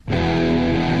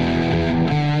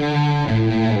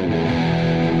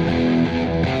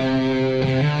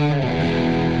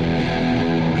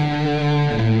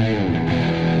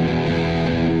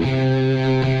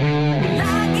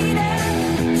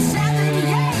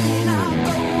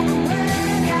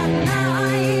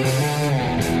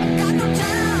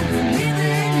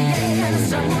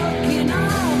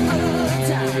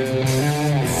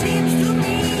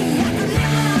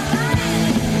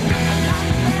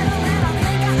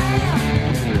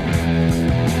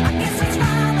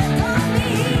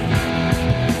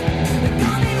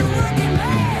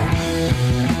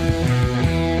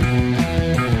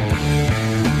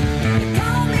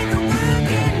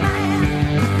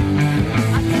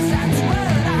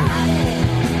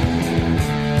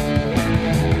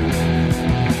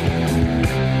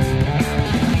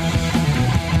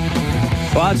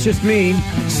It's just me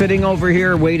sitting over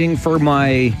here waiting for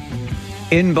my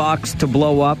inbox to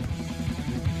blow up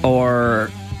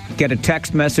or get a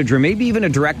text message or maybe even a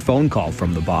direct phone call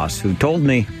from the boss who told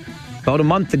me about a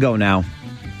month ago now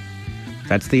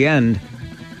that's the end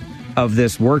of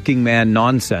this working man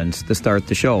nonsense to start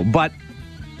the show. But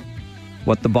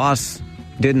what the boss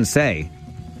didn't say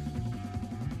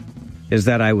is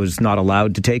that I was not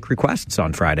allowed to take requests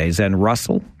on Fridays. And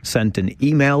Russell sent an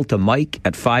email to Mike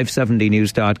at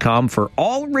 570news.com for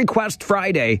all request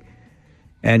Friday.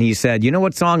 And he said, you know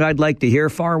what song I'd like to hear,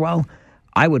 Farwell?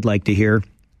 I would like to hear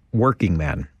Working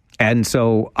Man. And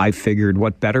so I figured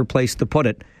what better place to put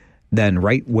it than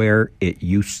right where it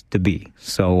used to be.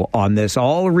 So on this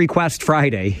All Request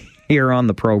Friday here on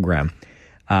the program,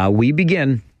 we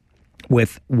begin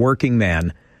with Working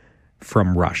Man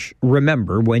from Rush.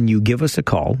 Remember, when you give us a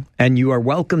call, and you are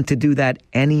welcome to do that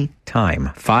any time,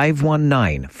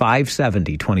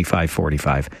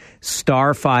 519-570-2545,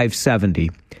 star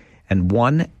 570, and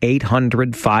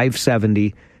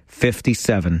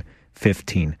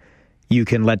 1-800-570-5715. You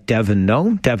can let Devin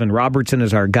know. Devin Robertson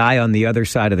is our guy on the other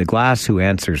side of the glass who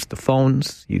answers the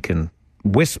phones. You can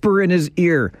whisper in his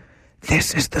ear,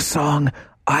 this is the song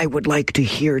I would like to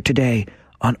hear today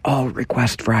on All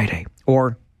Request Friday.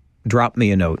 Or drop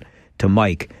me a note to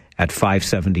Mike at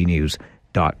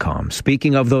 570news.com.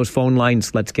 Speaking of those phone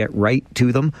lines, let's get right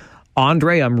to them.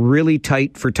 Andre, I'm really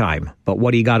tight for time, but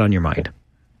what do you got on your mind?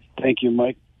 Thank you,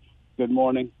 Mike. Good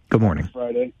morning. Good morning.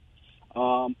 Friday.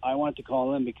 I wanted to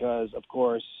call in because, of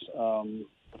course, from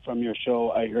your show,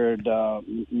 I heard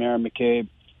Mayor McCabe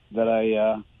that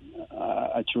I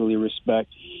truly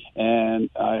respect, and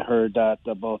I heard that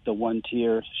about the one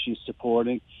tier she's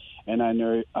supporting, and I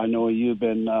know you've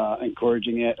been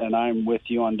encouraging it, and I'm with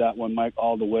you on that one, Mike,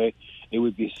 all the way. It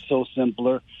would be so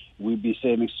simpler. We'd be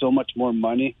saving so much more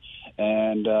money,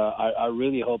 and I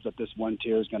really hope that this one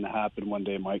tier is going to happen one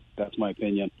day, Mike. That's my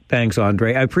opinion. Thanks,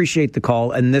 Andre. I appreciate the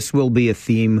call, and this will be a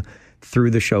theme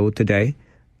through the show today.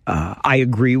 I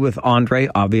agree with Andre,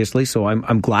 obviously, so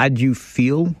I'm glad you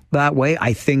feel that way.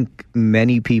 I think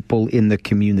many people in the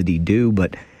community do,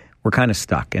 but we're kind of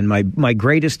stuck. And my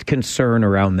greatest concern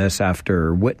around this,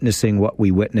 after witnessing what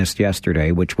we witnessed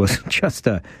yesterday, which was just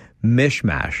a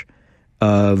mishmash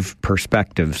of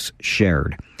perspectives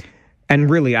shared. And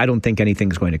really, I don't think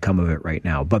anything's going to come of it right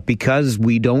now. But because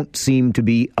we don't seem to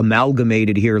be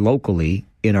amalgamated here locally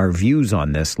in our views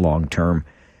on this long term,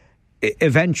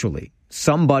 eventually,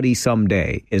 somebody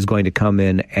someday is going to come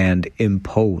in and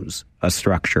impose a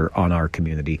structure on our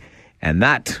community. And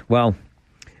that, well,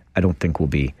 I don't think will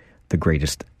be the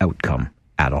greatest outcome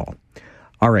at all.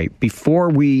 All right, before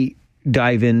we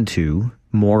dive into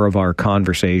more of our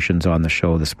conversations on the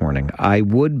show this morning, I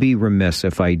would be remiss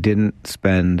if I didn't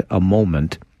spend a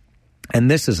moment, and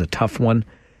this is a tough one,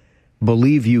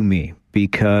 believe you me,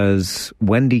 because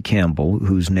Wendy Campbell,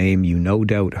 whose name you no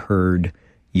doubt heard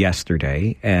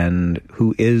yesterday, and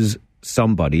who is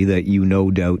somebody that you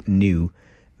no doubt knew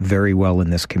very well in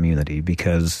this community,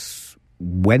 because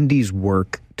Wendy's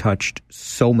work touched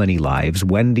so many lives.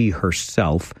 Wendy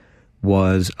herself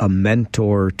was a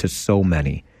mentor to so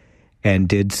many and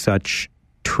did such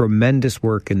tremendous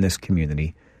work in this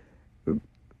community,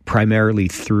 primarily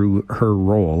through her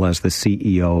role as the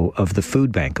CEO of the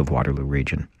Food Bank of Waterloo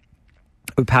Region,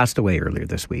 who passed away earlier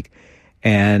this week.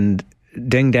 And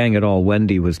ding dang it all,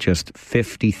 Wendy was just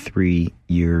 53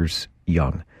 years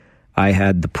young. I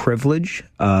had the privilege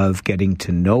of getting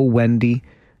to know Wendy.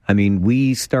 I mean,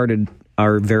 we started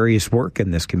our various work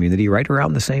in this community right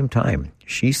around the same time.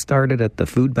 She started at the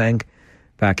Food Bank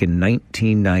back in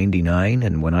 1999,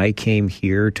 and when I came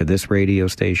here to this radio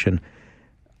station,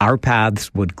 our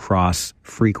paths would cross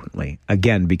frequently,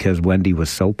 again, because Wendy was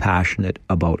so passionate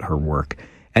about her work.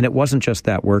 And it wasn't just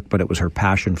that work, but it was her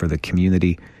passion for the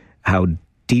community, how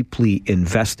deeply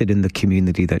invested in the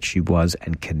community that she was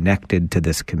and connected to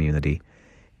this community.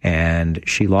 And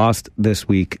she lost this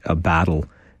week a battle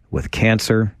with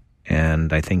cancer,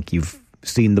 and I think you've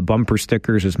seen the bumper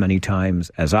stickers as many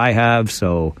times as I have,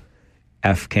 so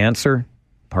F cancer,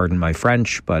 pardon my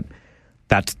French, but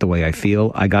that's the way I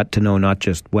feel. I got to know not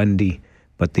just Wendy,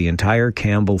 but the entire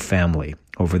Campbell family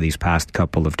over these past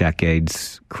couple of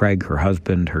decades. Craig, her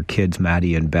husband, her kids,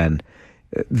 Maddie and Ben,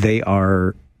 they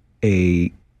are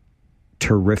a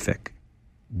terrific,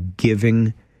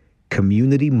 giving,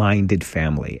 community-minded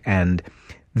family. And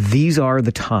these are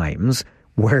the times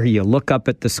where you look up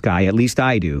at the sky, at least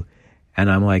I do, and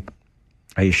I'm like,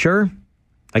 are you sure?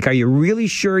 Like, are you really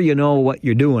sure you know what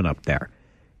you're doing up there?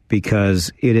 Because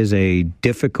it is a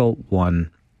difficult one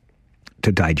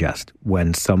to digest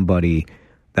when somebody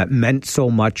that meant so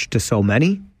much to so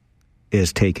many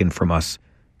is taken from us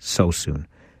so soon.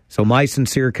 So my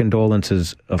sincere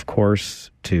condolences, of course,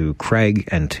 to Craig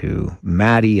and to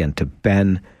Maddie and to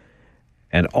Ben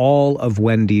and all of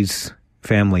Wendy's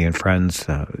family and friends.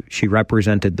 She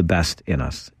represented the best in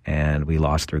us, and we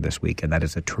lost her this week, and that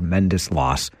is a tremendous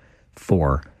loss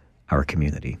for our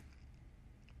community.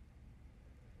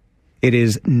 It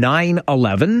is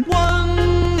 9:11.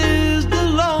 One is the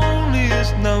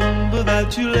loneliest number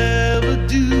that you'll ever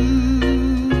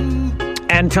do.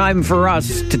 And time for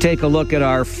us to take a look at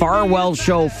our Farwell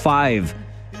Show 5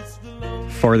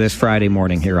 for this Friday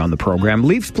morning here on the program.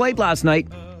 Leafs played last night.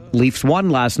 Leafs won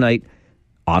last night.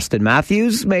 Austin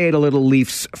Matthews made a little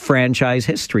Leafs franchise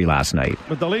history last night.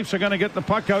 But the Leafs are going to get the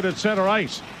puck out at center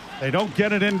ice. They don't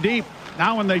get it in deep.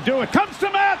 Now when they do, it comes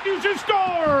to Matthews, who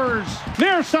scores!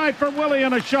 Near side for Willie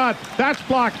and a shot. That's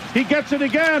blocked. He gets it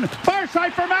again. Far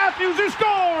side for Matthews, who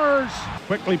scores!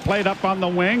 Quickly played up on the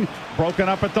wing. Broken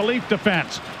up at the Leaf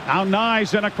defense. Now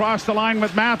Nyes in across the line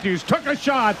with Matthews. Took a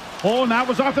shot. Oh, and that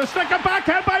was off the stick. A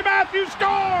backhand by Matthews.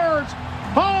 Scores!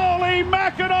 Holy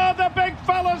Mackinac, the big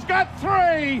fella's got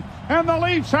 3, and the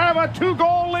Leafs have a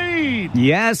 2-goal lead.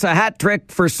 Yes, a hat trick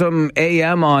for some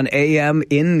AM on AM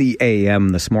in the AM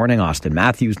this morning. Austin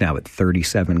Matthews now at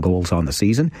 37 goals on the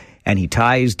season, and he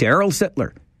ties Darryl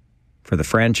Sittler for the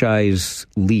franchise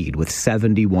lead with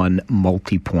 71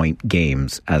 multi-point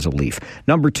games as a Leaf.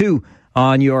 Number 2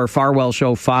 on your Farwell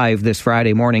Show 5 this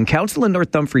Friday morning, Council in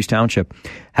North Dumfries Township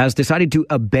has decided to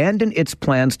abandon its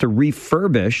plans to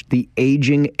refurbish the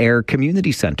aging Air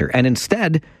Community Centre and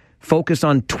instead focus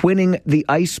on twinning the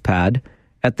ice pad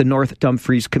at the North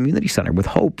Dumfries Community Centre with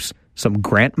hopes some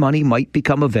grant money might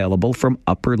become available from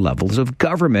upper levels of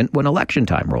government when election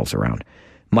time rolls around.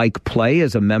 Mike Play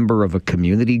is a member of a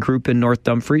community group in North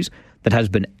Dumfries that has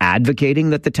been advocating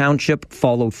that the township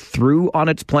follow through on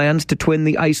its plans to twin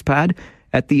the ice pad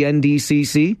at the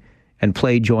NDCC. And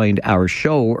Play joined our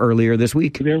show earlier this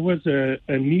week. There was a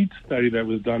needs study that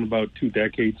was done about 2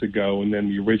 decades ago, and then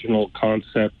the original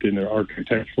concept and the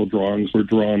architectural drawings were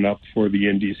drawn up for the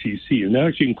NDCC. And that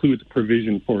actually includes a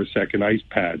provision for a second ice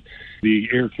pad. The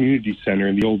Air Community Center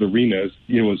in the old arenas,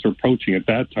 was approaching at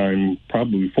that time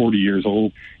probably 40 years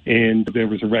old, and there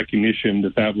was a recognition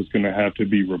that that was going to have to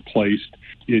be replaced.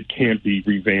 It can't be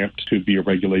revamped to be a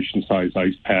regulation-size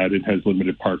ice pad. It has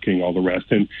limited parking, all the rest.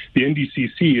 And the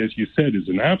NDCC, as you said, is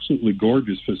an absolutely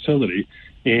gorgeous facility,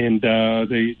 and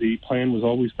the plan was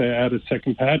always to add a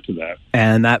second pad to that.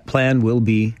 And that plan will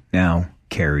be now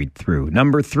carried through.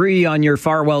 Number 3 on your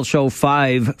Farwell Show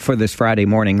 5 for this Friday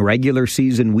morning. Regular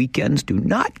season weekends do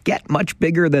not get much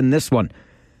bigger than this one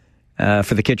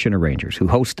for the Kitchener Rangers, who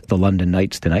host the London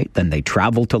Knights tonight. Then they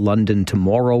travel to London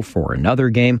tomorrow for another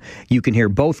game. You can hear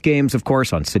both games, of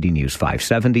course, on City News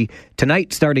 570.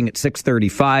 Tonight, starting at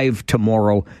 6:35,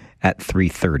 tomorrow at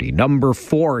 3:30. Number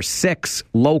 4, 6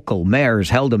 local mayors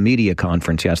held a media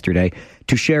conference yesterday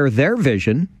to share their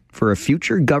vision for a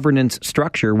future governance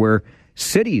structure where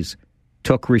cities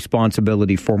took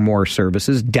responsibility for more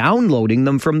services, downloading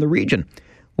them from the region.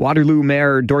 Waterloo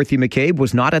Mayor Dorothy McCabe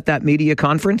was not at that media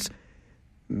conference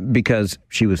because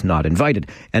she was not invited.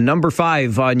 And number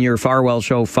 5 on your Farwell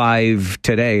Show 5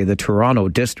 today, the Toronto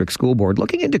District School Board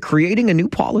looking into creating a new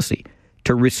policy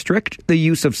to restrict the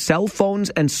use of cell phones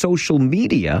and social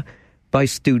media by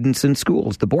students in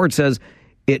schools. The board says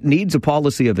it needs a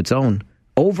policy of its own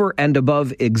over and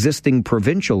above existing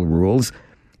provincial rules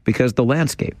because the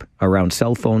landscape around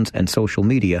cell phones and social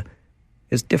media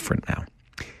is different now.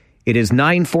 It is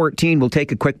 9:14. We'll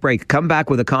take a quick break. Come back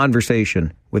with a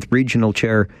conversation with Regional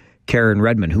Chair Karen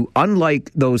Redmond, who, unlike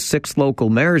those 6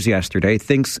 local mayors yesterday,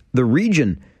 thinks the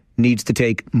region needs to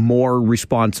take more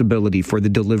responsibility for the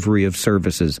delivery of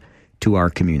services to our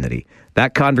community.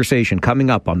 That conversation coming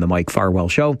up on the Mike Farwell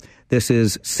Show. This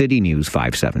is City News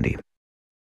 570.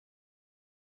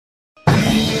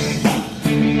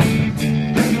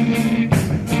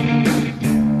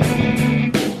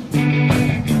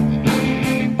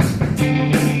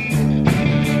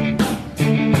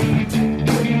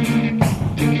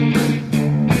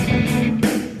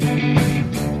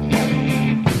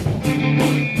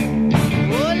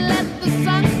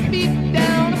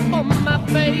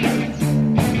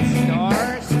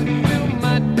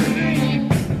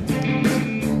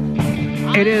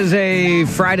 It is a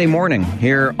Friday morning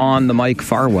here on the Mike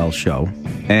Farwell Show.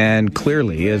 And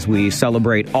clearly, as we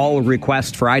celebrate All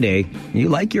Request Friday, you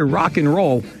like your rock and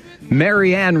roll.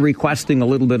 Marianne requesting a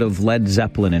little bit of Led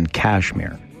Zeppelin and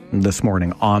Kashmir this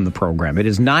morning on the program. It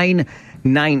is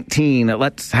 9:19.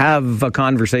 Let's have a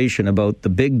conversation about the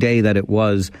big day that it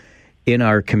was in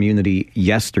our community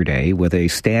yesterday with a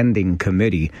standing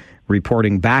committee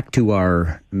reporting back to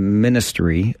our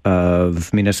Ministry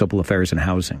of Municipal Affairs and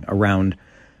Housing around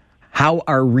how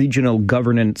our regional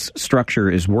governance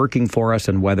structure is working for us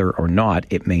and whether or not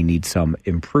it may need some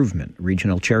improvement.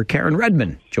 Regional Chair Karen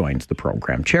Redmond joins the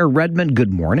program. Chair Redmond,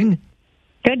 good morning.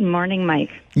 Good morning, Mike.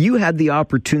 You had the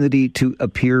opportunity to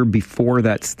appear before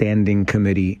that standing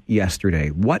committee yesterday.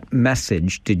 What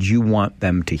message did you want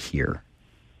them to hear?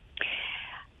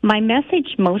 My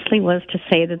message mostly was to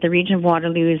say that the region of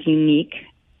Waterloo is unique,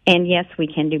 and yes, we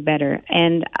can do better.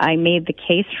 And I made the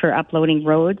case for uploading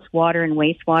roads, water and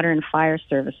wastewater, and fire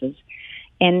services.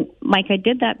 And, Mike, I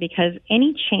did that because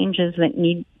any changes that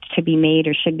need to be made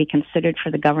or should be considered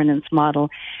for the governance model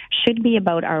should be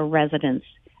about our residents,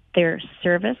 their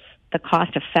service, the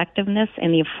cost effectiveness,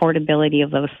 and the affordability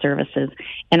of those services.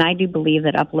 And I do believe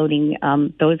that uploading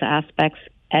those aspects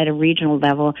at a regional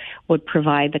level would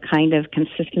provide the kind of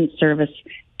consistent service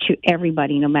to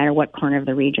everybody, no matter what corner of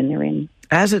the region they're in.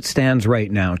 As it stands right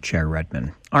now, Chair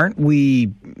Redmond, aren't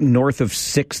we north of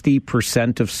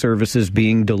 60% of services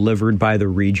being delivered by the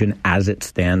region as it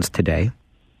stands today?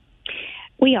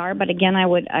 We are, but again, I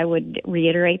would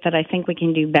reiterate that I think we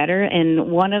can do better.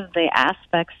 And one of the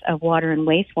aspects of water and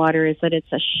wastewater is that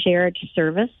it's a shared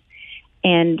service,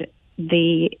 and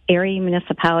the area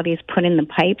municipalities put in the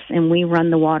pipes and we run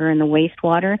the water and the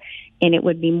wastewater, and it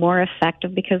would be more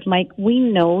effective because, Mike, we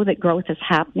know that growth is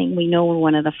happening. We know we're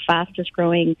one of the fastest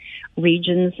growing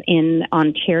regions in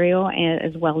Ontario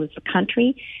as well as the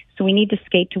country. So we need to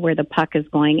skate to where the puck is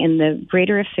going, and the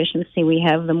greater efficiency we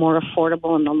have, the more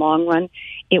affordable in the long run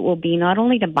it will be, not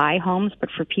only to buy homes, but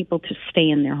for people to stay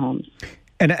in their homes.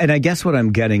 And I guess what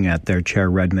I'm getting at there, Chair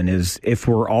Redmond, is if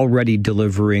we're already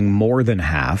delivering more than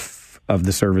half of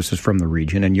the services from the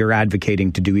region and you're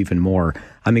advocating to do even more,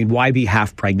 I mean, why be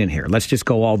half pregnant here? Let's just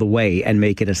go all the way and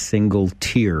make it a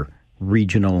single-tier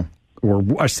regional or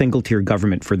a single-tier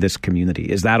government for this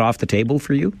community. Is that off the table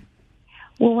for you?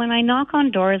 Well, when I knock on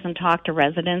doors and talk to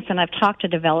residents, and I've talked to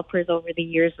developers over the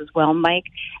years as well, Mike,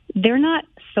 they're not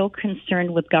so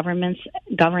concerned with governance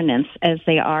as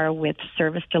they are with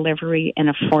service delivery and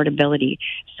affordability.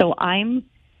 So I'm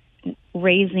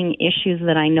raising issues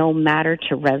that I know matter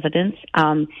to residents.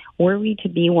 Were we to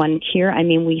be one tier, I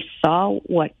mean, we saw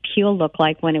what Peel looked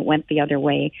like when it went the other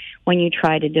way, when you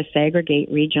try to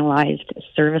disaggregate regionalized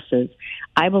services.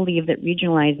 I believe that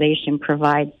regionalization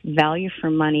provides value for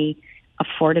money,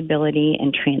 affordability,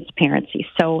 and transparency.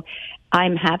 So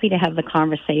I'm happy to have the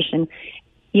conversation.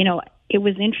 You know, it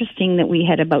was interesting that we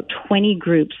had about 20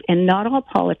 groups and not all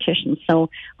politicians. So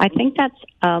I think that's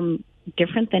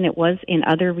different than it was in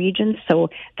other regions. So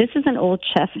this is an old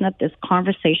chestnut. This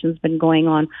conversation's been going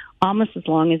on almost as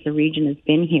long as the region has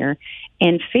been here.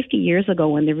 And 50 years ago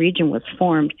when the region was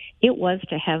formed, it was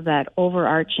to have that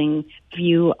overarching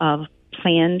view of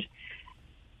planned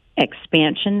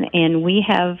expansion, and we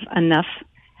have enough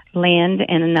land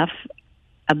and enough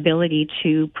ability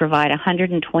to provide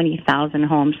 120,000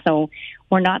 homes. So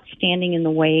we're not standing in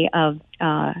the way of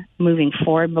moving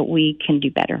forward, but we can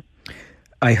do better.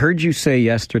 I heard you say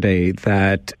yesterday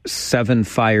that 7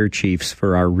 fire chiefs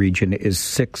for our region is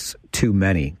 6 too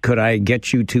many. Could I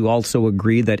get you to also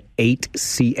agree that 8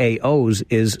 CAOs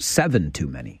is 7 too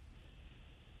many?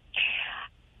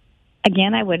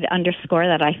 Again, I would underscore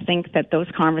that I think that those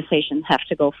conversations have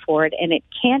to go forward, and it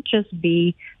can't just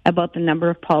be about the number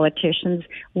of politicians.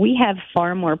 We have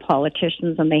far more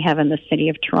politicians than they have in the city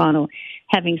of Toronto.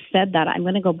 Having said that, I'm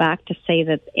going to go back to say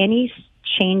that any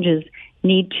changes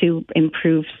need to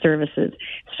improve services.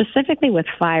 Specifically with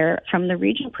fire, from the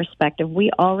regional perspective,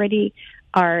 we already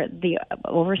are the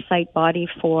oversight body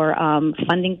for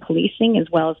funding policing as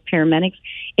well as paramedics.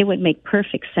 It would make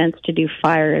perfect sense to do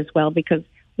fire as well, because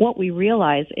what we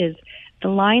realize is the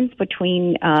lines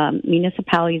between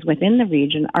municipalities within the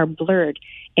region are blurred,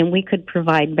 and we could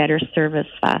provide better service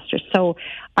faster. So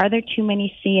are there too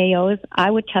many CAOs?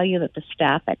 I would tell you that the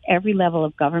staff at every level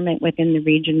of government within the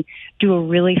region do a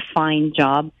really fine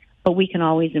job, but we can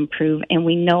always improve. And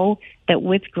we know that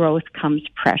with growth comes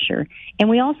pressure. And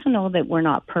we also know that we're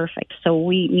not perfect. So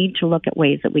we need to look at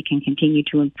ways that we can continue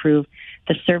to improve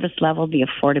the service level, the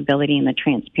affordability, and the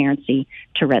transparency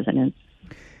to residents.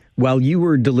 While you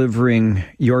were delivering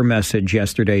your message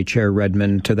yesterday, Chair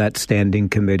Redmond, to that standing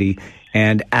committee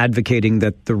and advocating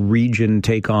that the region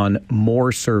take on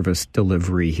more service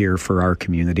delivery here for our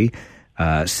community,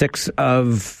 6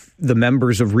 of the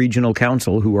members of regional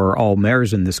council, who are all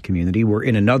mayors in this community, were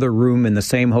in another room in the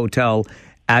same hotel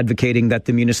advocating that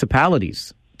the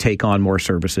municipalities take on more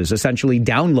services, essentially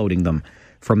downloading them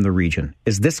from the region.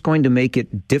 Is this going to make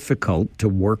it difficult to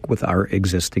work with our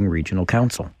existing regional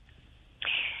council?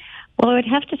 Well, I would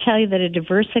have to tell you that a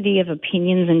diversity of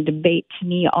opinions and debate to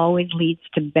me always leads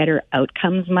to better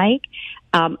outcomes, Mike.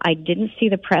 I didn't see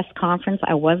the press conference.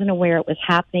 I wasn't aware it was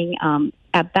happening.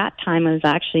 At that time, I was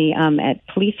actually at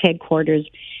police headquarters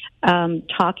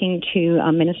talking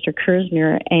to Minister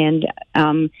Kersner and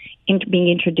being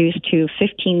introduced to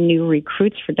 15 new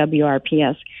recruits for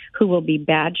WRPS who will be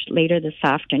badged later this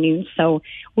afternoon. So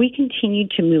we continue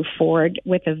to move forward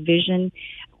with a vision.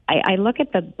 I look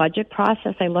at the budget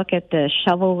process, I look at the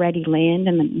shovel-ready land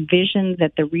and the vision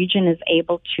that the region is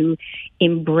able to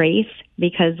embrace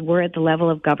because we're at the level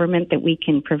of government that we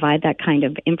can provide that kind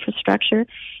of infrastructure.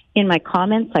 In my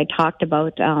comments, I talked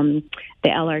about the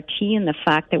LRT and the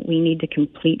fact that we need to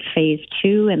complete phase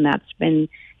 2, and that's been,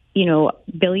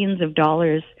 billions of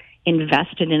dollars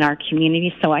invested in our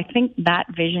community. So I think that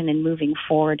vision and moving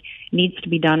forward needs to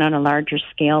be done on a larger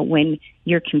scale when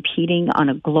you're competing on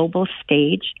a global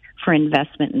stage for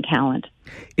investment and talent.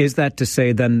 Is that to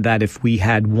say then that if we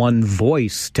had one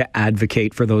voice to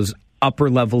advocate for those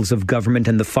upper levels of government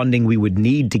and the funding we would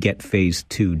need to get phase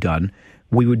 2 done,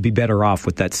 we would be better off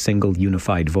with that single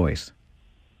unified voice?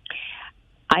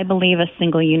 I believe a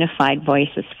single unified voice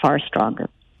is far stronger.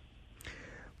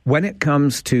 When it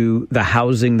comes to the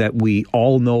housing that we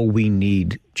all know we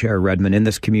need, Chair Redmond, in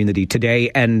this community today,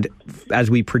 and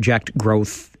as we project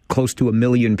growth close to 1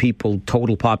 million people,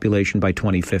 total population by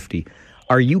 2050,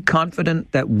 are you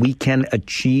confident that we can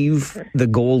achieve the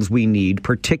goals we need,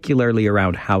 particularly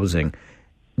around housing,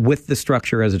 with the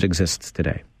structure as it exists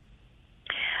today?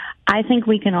 I think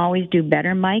we can always do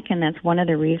better, Mike, and that's one of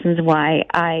the reasons why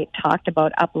I talked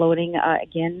about uploading,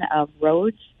 of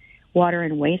roads, water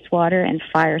and wastewater, and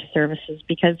fire services,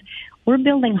 because we're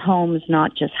building homes,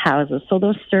 not just houses. So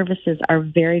those services are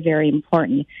very, very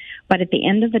important. But at the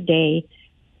end of the day,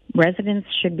 residents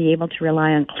should be able to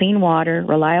rely on clean water,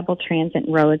 reliable transit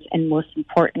roads, and most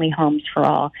importantly, homes for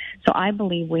all. So I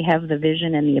believe we have the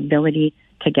vision and the ability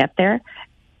to get there.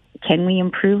 Can we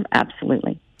improve?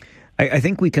 Absolutely. I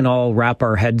think we can all wrap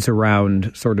our heads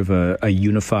around sort of a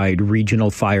unified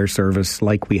regional fire service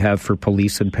like we have for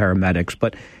police and paramedics.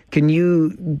 But can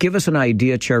you give us an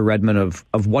idea, Chair Redmond, of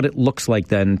what it looks like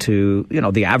then to,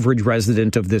 the average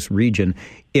resident of this region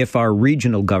if our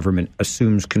regional government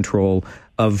assumes control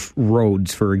of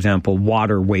roads, for example,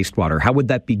 water, wastewater? How would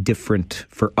that be different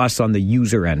for us on the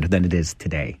user end than it is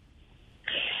today?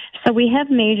 So we have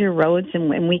major roads,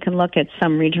 and we can look at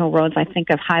some regional roads. I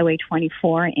think of Highway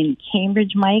 24 in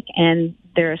Cambridge, Mike, and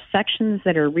there are sections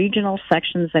that are regional,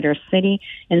 sections that are city,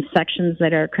 and sections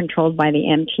that are controlled by the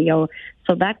MTO.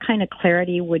 So that kind of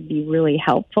clarity would be really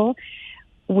helpful.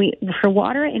 For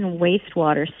water and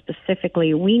wastewater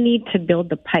specifically, we need to build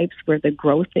the pipes where the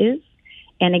growth is.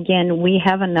 And again, we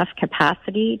have enough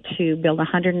capacity to build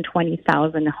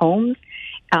 120,000 homes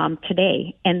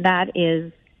today, and that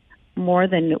is more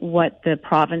than what the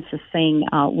province is saying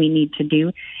we need to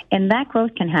do. And that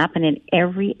growth can happen in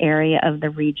every area of the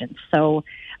region. So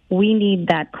we need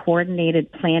that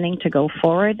coordinated planning to go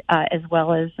forward, as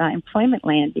well as employment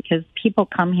land, because people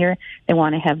come here, they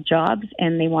want to have jobs,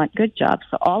 and they want good jobs.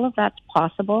 So all of that's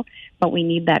possible, but we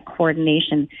need that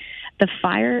coordination. The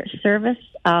fire service,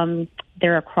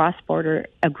 there are cross-border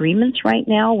agreements right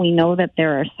now. We know that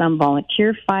there are some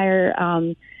volunteer fire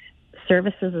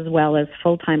services as well as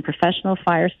full-time professional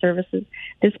fire services.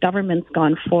 This government's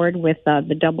gone forward with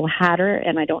the double hatter,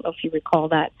 and I don't know if you recall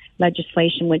that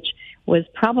legislation, which was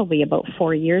probably about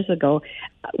 4 years ago.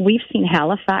 We've seen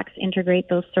Halifax integrate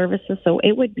those services, so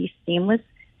it would be seamless.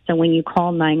 So when you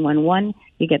call 911,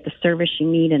 you get the service you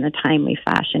need in a timely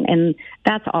fashion, and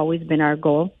that's always been our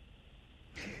goal.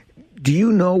 Do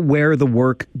you know where the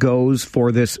work goes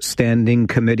for this standing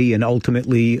committee and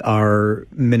ultimately our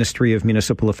Ministry of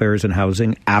Municipal Affairs and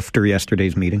Housing after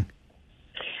yesterday's meeting?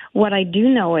 What I do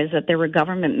know is that there were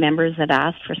government members that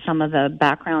asked for some of the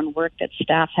background work that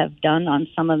staff have done on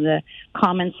some of the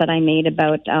comments that I made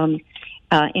about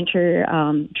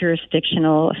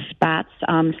interjurisdictional spats,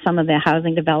 some of the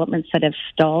housing developments that have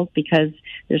stalled because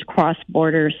there's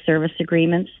cross-border service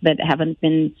agreements that haven't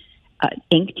been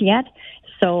inked yet.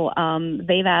 So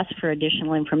they've asked for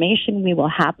additional information. We will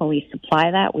happily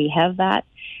supply that. We have that.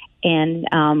 And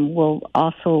we'll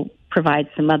also provide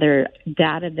some other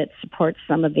data that supports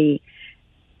some of the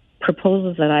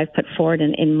proposals that I've put forward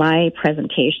in my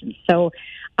presentation. So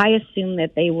I assume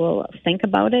that they will think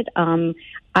about it.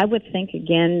 I would think,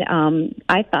 again,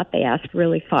 I thought they asked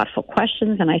really thoughtful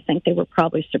questions, and I think they were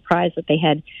probably surprised that they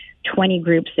had 20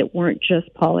 groups that weren't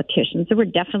just politicians. There were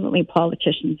definitely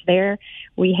politicians there.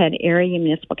 We had area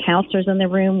municipal councillors in the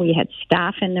room. We had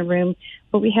staff in the room.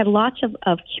 But we had lots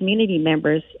of community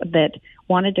members that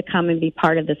wanted to come and be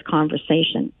part of this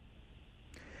conversation.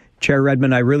 Chair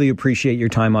Redmond, I really appreciate your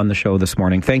time on the show this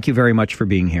morning. Thank you very much for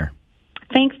being here.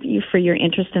 Thanks you for your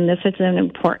interest in this. It's an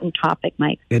important topic,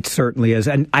 Mike. It certainly is.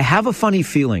 And I have a funny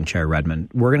feeling, Chair Redmond,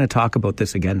 we're going to talk about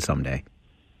this again someday.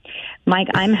 Mike,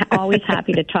 I'm always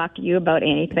happy to talk to you about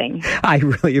anything. I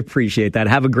really appreciate that.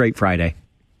 Have a great Friday.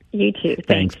 You too.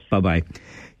 Thanks. Bye-bye.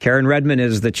 Karen Redmond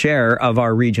is the chair of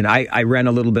our region. I ran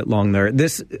a little bit long there.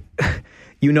 This,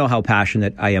 you know how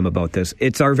passionate I am about this.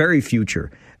 It's our very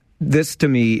future. This, to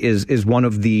me, is one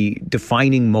of the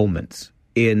defining moments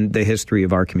in the history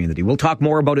of our community. We'll talk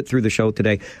more about it through the show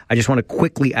today. I just want to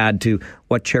quickly add to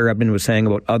what Chair Redmond was saying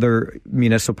about other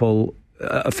municipal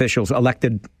officials,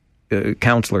 elected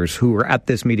councillors who were at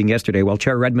this meeting yesterday. While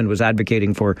Chair Redmond was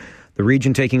advocating for the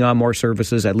region taking on more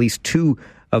services, at least two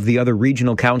of the other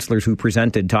regional councillors who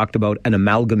presented talked about an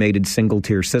amalgamated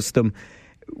single-tier system.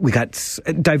 We got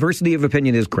diversity of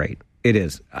opinion is great. It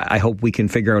is. I hope we can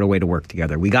figure out a way to work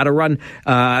together. We got to run.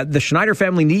 The Schneider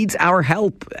family needs our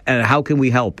help. And how can we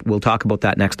help? We'll talk about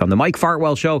that next on the Mike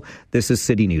Fartwell Show. This is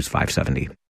City News 570.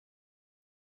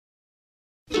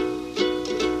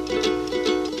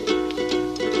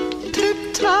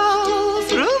 Tiptoe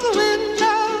through the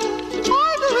window,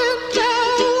 by the window,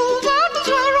 that is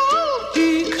where I'll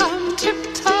be. Come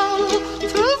tiptoe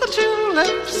through the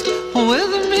tulips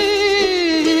with me.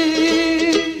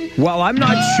 Well, I'm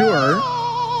not sure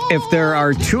if there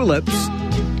are tulips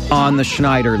on the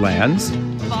Schneider lands,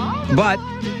 but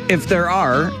if there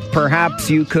are, perhaps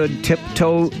you could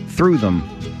tiptoe through them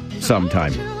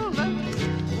sometime.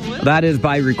 That is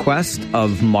by request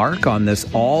of Mark on this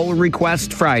All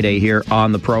Request Friday here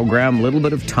on the program. A little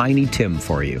bit of Tiny Tim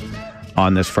for you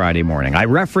on this Friday morning. I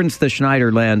reference the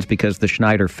Schneider lands because the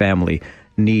Schneider family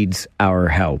needs our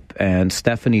help. And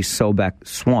Stephanie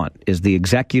Sobek-Swant is the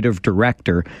executive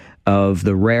director of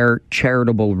the Rare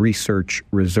Charitable Research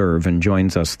Reserve and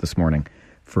joins us this morning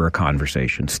for a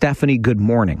conversation. Stephanie, good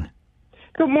morning.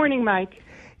 Good morning, Mike.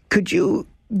 Could you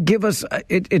give us,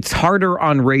 it's harder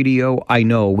on radio, I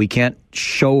know. We can't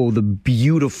show the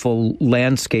beautiful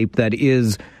landscape that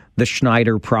is the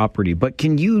Schneider property, but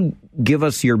can you give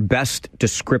us your best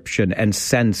description and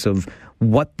sense of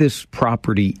what this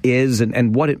property is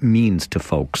and what it means to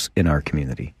folks in our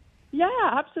community? Yeah,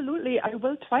 absolutely. I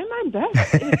will try my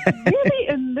best. It's really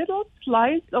a little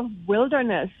slice of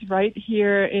wilderness right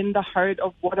here in the heart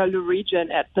of Waterloo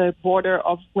region at the border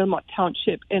of Wilmot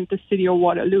Township and the city of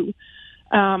Waterloo.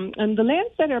 And the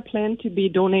lands that are planned to be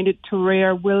donated to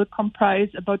Rare will comprise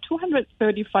about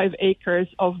 235 acres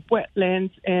of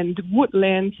wetlands and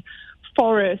woodlands,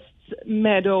 forests,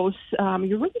 meadows.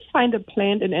 You really find a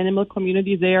plant and animal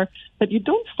community there that you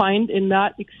don't find in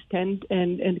that extent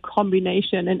and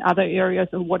combination in other areas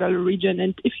of Waterloo region.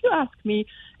 And if you ask me,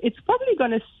 it's probably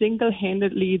going to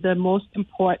single-handedly the most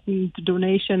important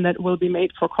donation that will be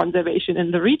made for conservation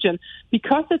in the region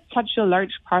because it's such a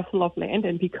large parcel of land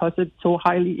and because it's so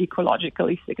highly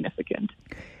ecologically significant.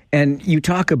 And you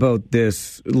talk about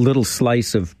this little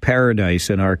slice of paradise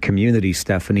in our community,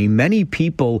 Stephanie. Many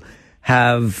people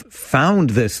have found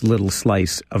this little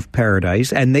slice of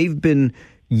paradise, and they've been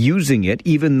using it,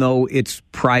 even though it's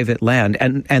private land.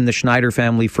 And the Schneider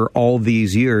family, for all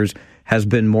these years, has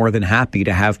been more than happy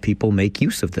to have people make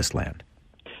use of this land.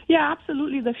 Yeah,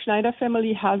 absolutely. The Schneider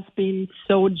family has been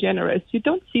so generous. You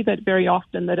don't see that very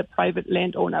often, that a private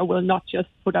landowner will not just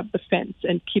put up the fence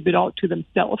and keep it all to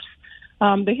themselves.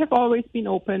 They have always been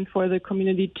open for the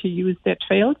community to use their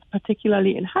trails,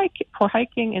 particularly for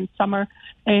hiking in summer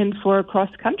and for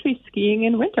cross-country skiing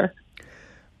in winter.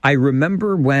 I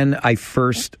remember when I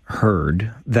first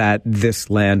heard that this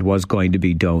land was going to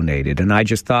be donated, and I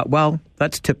just thought, well,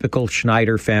 that's typical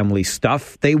Schneider family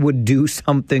stuff. They would do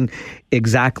something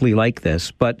exactly like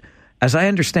this. But as I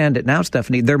understand it now,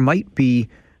 Stephanie, there might be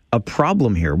a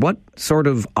problem here. What sort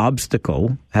of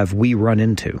obstacle have we run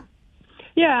into?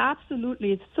 Yeah,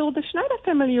 absolutely. So the Schneider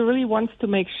family really wants to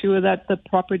make sure that the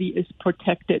property is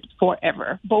protected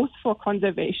forever, both for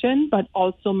conservation, but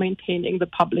also maintaining the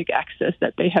public access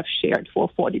that they have shared for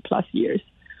 40 plus years.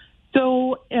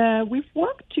 So we've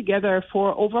worked together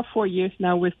for over 4 years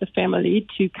now with the family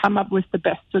to come up with the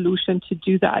best solution to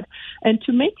do that. And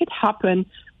to make it happen,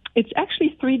 it's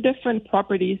actually 3 different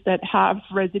properties that have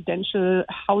residential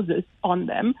houses on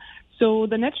them. So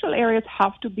the natural areas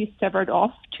have to be severed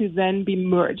off to then be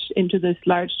merged into this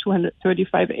large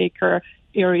 235-acre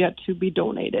area to be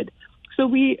donated. So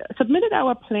we submitted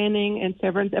our planning and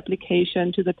severance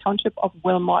application to the Township of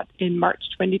Wilmot in March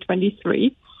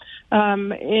 2023.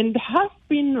 and has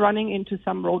been running into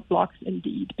some roadblocks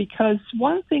indeed, because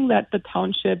one thing that the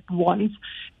township wants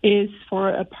is for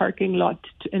a parking lot,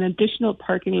 an additional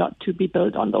parking lot to be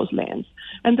built on those lands.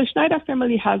 And the Schneider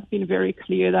family has been very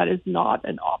clear that is not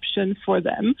an option for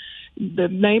them. The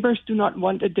neighbors do not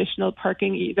want additional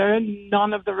parking either.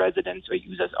 None of the residents or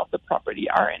users of the property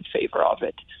are in favor of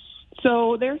it.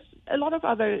 So there's a lot of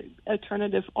other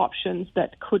alternative options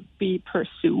that could be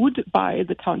pursued by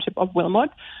the Township of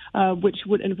Wilmot, which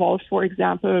would involve, for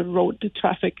example, road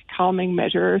traffic calming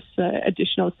measures,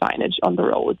 additional signage on the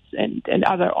roads, and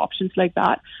other options like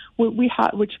that,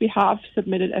 which we have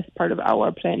submitted as part of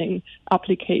our planning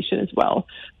application as well.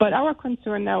 But our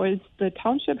concern now is the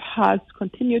township has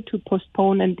continued to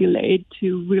postpone and delay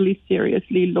to really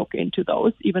seriously look into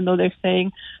those, even though they're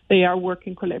saying they are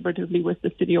working collaboratively with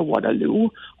the city of Waterloo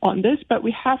on this, but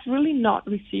we have really not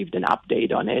received an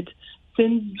update on it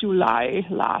since July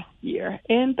last year.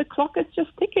 And the clock is just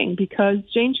ticking because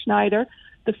Jane Schneider,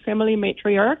 the family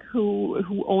matriarch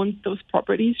who owns those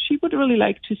properties, she would really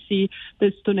like to see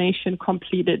this donation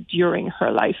completed during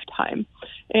her lifetime.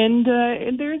 And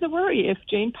there is a worry. If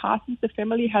Jane passes, the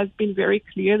family has been very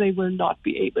clear they will not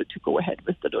be able to go ahead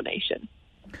with the donation.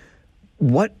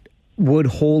 What would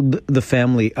hold the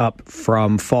family up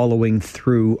from following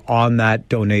through on that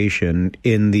donation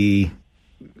in the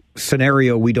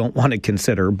scenario we don't want to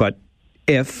consider, but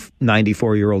if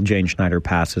 94-year-old Jane Schneider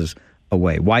passes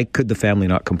away? Why could the family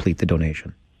not complete the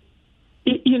donation?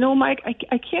 You know, Mike,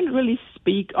 I can't really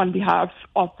speak on behalf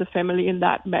of the family in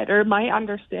that matter. My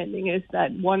understanding is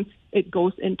that once it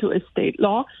goes into estate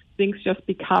law, things just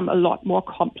become a lot more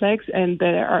complex, and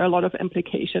there are a lot of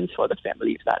implications for the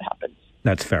family if that happens.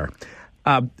 That's fair.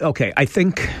 Okay, I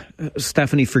think,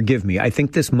 Stephanie, forgive me, I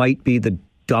think this might be the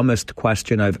dumbest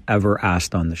question I've ever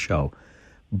asked on the show.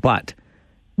 But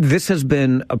this has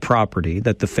been a property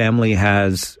that the family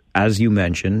has, as you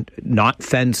mentioned, not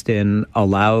fenced in,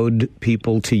 allowed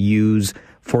people to use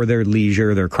for their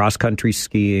leisure, their cross-country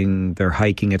skiing, their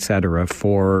hiking, etc.,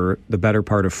 for the better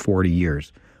part of 40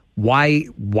 years. Why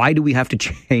do we have to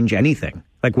change anything?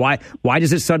 Like, why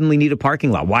does it suddenly need a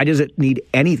parking lot? Why does it need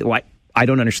anything? Why? I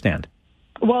don't understand.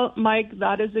 Well, Mike,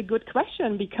 that is a good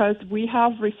question because we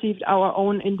have received our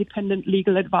own independent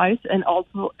legal advice and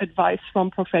also advice from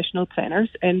professional planners,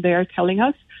 and they are telling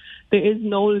us there is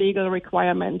no legal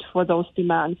requirement for those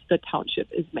demands the township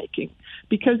is making.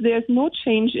 Because there's no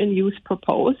change in use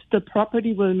proposed, the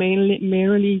property will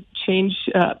merely change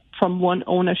from one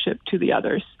ownership to the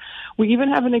others. We even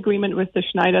have an agreement with the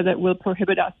Schneider that will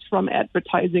prohibit us from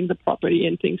advertising the property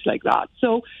and things like that.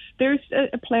 So there's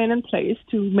a plan in place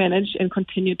to manage and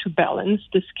continue to balance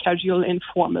this casual,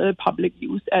 informal public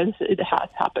use as it has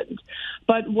happened.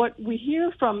 But what we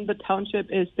hear from the township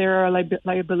is there are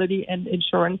liability and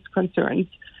insurance concerns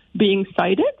being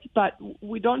cited, but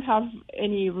we don't have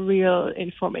any real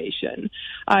information.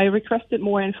 I requested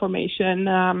more information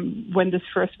when this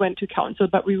first went to council,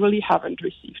 but we really haven't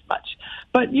received much.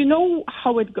 But you know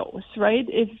how it goes, right?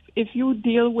 If you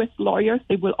deal with lawyers,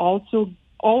 they will also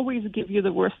always give you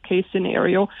the worst case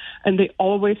scenario, and they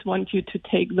always want you to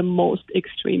take the most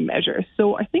extreme measures.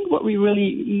 So I think what we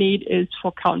really need is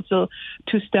for council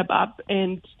to step up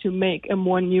and to make a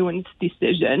more nuanced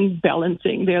decision,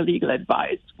 balancing their legal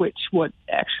advice, which what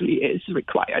actually is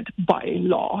required by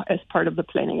law as part of the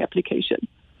planning application.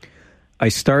 I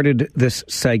started this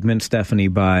segment, Stephanie,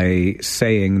 by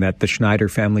saying that the Schneider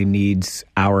family needs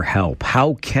our help.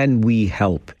 How can we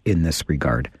help in this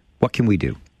regard? What can we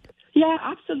do? Yeah,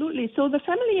 absolutely. So the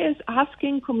family is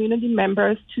asking community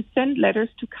members to send letters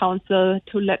to council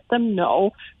to let them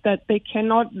know that they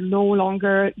cannot no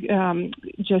longer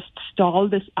just stall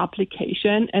this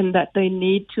application and that they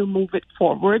need to move it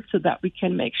forward so that we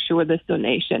can make sure this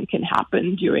donation can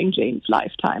happen during Jane's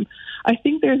lifetime. I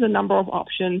think there's a number of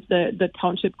options that the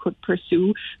township could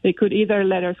pursue. They could either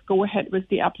let us go ahead with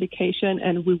the application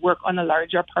and we work on a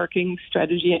larger parking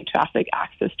strategy and traffic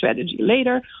access strategy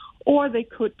later, or they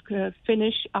could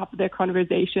finish up their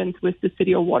conversations with the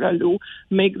city of Waterloo,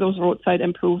 make those roadside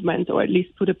improvements, or at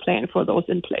least put a plan for those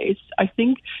in place. I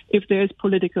think if there's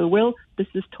political will, this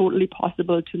is totally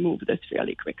possible to move this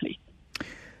fairly quickly.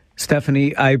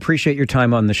 Stephanie, I appreciate your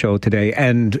time on the show today,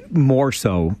 and more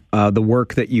so, the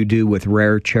work that you do with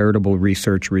Rare Charitable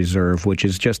Research Reserve, which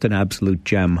is just an absolute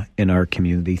gem in our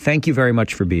community. Thank you very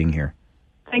much for being here.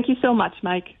 Thank you so much,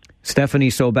 Mike. Stephanie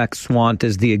Sobek-Swant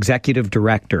is the executive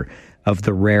director of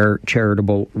the Rare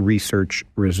Charitable Research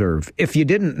Reserve. If you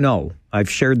didn't know,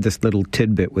 I've shared this little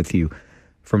tidbit with you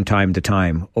from time to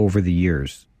time over the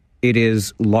years. It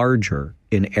is larger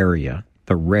in area,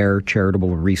 the Rare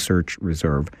Charitable Research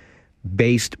Reserve,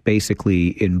 based basically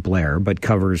in Blair, but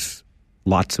covers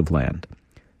lots of land,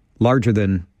 larger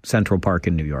than Central Park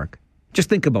in New York. Just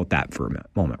think about that for a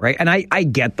moment, right? And I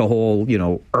get the whole,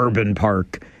 urban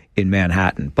park in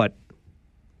Manhattan, but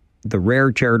the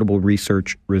Rare Charitable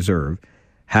Research Reserve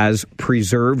has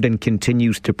preserved and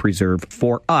continues to preserve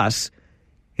for us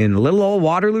in the little old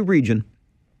Waterloo region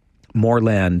more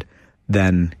land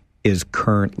than is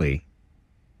currently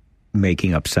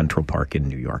making up Central Park in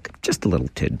New York. Just a little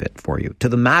tidbit for you. To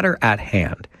the matter at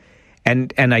hand,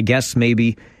 and I guess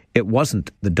maybe it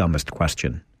wasn't the dumbest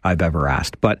question I've ever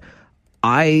asked, but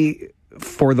I,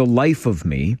 for the life of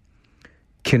me,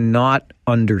 cannot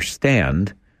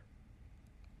understand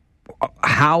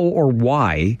how or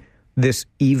why this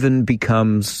even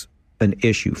becomes an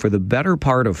issue. For the better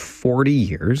part of 40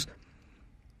 years,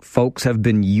 folks have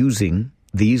been using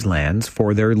these lands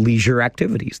for their leisure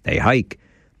activities. They hike,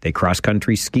 they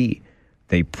cross-country ski,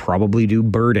 they probably do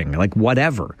birding, like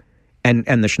whatever. And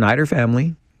the Schneider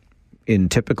family, in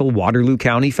typical Waterloo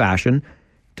County fashion,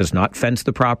 does not fence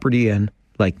the property in.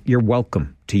 Like, you're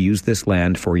welcome to use this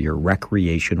land for your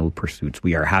recreational pursuits.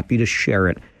 We are happy to share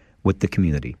it with the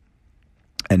community.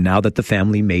 And now that the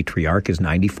family matriarch is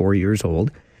 94 years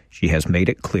old, she has made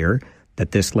it clear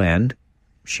that this land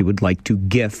she would like to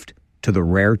gift to the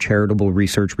Rare Charitable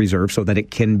Research Reserve so that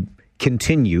it can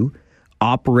continue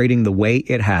operating the way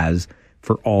it has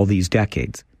for all these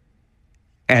decades.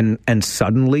 And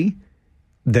suddenly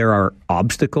there are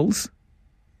obstacles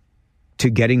to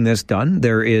getting this done.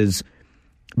 There is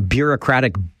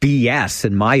bureaucratic BS,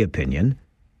 in my opinion,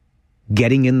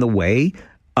 getting in the way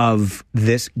of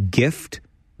this gift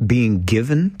being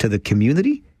given to the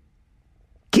community.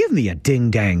 Give me a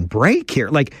ding-dang break here.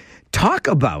 Like, talk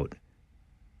about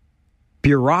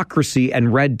bureaucracy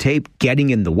and red tape getting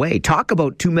in the way. Talk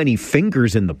about too many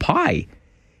fingers in the pie.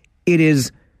 It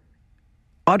is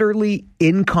utterly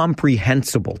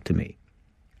incomprehensible to me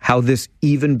how this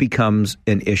even becomes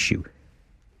an issue.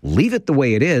 Leave it the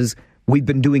way it is. We've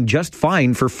been doing just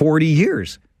fine for 40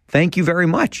 years. Thank you very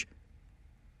much.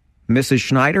 Mrs.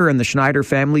 Schneider and the Schneider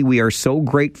family, we are so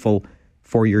grateful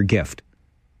for your gift.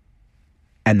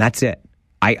 And that's it.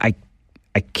 I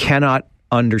cannot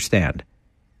understand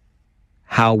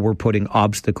how we're putting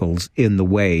obstacles in the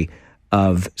way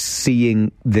of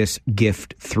seeing this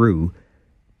gift through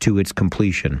to its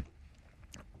completion.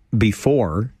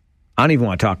 Before, I don't even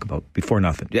want to talk about before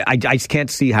nothing. I just can't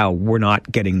see how we're not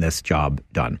getting this job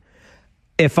done.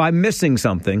 If I'm missing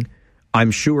something,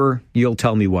 I'm sure you'll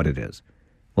tell me what it is.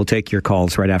 We'll take your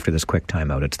calls right after this quick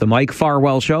timeout. It's the Mike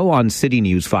Farwell Show on City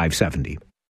News 570.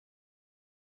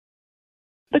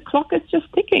 The clock is just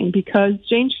ticking because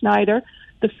Jane Schneider,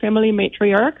 the family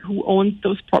matriarch who owns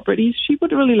those properties, she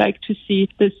would really like to see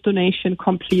this donation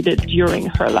completed during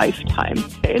her lifetime.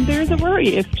 And there's a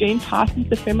worry. If Jane passes,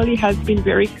 the family has been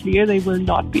very clear they will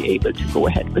not be able to go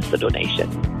ahead with the donation.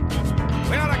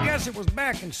 Well, I guess it was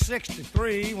back in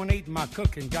 '63 when eating my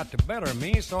cooking got the better of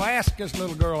me, so I asked this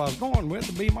little girl I was going with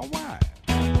to be my wife.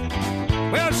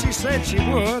 Well, she said she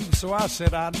would, so I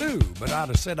said I do. But I'd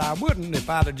have said I wouldn't if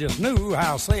I'd have just knew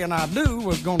how saying I do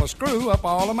was going to screw up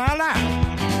all of my life.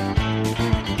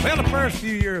 Well, the first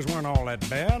few years weren't all that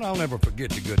bad. I'll never forget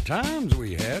the good times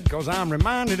we had, because I'm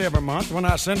reminded every month when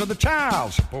I send her the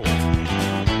child support.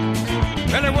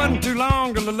 Well, it wasn't too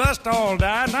long till the lust all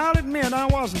died, and I'll admit I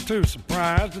wasn't too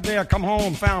surprised the day I come home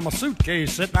and found my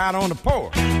suitcase sitting out on the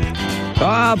porch.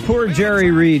 Ah, poor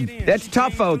Jerry Reed. That's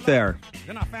tough out there.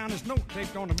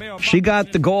 She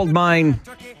got the gold mine,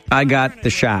 I got the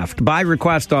shaft. By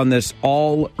request on this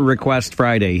All Request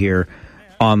Friday here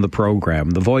on the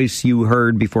program. The voice you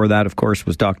heard before that, of course,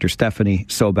 was Dr. Stephanie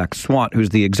Sobek-Swant, who's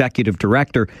the executive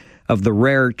director of the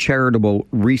Rare Charitable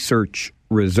Research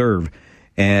Reserve.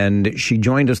 And she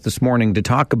joined us this morning to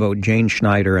talk about Jane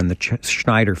Schneider and the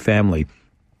Schneider family,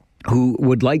 who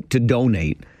would like to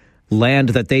donate land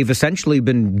that they've essentially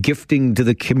been gifting to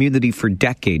the community for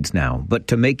decades now. But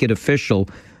to make it official,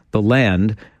 the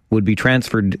land would be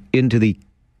transferred into the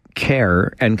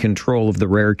care and control of the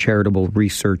Rare Charitable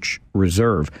Research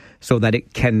Reserve so that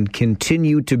it can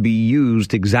continue to be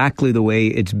used exactly the way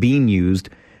it's being used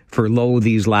for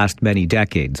these last many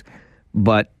decades.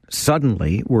 But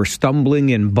suddenly, we're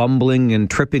stumbling and bumbling and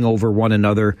tripping over one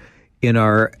another in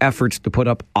our efforts to put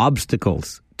up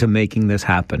obstacles to making this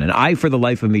happen. And I, for the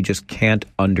life of me, just can't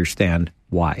understand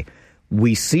why.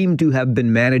 We seem to have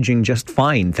been managing just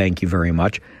fine, thank you very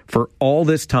much, for all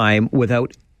this time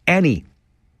without any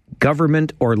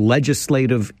government or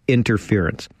legislative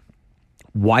interference.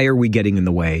 Why are we getting in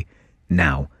the way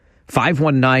now?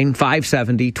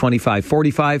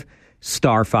 519-570-2545,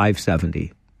 star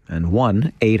 570. and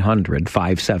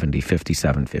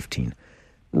 1-800-570-5715.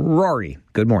 Rory,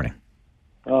 good morning.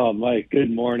 Oh, Mike, good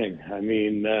morning. I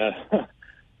mean, I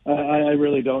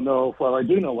really don't know. Well, I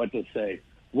do know what to say.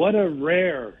 What a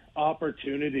rare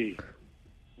opportunity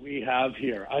we have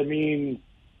here. I mean,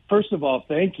 first of all,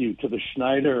 thank you to the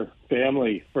Schneider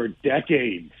family for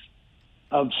decades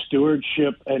of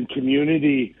stewardship and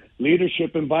community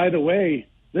leadership. And by the way,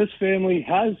 this family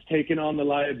has taken on the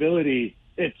liability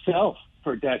itself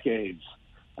for decades.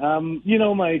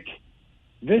 Mike,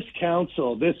 this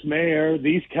council, this mayor,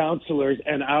 these councillors,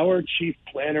 and our chief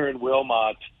planner in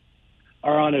Wilmot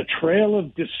are on a trail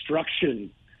of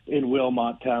destruction in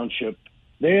Wilmot Township.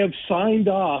 They have signed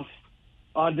off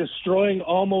on destroying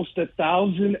almost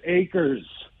 1,000 acres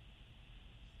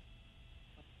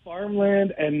of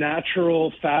farmland and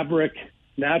natural fabric,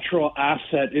 natural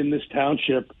asset in this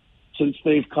township since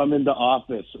they've come into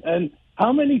office. And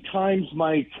how many times,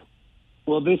 Mike,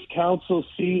 will this council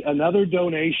see another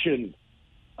donation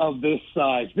of this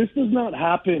size? This does not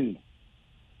happen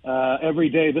every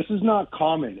day. This is not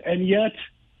common. And yet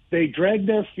they drag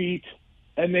their feet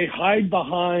and they hide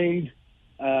behind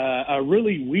a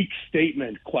really weak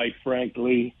statement, quite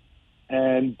frankly.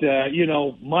 And,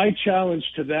 my challenge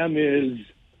to them is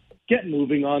get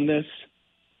moving on this.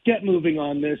 Get moving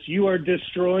on this. You are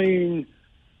destroying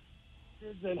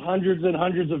hundreds and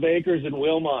hundreds of acres in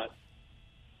Wilmot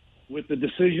with the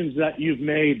decisions that you've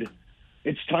made.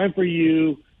 It's time for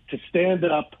you to stand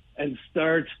up and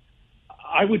start.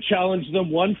 I would challenge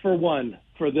them one for one.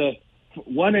 For the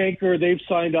 1 acre they've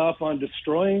signed off on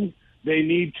destroying, they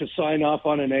need to sign off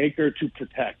on an acre to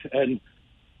protect. And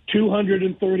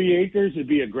 230 acres would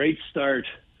be a great start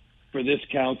for this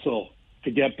council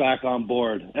to get back on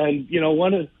board. And,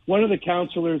 one of the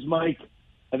councillors, Mike,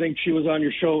 I think she was on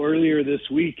your show earlier this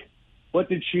week. What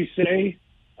did she say?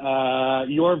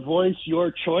 Your voice,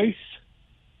 your choice.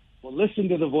 Well, listen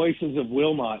to the voices of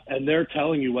Wilmot, and they're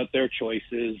telling you what their choice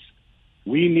is.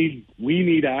 We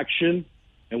need action,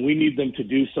 and we need them to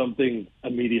do something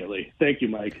immediately. Thank you,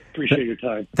 Mike. Appreciate your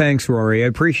time. Thanks, Rory. I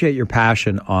appreciate your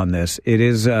passion on this. It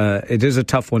is a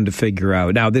tough one to figure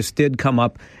out. Now, this did come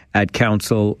up at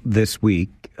council this week.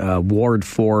 Ward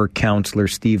 4 Councillor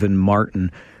Stephen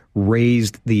Martin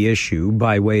raised the issue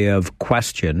by way of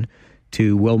question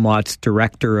to Wilmot's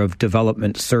Director of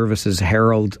Development Services,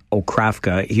 Harold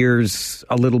Okrafka. Here's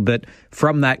a little bit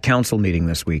from that council meeting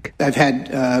this week. I've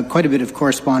had quite a bit of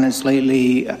correspondence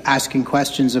lately asking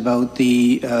questions about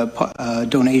the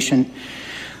donation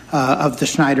of the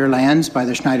Schneider lands by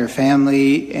the Schneider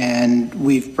family, and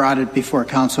we've brought it before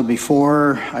council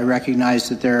before. I recognize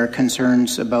that there are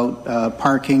concerns about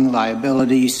parking,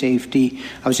 liability, safety.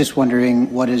 I was just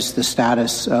wondering, what is the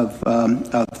status of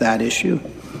that issue?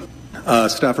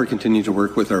 Staff are continuing to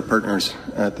work with our partners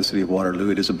at the City of Waterloo.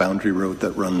 It is a boundary road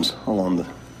that runs along the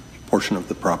portion of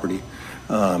the property.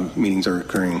 Meetings are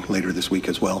occurring later this week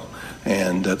as well.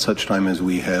 And at such time as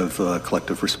we have a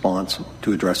collective response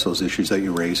to address those issues that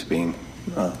you raised, being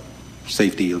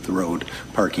safety of the road,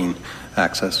 parking,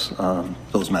 access,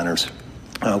 those matters,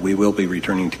 we will be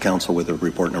returning to council with a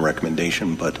report and a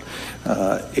recommendation, but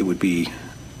it would be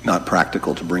not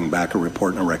practical to bring back a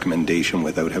report and a recommendation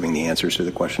without having the answers to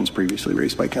the questions previously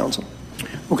raised by council.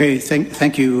 Okay,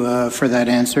 thank you for that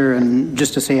answer. And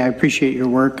just to say, I appreciate your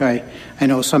work. I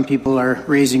know some people are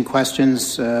raising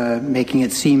questions, making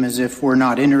it seem as if we're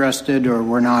not interested or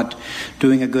we're not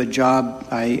doing a good job.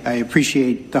 I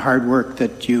appreciate the hard work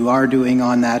that you are doing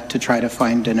on that to try to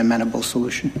find an amenable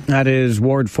solution. That is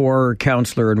Ward 4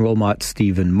 Councillor in Wilmot,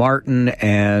 Stephen Martin,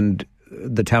 and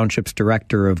the township's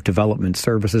Director of Development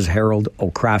Services, Harold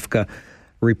Okrafka.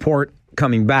 Report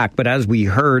coming back. But as we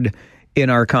heard in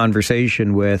our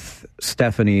conversation with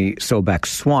Stephanie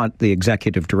Sobek-Swant, the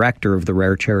Executive Director of the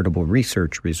Rare Charitable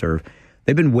Research Reserve,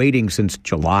 they've been waiting since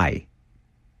July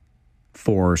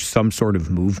for some sort of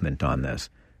movement on this.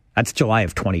 That's July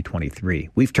of 2023.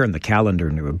 We've turned the calendar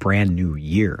into a brand new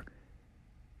year.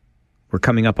 We're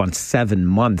coming up on 7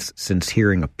 months since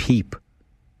hearing a peep.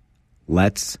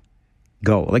 Let's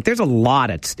go. There's a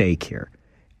lot at stake here.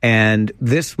 And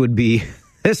this would be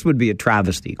a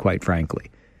travesty, quite frankly,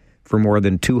 for more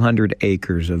than 200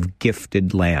 acres of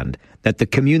gifted land that the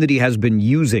community has been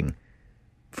using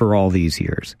for all these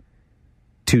years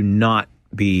to not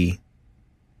be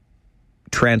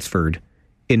transferred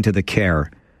into the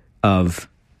care of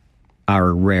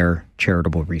our Rare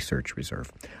Charitable Research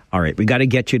Reserve. All right, we got to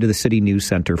get you to the City News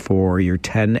Centre for your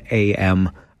 10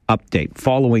 a.m. update.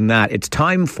 Following that, it's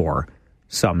time for,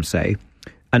 some say,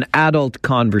 an adult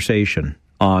conversation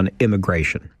on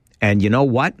immigration. And you know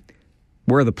what?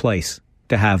 We're the place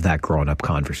to have that grown-up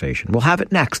conversation. We'll have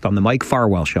it next on the Mike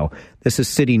Farwell Show. This is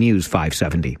City News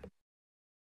 570.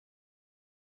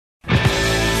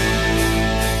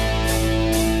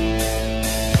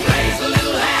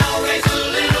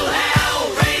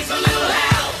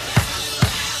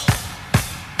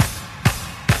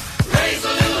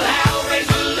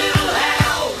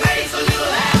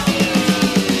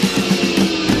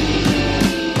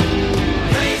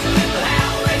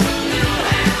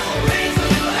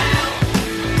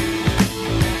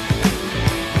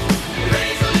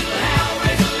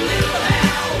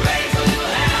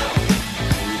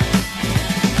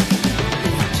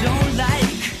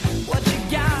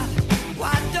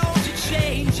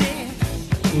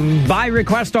 By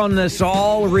request on this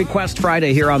All Request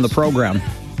Friday here on the program,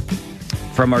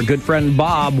 from our good friend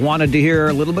Bob, wanted to hear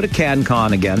a little bit of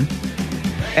CanCon again,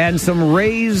 and some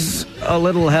Raise a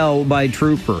Little Hell by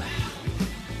Trooper.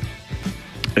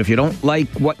 If you don't like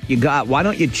what you got, why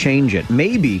don't you change it?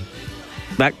 Maybe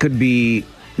that could be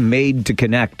made to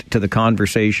connect to the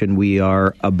conversation we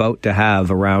are about to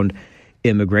have around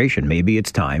immigration. Maybe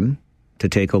it's time to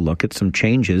take a look at some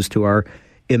changes to our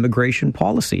immigration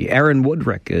policy. Aaron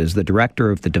Wudrick is the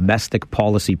director of the Domestic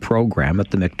Policy Program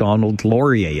at the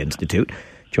Macdonald-Laurier Institute.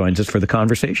 Joins us for the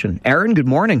conversation. Aaron, good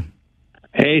morning.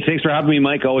 Hey, thanks for having me,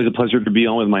 Mike. Always a pleasure to be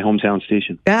on with my hometown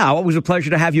station. Yeah, always a pleasure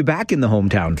to have you back in the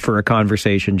hometown for a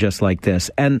conversation just like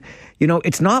this. And, you know,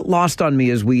 it's not lost on me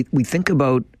as we think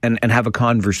about and have a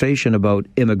conversation about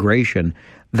immigration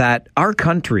that our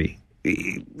country,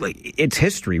 its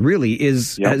history really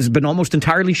has been almost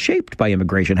entirely shaped by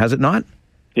immigration, has it not?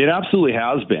 It absolutely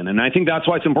has been. And I think that's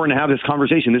why it's important to have this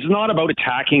conversation. This is not about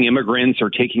attacking immigrants or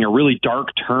taking a really dark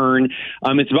turn.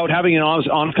 It's about having an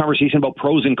honest conversation about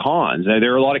pros and cons.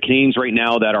 There are a lot of Canadians right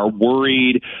now that are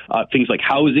worried, things like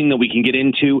housing that we can get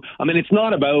into. I mean, it's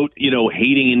not about,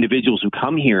 hating individuals who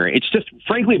come here. It's just,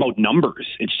 frankly, about numbers.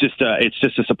 It's just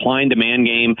a supply and demand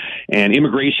game. And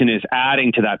immigration is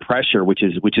adding to that pressure, which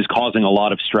is causing a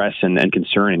lot of stress and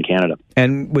concern in Canada.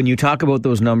 And when you talk about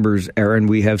those numbers, Aaron,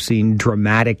 we have seen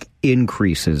dramatic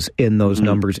increases in those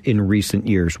numbers in recent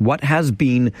years. What has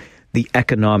been the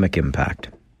economic impact?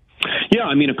 Yeah,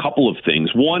 I mean, a couple of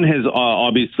things. One has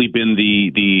obviously been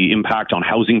the impact on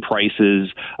housing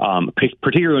prices,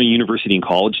 particularly in university and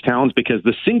college towns, because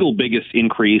the single biggest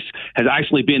increase has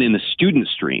actually been in the student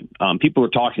stream. People are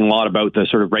talking a lot about the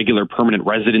sort of regular permanent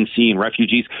residency and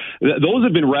refugees. Those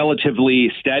have been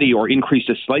relatively steady or increased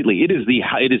just slightly. It is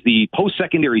the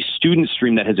post-secondary student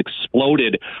stream that has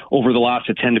exploded over the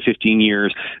last 10 to 15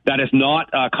 years. That has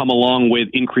not come along with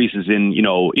increases in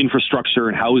infrastructure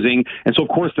and housing, and so of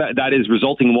course that is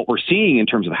resulting in what we're seeing in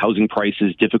terms of housing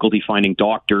prices, difficulty finding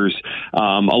doctors, a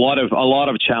lot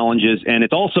of challenges, and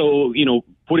it's also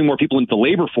putting more people into the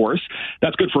labor force.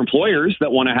 That's good for employers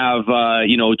that want to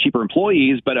have cheaper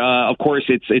employees, but of course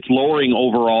it's lowering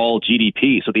overall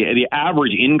GDP. So the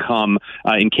average income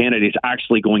in Canada is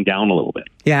actually going down a little bit.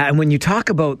 Yeah, and when you talk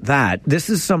about that, this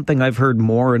is something I've heard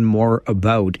more and more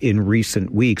about in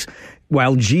recent weeks.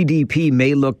 While GDP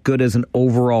may look good as an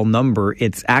overall number,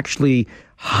 it's actually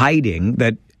hiding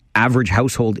that average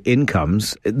household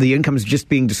incomes, the income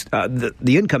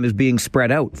is being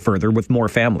spread out further with more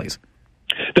families.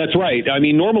 That's right. I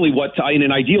mean, normally in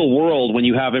an ideal world, when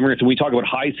you have immigrants, and we talk about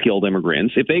high-skilled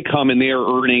immigrants, if they come and they are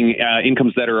earning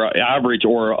incomes that are average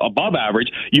or above average,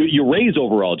 you raise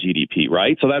overall GDP,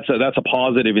 right? So that's a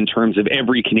positive in terms of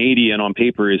every Canadian on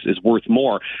paper is worth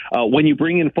more. When you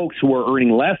bring in folks who are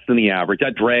earning less than the average,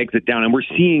 that drags it down, and we're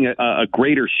seeing a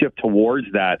greater shift towards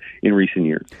that in recent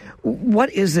years. What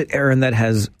is it, Aaron, that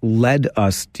has led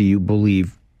us, do you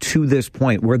believe, to this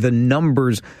point where the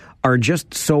numbers are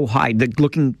just so high, that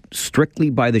looking strictly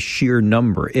by the sheer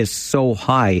number is so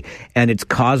high, and it's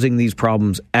causing these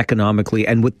problems economically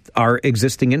and with our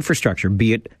existing infrastructure,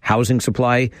 be it housing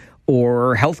supply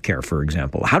or healthcare, for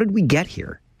example? How did we get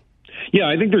here? Yeah,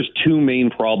 I think there's two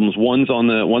main problems. One's on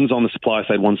the supply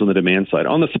side, one's on the demand side.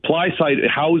 On the supply side,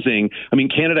 housing, I mean,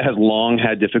 Canada has long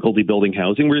had difficulty building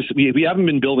housing. We haven't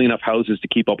been building enough houses to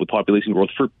keep up with population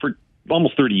growth for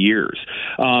almost 30 years.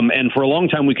 And for a long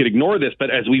time, we could ignore this. But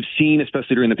as we've seen,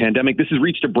 especially during the pandemic, this has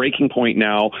reached a breaking point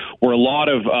now where a lot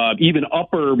of even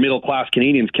upper middle class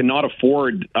Canadians cannot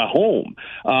afford a home.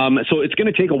 So it's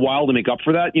going to take a while to make up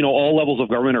for that. All levels of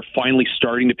government are finally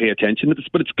starting to pay attention to this,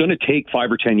 but it's going to take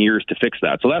 5 or 10 years to fix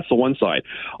that. So that's the one side.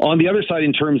 On the other side,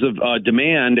 in terms of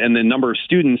demand and the number of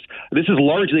students, this is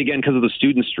largely, again, because of the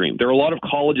student stream. There are a lot of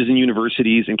colleges and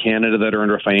universities in Canada that are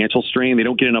under a financial strain. They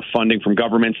don't get enough funding from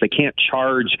governments. They can't can't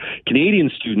charge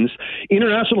Canadian students.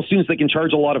 International students, they can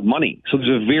charge a lot of money. So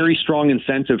there's a very strong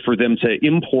incentive for them to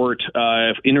import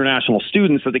international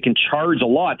students so they can charge a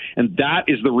lot. And that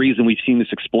is the reason we've seen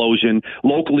this explosion.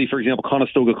 Locally, for example,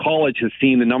 Conestoga College has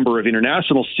seen the number of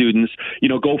international students,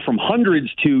 go from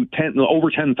hundreds to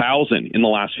over 10,000 in the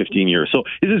last 15 years. So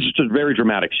this is just a very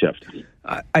dramatic shift.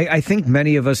 I think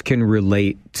many of us can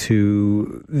relate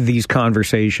to these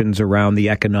conversations around the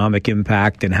economic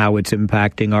impact and how it's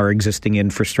impacting our existing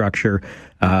infrastructure,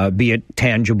 be it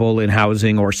tangible in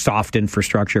housing or soft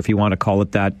infrastructure, if you want to call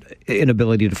it that,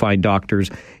 inability to find doctors,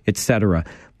 etc.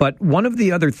 But one of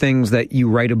the other things that you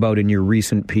write about in your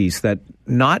recent piece that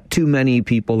not too many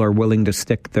people are willing to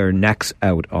stick their necks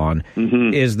out on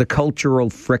is the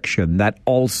cultural friction that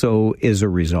also is a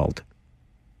result.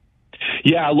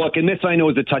 Yeah, look, and this I know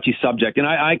is a touchy subject, and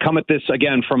I come at this,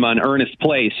 again, from an earnest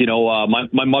place.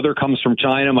 My mother comes from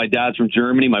China, my dad's from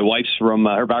Germany, my wife's from,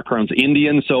 her background's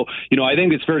Indian, so, I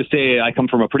think it's fair to say I come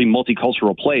from a pretty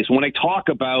multicultural place. When I talk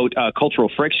about cultural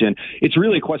friction, it's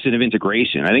really a question of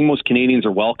integration. I think most Canadians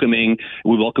are welcoming.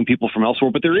 We welcome people from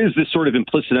elsewhere, but there is this sort of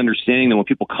implicit understanding that when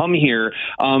people come here,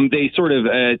 they sort of,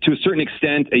 to a certain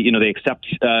extent, they accept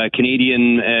the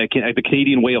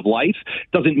Canadian way of life.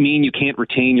 Doesn't mean you can't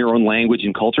retain your own language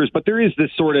and cultures, but there is this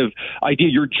sort of idea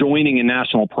you're joining a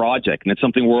national project, and it's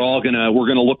something we're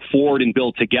gonna look forward and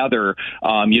build together,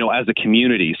 as a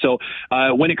community. So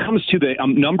when it comes to the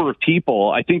number of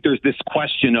people, I think there's this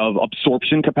question of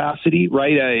absorption capacity,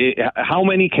 right? How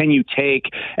many can you take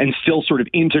and still sort of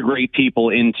integrate people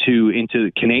into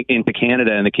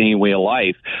Canada and the Canadian way of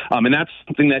life? And that's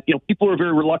something that people are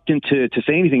very reluctant to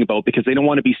say anything about because they don't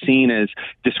want to be seen as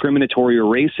discriminatory or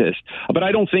racist. But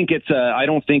I don't think it's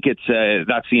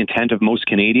that's the intent of most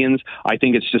Canadians. I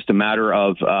think it's just a matter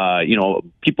of,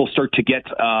 people start to get,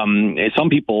 some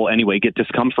people anyway, get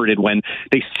discomforted when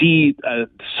they see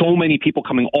so many people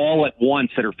coming all at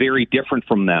once that are very different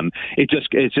from them. It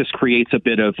just creates a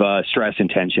bit of stress and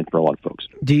tension for a lot of folks.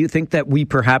 Do you think that we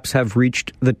perhaps have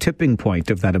reached the tipping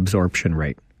point of that absorption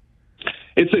rate?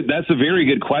 That's a very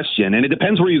good question, and it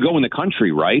depends where you go in the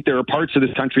country, right? There are parts of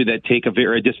this country that take a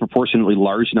very disproportionately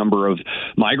large number of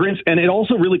migrants, and it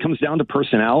also really comes down to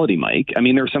personality, Mike. I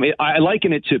mean, I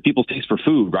liken it to people's taste for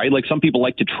food, right? Like some people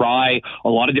like to try a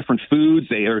lot of different foods.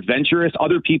 They are adventurous.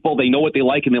 Other people, they know what they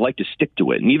like and they like to stick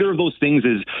to it. Neither of those things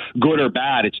is good or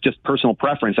bad. It's just personal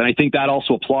preference, and I think that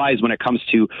also applies when it comes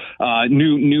to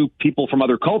new people from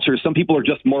other cultures. Some people are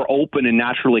just more open and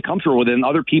naturally comfortable with it, and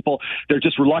other people, they're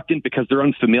just reluctant because they're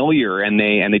unfamiliar and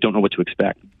they don't know what to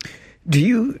expect. Do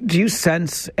you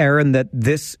sense, Aaron, that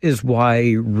this is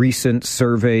why recent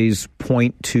surveys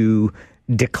point to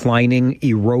declining,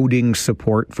 eroding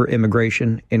support for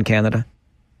immigration in Canada?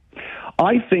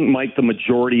 I think, Mike, the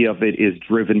majority of it is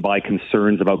driven by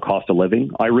concerns about cost of living.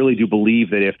 I really do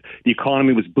believe that if the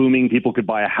economy was booming, people could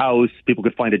buy a house, people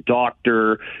could find a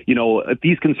doctor, if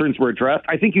these concerns were addressed,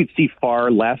 I think you'd see far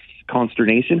less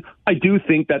consternation. I do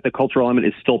think that the cultural element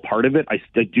is still part of it. I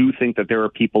do think that there are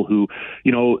people who,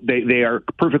 they are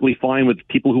perfectly fine with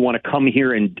people who want to come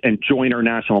here and join our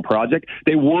national project.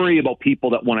 They worry about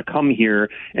people that want to come here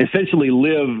and essentially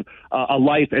live a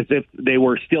life as if they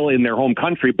were still in their home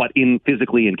country, but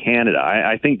physically in Canada.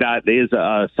 I think that is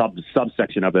a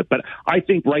subsection of it. But I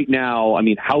think right now,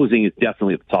 housing is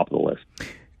definitely at the top of the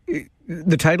list.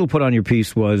 The title put on your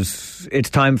piece was, "It's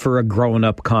time for a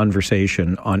grown-up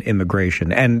conversation on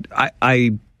immigration." And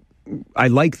I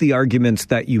like the arguments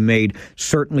that you made,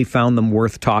 certainly found them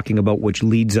worth talking about, which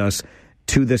leads us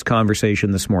to this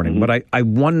conversation this morning. Mm-hmm. But I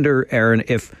wonder, Aaron,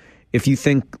 if you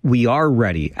think we are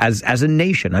ready as a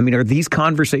nation. Are these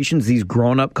conversations, these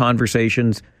grown-up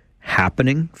conversations,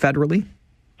 happening federally?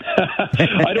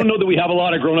 I don't know that we have a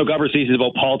lot of grown-up conversations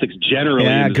about politics generally.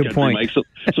 Yeah, in this good country, point. Mike.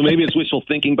 So maybe it's wishful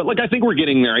thinking, but I think we're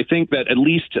getting there. I think that at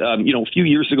least a few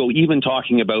years ago, even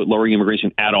talking about lowering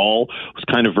immigration at all was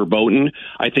kind of verboten.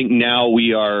 I think now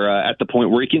we are at the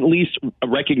point where we can at least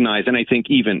recognize, and I think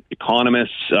even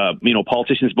economists,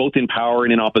 politicians, both in power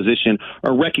and in opposition,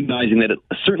 are recognizing that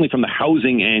certainly from the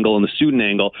housing angle and the student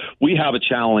angle, we have a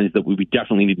challenge that we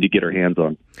definitely need to get our hands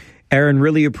on. Aaron,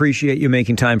 really appreciate you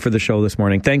making time for the show this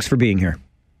morning. Thanks for being here.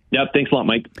 Yeah, thanks a lot,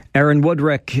 Mike. Aaron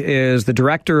Wudrick is the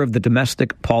director of the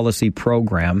Domestic Policy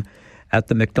Program at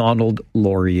the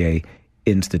Macdonald-Laurier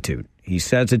Institute. He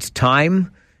says it's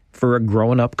time for a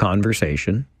grown-up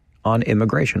conversation on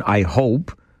immigration. I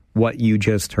hope what you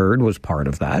just heard was part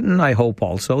of that, and I hope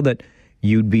also that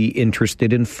you'd be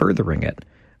interested in furthering it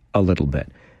a little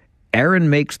bit. Aaron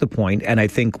makes the point, and I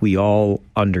think we all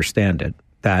understand it,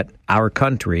 that our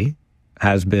country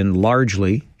has been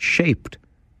largely shaped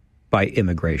by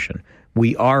immigration.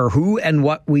 We are who and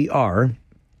what we are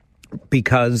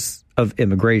because of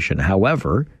immigration.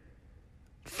 However,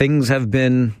 things have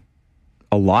been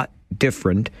a lot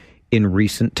different in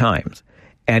recent times,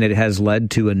 and it has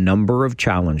led to a number of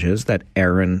challenges that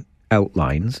Aaron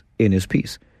outlines in his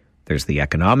piece. There's the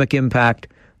economic impact,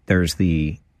 there's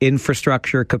the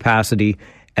infrastructure capacity,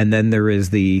 and then there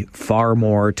is the far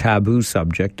more taboo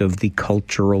subject of the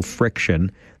cultural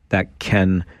friction that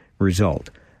can result.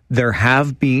 There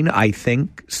have been, I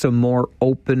think, some more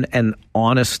open and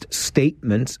honest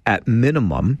statements at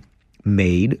minimum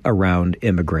made around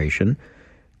immigration.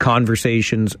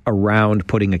 Conversations around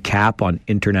putting a cap on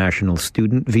international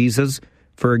student visas,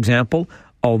 for example.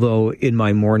 Although in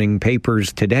my morning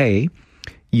papers today,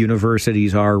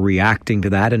 universities are reacting to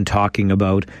that and talking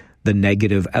about the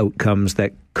negative outcomes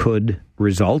that could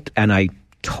result. And I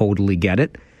totally get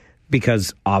it,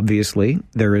 because obviously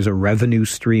there is a revenue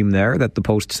stream there that the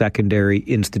post-secondary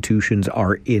institutions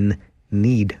are in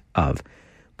need of.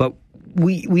 But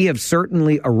we have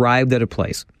certainly arrived at a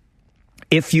place.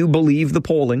 If you believe the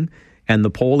polling, and the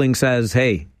polling says,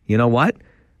 hey, you know what?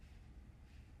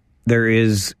 There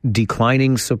is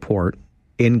declining support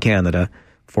in Canada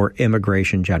for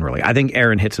immigration generally. I think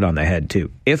Aaron hits it on the head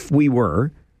too. If we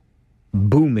were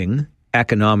booming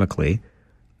economically,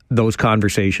 those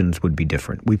conversations would be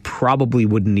different. We probably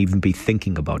wouldn't even be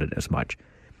thinking about it as much.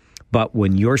 But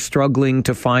when you're struggling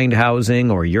to find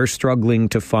housing, or you're struggling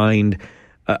to find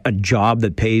a job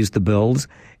that pays the bills,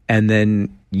 and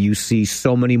then you see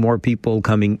so many more people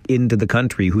coming into the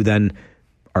country who then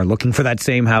are looking for that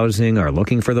same housing, are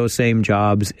looking for those same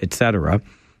jobs, etc.,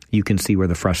 you can see where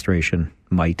the frustration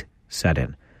might set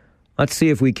in. Let's see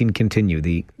if we can continue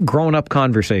the grown-up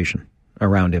conversation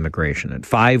around immigration at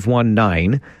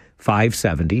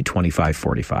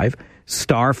 519-570-2545,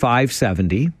 star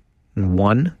 570,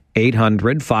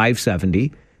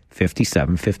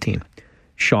 1-800-570-5715.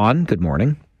 Sean, good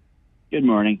morning. Good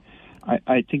morning.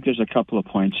 I think there's a couple of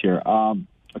points here.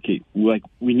 Okay, like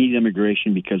we need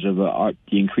immigration because of the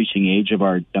increasing age of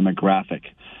our demographic.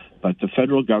 But the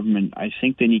federal government, I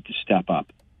think they need to step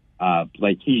up.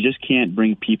 Like, you just can't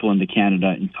bring people into Canada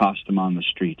and toss them on the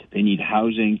street. They need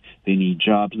housing, they need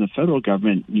jobs, and the federal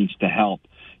government needs to help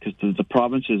because the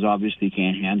provinces obviously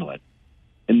can't handle it.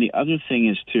 And the other thing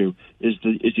is, too, is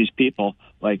these people,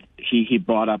 like he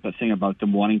brought up a thing about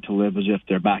them wanting to live as if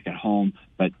they're back at home,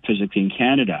 but physically in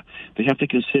Canada. They have to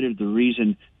consider the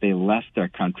reason they left their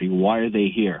country. Why are they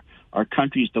here? Our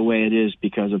country's the way it is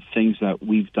because of things that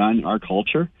we've done, our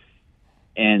culture,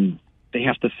 and they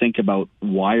have to think about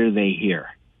why are they here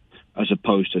as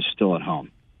opposed to still at home.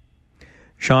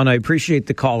 Sean, I appreciate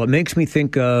the call. It makes me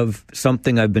think of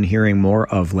something I've been hearing more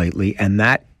of lately, and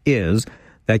that is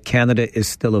that Canada is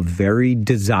still a very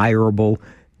desirable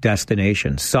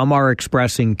destination. Some are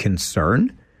expressing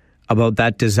concern about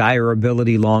that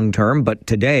desirability long term, but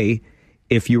today,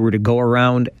 if you were to go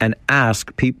around and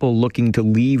ask people looking to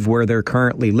leave where they're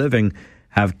currently living,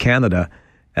 have Canada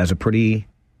as a pretty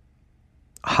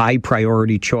high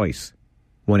priority choice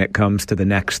when it comes to the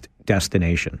next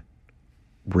destination.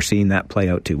 We're seeing that play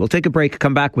out too. We'll take a break,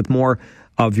 come back with more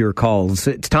of your calls.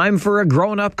 It's time for a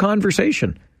grown-up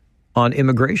conversation on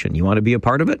immigration. You want to be a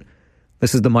part of it?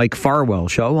 This is the Mike Farwell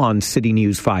Show on City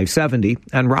News 570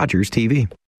 and Rogers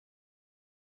TV.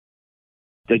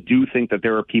 I do think that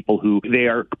there are people who they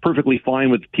are perfectly fine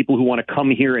with people who want to come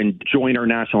here and join our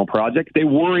national project. They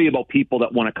worry about people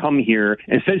that want to come here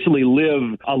and essentially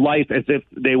live a life as if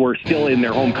they were still in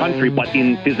their home country, but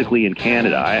physically in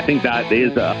Canada. I think that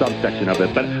is a subsection of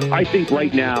it. But I think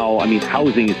right now, I mean,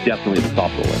 housing is definitely the top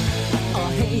of the list. Oh,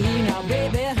 hey now,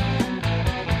 baby.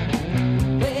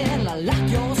 Well, I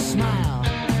like your smile.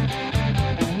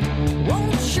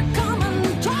 Won't you come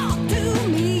and talk to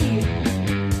me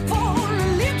for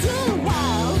a little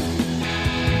while?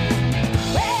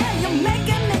 Well, you're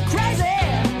making me crazy.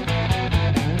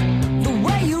 The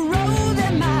way you roll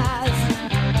them eyes.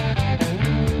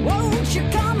 Won't you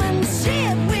come and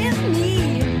sit with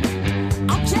me?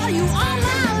 I'll tell you all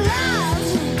my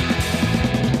lies.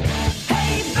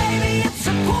 Hey, baby, it's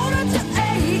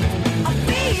 7:45. I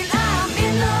feel I'm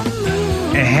in the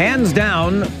mood. Hands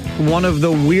down, one of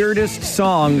the weirdest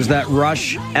songs that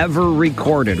Rush ever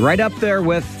recorded. Right up there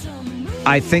with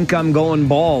I Think I'm Going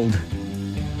Bald.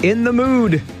 In the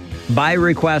Mood, by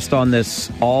request on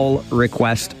this All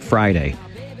Request Friday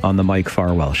on the Mike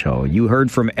Farwell Show. You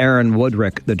heard from Aaron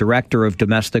Wudrick, the Director of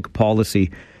Domestic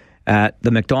Policy at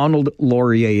the Macdonald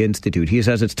Laurier Institute. He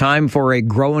says it's time for a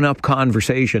grown-up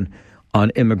conversation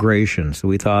on immigration. So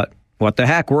we thought, what the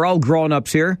heck? We're all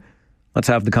grown-ups here. Let's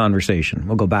have the conversation.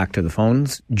 We'll go back to the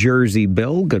phones. Jersey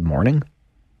Bill, good morning.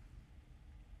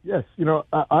 Yes,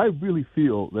 I really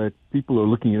feel that people are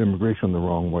looking at immigration the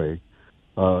wrong way.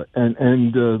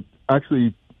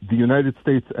 Actually, the United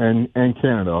States and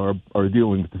Canada are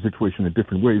dealing with the situation in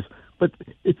different ways. But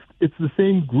it's the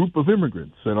same group of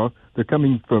immigrants. They're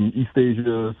coming from East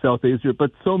Asia, South Asia,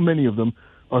 but so many of them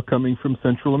are coming from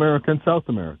Central America and South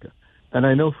America. And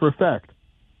I know for a fact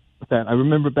that I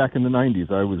remember back in the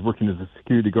 90s, I was working as a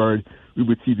security guard. We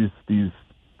would see these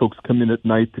folks come in at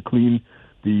night to clean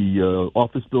the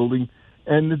office building,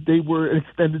 and they were an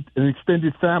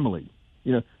extended family.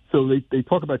 So they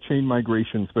talk about chain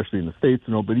migration, especially in the States,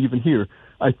 but even here,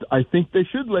 I think they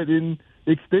should let in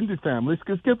extended families,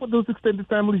 because guess what those extended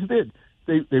families did?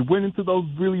 They went into those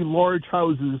really large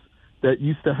houses that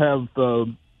used to have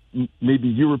maybe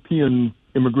European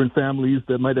immigrant families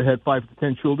that might have had 5 to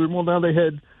 10 children. Well, now they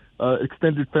had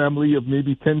extended family of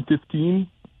maybe 10, 15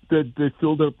 that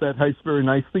filled up that house very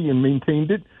nicely and maintained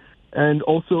it. And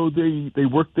also they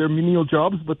worked their menial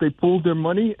jobs, but they pulled their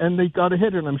money and they got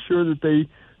ahead. And I'm sure that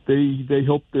they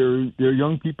helped their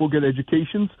young people get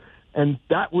educations. And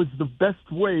that was the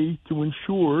best way to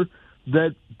ensure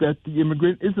that the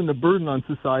immigrant isn't a burden on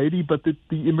society, but that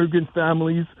the immigrant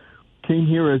families came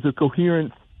here as a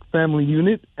coherent family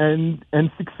unit and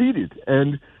succeeded.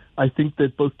 And I think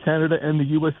that both Canada and the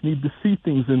U.S. need to see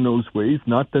things in those ways,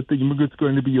 not that the immigrant's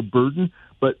going to be a burden,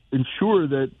 but ensure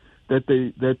that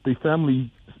the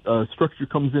family structure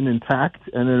comes in intact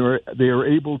and they are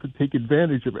able to take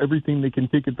advantage of everything they can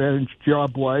take advantage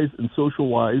job-wise and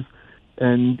social-wise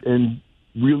and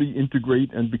really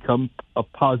integrate and become a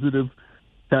positive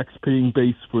tax-paying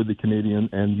base for the Canadian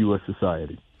and U.S.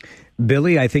 society.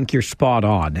 Billy, I think you're spot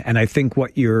on. And I think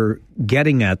what you're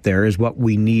getting at there is what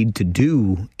we need to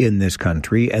do in this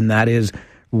country, and that is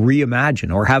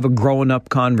reimagine or have a grown-up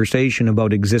conversation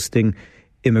about existing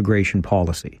immigration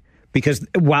policy. Because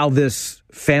while this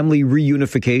family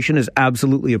reunification is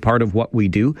absolutely a part of what we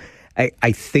do,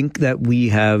 I think that we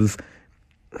have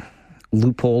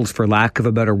loopholes, for lack of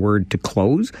a better word, to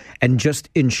close and just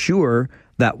ensure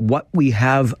that what we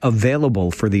have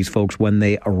available for these folks when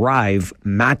they arrive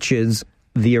matches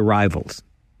the arrivals,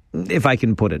 if I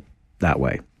can put it that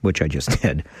way, which I just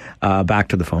did. Back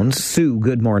to the phones. Sue,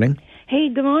 good morning. Hey,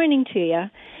 good morning to you.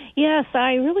 Yes,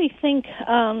 I really think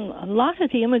a lot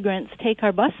of the immigrants take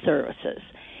our bus services.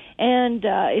 And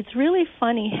it's really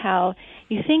funny how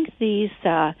you think these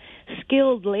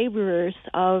skilled laborers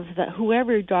of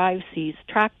whoever drives these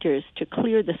tractors to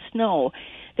clear the snow,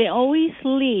 they always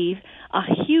leave a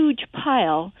huge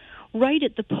pile right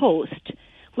at the post,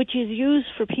 which is used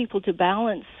for people to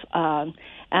balance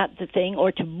at the thing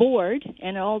or to board,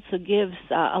 and it also gives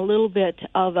a little bit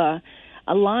of a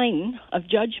line of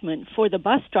judgment for the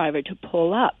bus driver to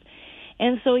pull up.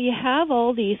 And so you have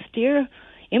all these dear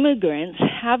immigrants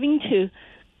having to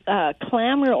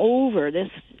clamber over this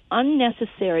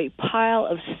unnecessary pile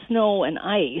of snow and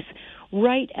ice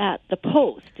right at the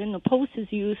post, and the post is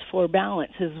used for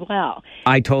balance as well.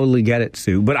 I totally get it,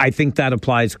 Sue, but I think that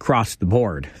applies across the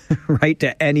board, right,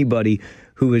 to anybody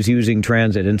who is using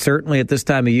transit. And certainly at this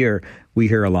time of year, we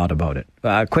hear a lot about it.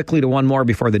 Quickly to one more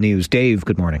before the news. Dave,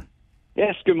 good morning.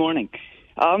 Yes, good morning.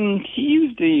 He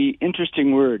used the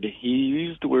interesting word. He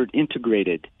used the word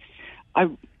integrated. I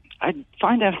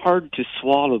find that hard to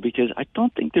swallow because I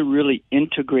don't think they're really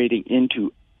integrating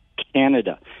into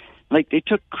Canada. Like, they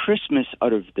took Christmas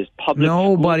out of this public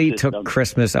Nobody school took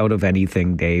Christmas out of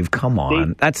anything, Dave. Come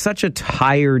on. That's such a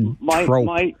tired trope.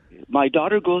 My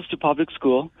daughter goes to public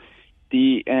school,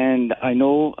 and I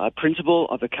know a principal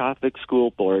of a Catholic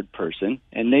school board person,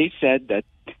 and they said that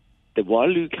the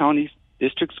Waterloo County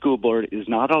District School Board is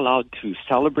not allowed to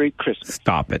celebrate Christmas.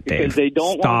 Stop it, Dave. Because they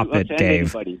don't want to offend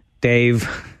anybody. Dave.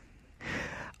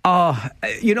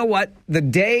 You know what? The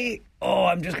day...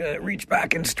 I'm just going to reach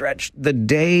back and stretch. The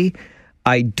day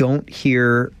I don't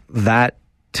hear that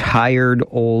tired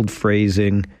old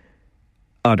phrasing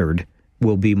uttered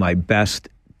will be my best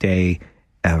day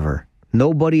ever.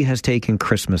 Nobody has taken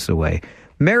Christmas away.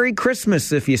 Merry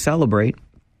Christmas if you celebrate.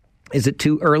 Is it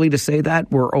too early to say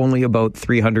that? We're only about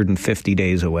 350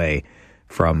 days away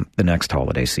from the next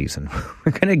holiday season.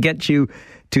 We're going to get you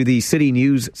to the City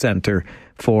News Center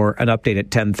for an update at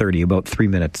 10:30, about 3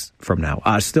 minutes from now.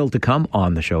 Still to come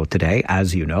on the show today,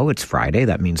 as you know, it's Friday.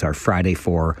 That means our Friday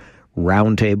 4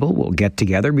 roundtable. We'll get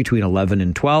together between 11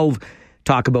 and 12,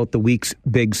 talk about the week's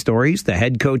big stories. The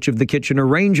head coach of the Kitchener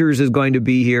Rangers is going to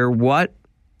be here. What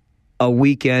a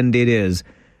weekend it is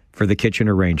for the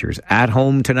Kitchener Rangers. At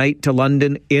home tonight to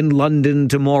London, in London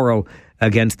tomorrow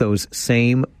against those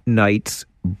same Knights.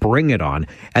 Bring it on.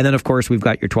 And then, of course, we've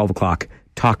got your 12 o'clock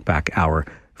Talkback Hour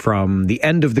from the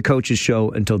end of the coach's show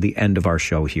until the end of our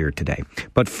show here today.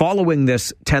 But following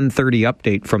this 10:30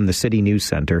 update from the City News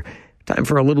Center, time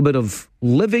for a little bit of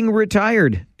living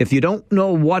retired. If you don't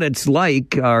know what it's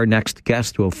like, our next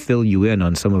guest will fill you in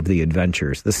on some of the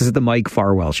adventures. This is the Mike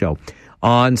Farwell Show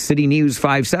on City News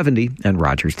 570 and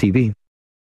Rogers TV.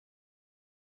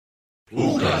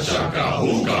 Hookah chaka,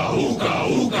 hookah, hookah,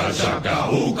 hookah chaka,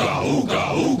 hookah,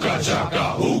 hookah, hookah chaka,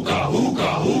 hookah,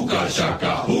 hookah, hookah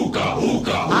chaka, hookah,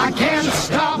 hookah. I can't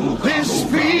stop this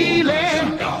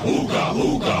feeling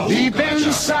deep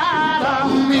inside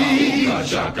of me.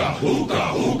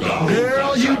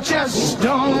 Girl, you just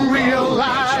don't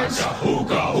realize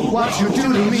what you do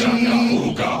to me.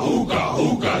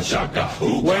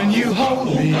 When you hold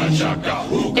me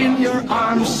in your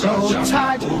arms so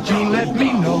tight, you let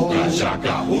me know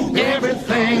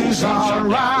everything's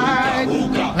alright.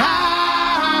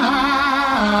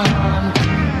 I'm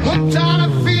hooked on a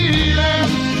feeling.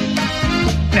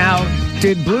 Now,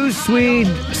 did Blue Swede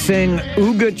sing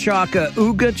Ooga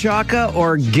Chaka,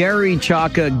 or Gary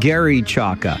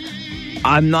Chaka?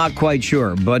 I'm not quite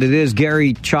sure, but it is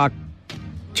Gary Chalk.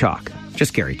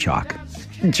 Just Gary Chalk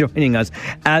joining us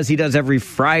as he does every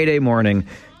Friday morning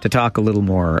to talk a little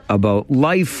more about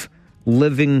life,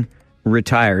 living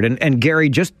retired. And Gary,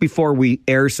 just before we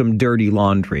air some dirty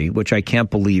laundry, which I can't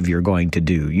believe you're going to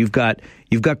do, you've got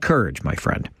courage, my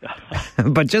friend.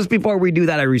 But just before we do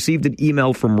that, I received an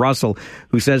email from Russell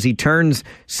who says he turns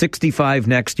 65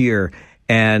 next year,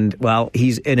 and, well,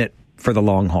 he's in it for the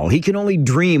long haul. He can only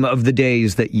dream of the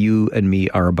days that you and me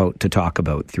are about to talk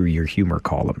about through your humor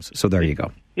columns. So there you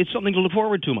go. It's something to look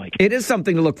forward to, Mike. It is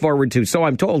something to look forward to, so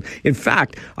I'm told. In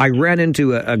fact, I ran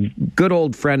into a good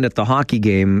old friend at the hockey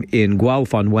game in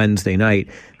Guelph on Wednesday night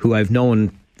who I've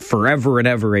known forever and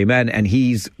ever, amen, and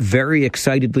he's very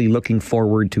excitedly looking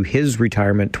forward to his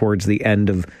retirement towards the end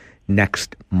of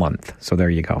next month. So there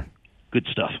you go. Good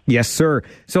stuff. Yes, sir.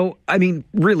 So, I mean,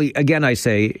 really, again, I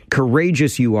say,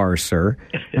 courageous you are, sir.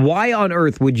 Why on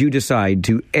earth would you decide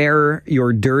to air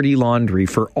your dirty laundry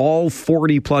for all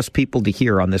 40-plus people to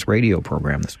hear on this radio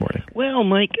program this morning? Well,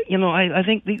 Mike, I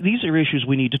think these are issues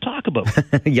we need to talk about.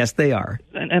 Yes, they are.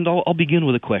 And I'll begin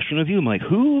with a question of you, Mike.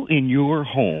 Who in your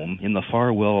home, in the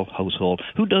Farwell household,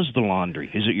 who does the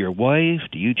laundry? Is it your wife?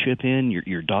 Do you chip in?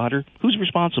 Your daughter? Who's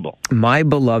responsible? My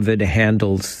beloved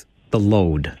handles the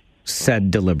load. Said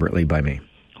deliberately by me.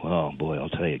 Well, boy, I'll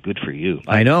tell you, good for you.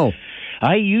 I know.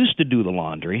 I used to do the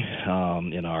laundry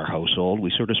in our household.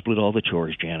 We sort of split all the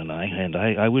chores, Jan and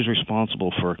I was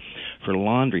responsible for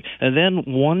laundry. And then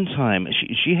one time,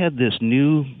 she had this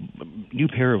new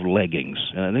pair of leggings,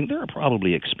 and I think they were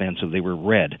probably expensive. They were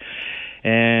red.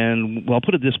 And, well, I'll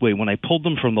put it this way. When I pulled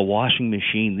them from the washing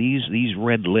machine, these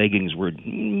red leggings were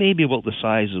maybe about the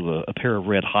size of a pair of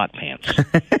red hot pants.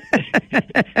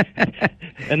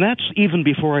 And that's even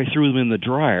before I threw them in the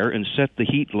dryer and set the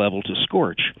heat level to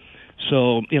scorch.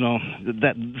 So,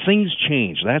 that things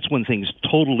change. That's when things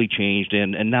totally changed,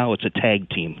 and now it's a tag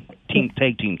team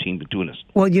between us.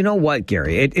 Well, you know what,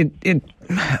 Gary?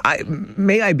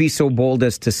 May I be so bold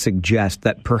as to suggest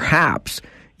that perhaps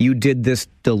you did this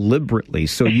deliberately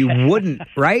so you wouldn't,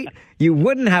 right? You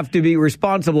wouldn't have to be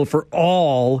responsible for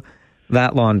all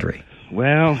that laundry.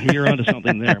 Well, you're onto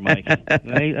something there, Mike.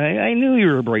 I knew you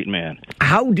were a bright man.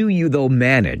 How do you, though,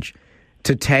 manage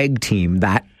to tag team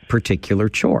that particular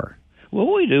chore? Well,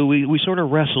 what we do, we sort of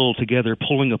wrestle together,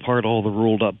 pulling apart all the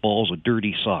rolled up balls of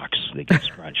dirty socks that get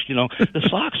scrunched. The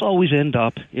socks always end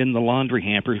up in the laundry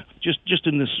hamper, just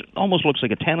in this, almost looks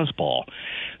like a tennis ball.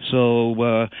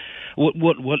 So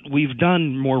what we've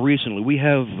done more recently, we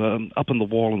have up on the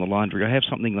wall in the laundry, I have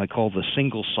something I call the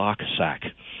single sock sack.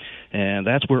 And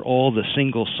that's where all the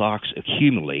single socks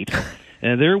accumulate.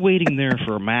 And they're waiting there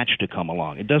for a match to come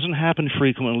along. It doesn't happen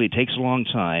frequently. It takes a long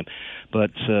time.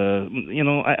 But,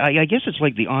 I guess it's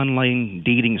like the online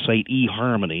dating site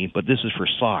eHarmony, but this is for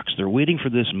socks. They're waiting for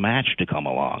this match to come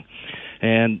along.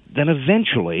 And then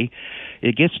eventually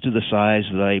it gets to the size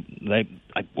that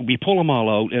we pull them all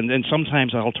out, and then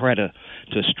sometimes I'll try to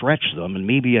stretch them, and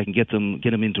maybe I can get them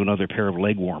into another pair of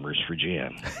leg warmers for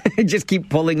Jan. Just keep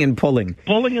pulling and pulling.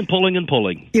 Pulling and pulling and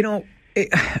pulling.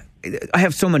 I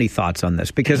have so many thoughts on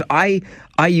this because I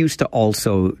used to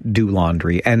also do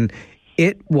laundry, and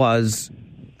it was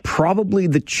probably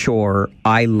the chore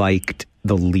I liked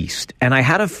the least. And I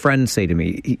had a friend say to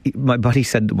me, my buddy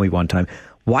said to me one time,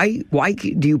 how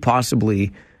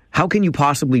can you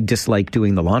possibly dislike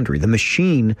doing the laundry? The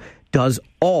machine does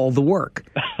all the work.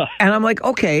 And I'm like,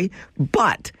 okay,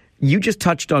 but you just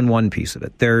touched on one piece of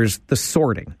it. There's the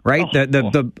sorting, right?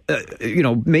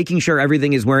 Making sure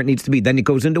everything is where it needs to be. Then it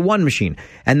goes into one machine.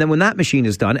 And then when that machine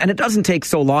is done, and it doesn't take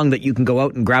so long that you can go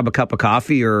out and grab a cup of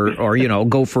coffee or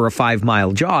go for a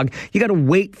 5-mile jog. You got to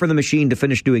wait for the machine to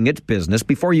finish doing its business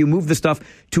before you move the stuff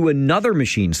to another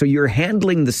machine. So you're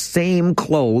handling the same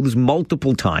clothes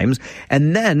multiple times.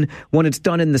 And then when it's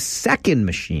done in the second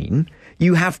machine,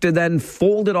 you have to then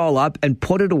fold it all up and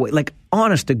put it away. Like,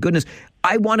 honest to goodness,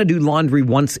 I want to do laundry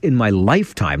once in my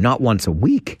lifetime, not once a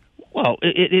week. Well,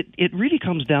 it really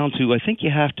comes down to, I think you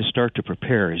have to start to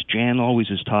prepare. As Jan always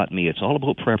has taught me, it's all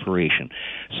about preparation.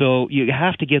 So you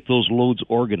have to get those loads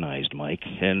organized, Mike.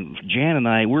 And Jan and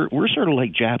I, we're sort of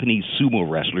like Japanese sumo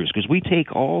wrestlers, because we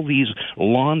take all these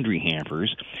laundry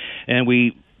hampers and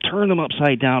we turn them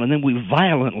upside down, and then we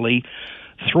violently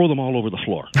throw them all over the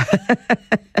floor.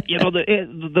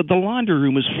 The laundry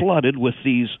room is flooded with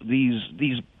these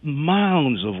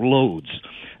mounds of loads,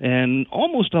 and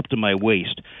almost up to my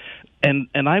waist. And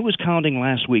I was counting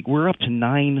last week. We're up to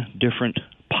 9 different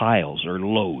piles or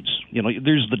loads.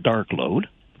 There's the dark load,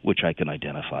 which I can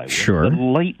identify with. Sure. The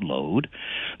light load.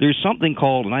 There's something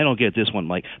called, and I don't get this one,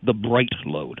 Mike, the bright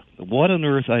load. What on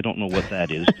earth? I don't know what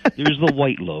that is. There's the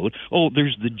white load. Oh,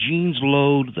 there's the jeans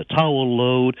load, the towel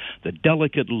load, the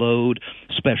delicate load,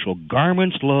 special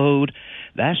garments load.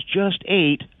 That's just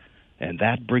 8, and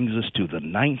that brings us to the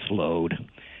 9th load.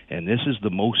 And this is the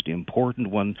most important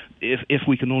one. If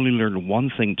we can only learn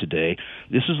one thing today,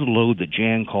 this is the load that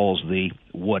Jan calls the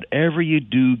whatever you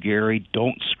do, Gary,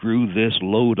 don't screw this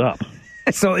load up.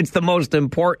 So it's the most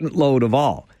important load of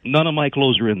all. None of my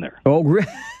clothes are in there. Oh,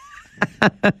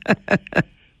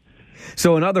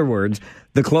 So in other words,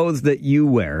 the clothes that you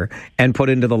wear and put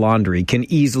into the laundry can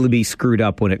easily be screwed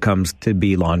up when it comes to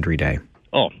be laundry day.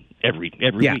 Oh, every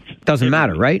week. Doesn't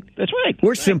matter, week. Right? That's right.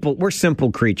 We're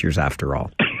simple creatures after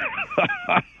all.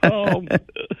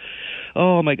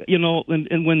 Oh my God!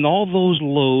 And when all those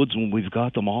loads, when we've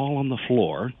got them all on the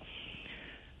floor,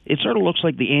 it sort of looks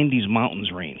like the Andes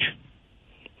Mountains range.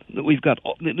 We've got,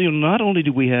 not only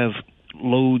do we have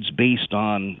loads based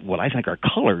on what I think are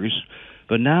colors,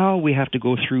 but now we have to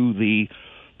go through the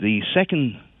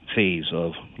second phase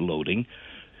of loading,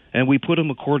 and we put them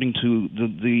according to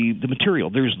the material.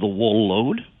 There's the wool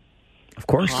load, of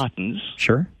course, cottons.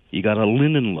 Sure. You got a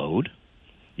linen load.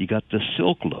 You got the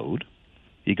silk load.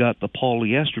 You got the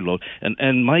polyester load.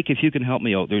 And Mike, if you can help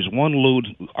me out, there's one load,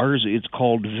 ours, it's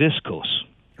called viscose.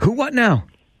 What now?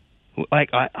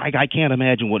 I can't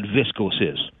imagine what viscose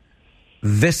is.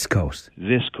 Viscose?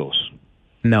 Viscose.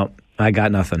 No, I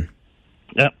got nothing.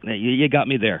 Yep, you got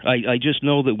me there. I just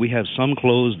know that we have some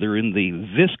clothes, they're in the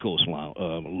viscose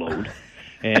load.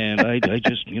 And I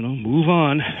just, move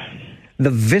on. The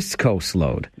viscose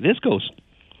load? Viscose.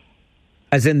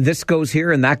 As in this goes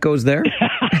here and that goes there?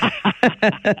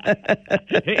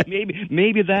 Hey,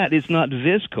 maybe that is not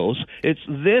viscose, it's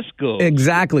viscose.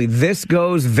 Exactly. This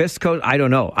goes, viscose. I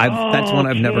don't know. That's one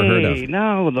I've never heard of.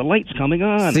 Now the light's coming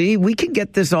on. See, we can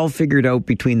get this all figured out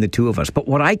between the two of us. But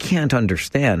what I can't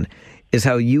understand is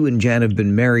how you and Jan have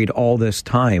been married all this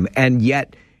time, and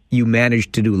yet you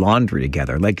managed to do laundry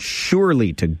together. Like,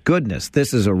 surely to goodness,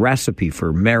 this is a recipe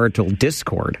for marital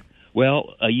discord.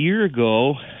 Well, a year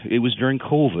ago, it was during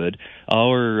COVID,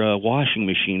 our washing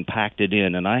machine packed it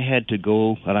in, and I had to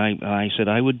go, and I said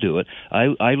I would do it.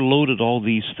 I loaded all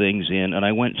these things in, and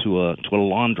I went to a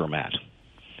laundromat.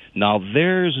 Now,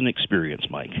 there's an experience,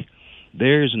 Mike.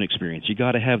 There's an experience. You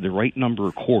got to have the right number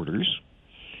of quarters,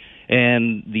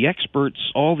 and the experts,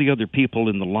 all the other people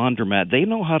in the laundromat, they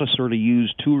know how to sort of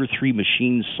use 2 or 3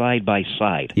 machines side by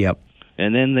side. Yep.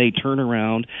 And then they turn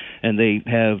around and they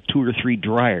have 2 or 3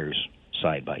 dryers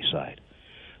side by side.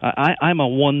 I'm a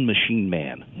one-machine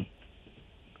man.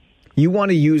 You want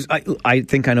to use, I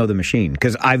think I know the machine,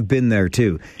 because I've been there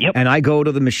too. Yep. And I go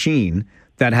to the machine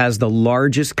that has the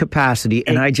largest capacity,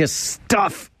 and I just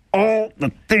stuff all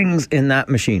the things in that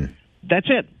machine. That's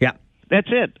it. Yeah. That's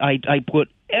it. I put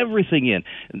everything in.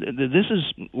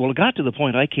 It got to the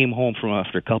point I came home from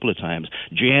after a couple of times.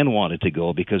 Jan wanted to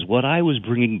go because what I was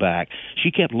bringing back,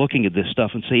 she kept looking at this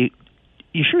stuff and say,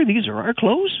 "You sure these are our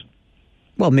clothes?"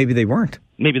 Well, maybe they weren't.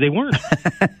 Maybe they weren't.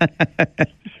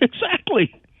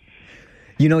 Exactly.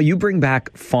 You bring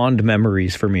back fond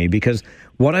memories for me, because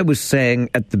what I was saying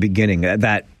at the beginning,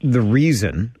 that the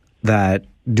reason that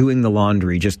doing the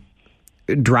laundry just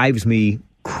drives me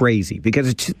crazy,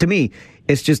 because to me,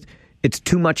 it's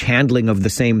too much handling of the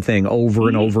same thing over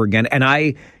and over again.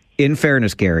 And in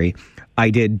fairness, Gary, I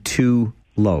did 2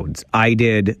 loads. I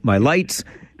did my lights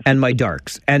and my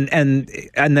darks. And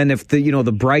then if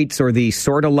the brights or the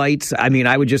sort of lights, I mean,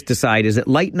 I would just decide, is it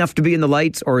light enough to be in the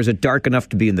lights or is it dark enough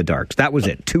to be in the darks? That was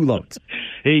it. 2 loads.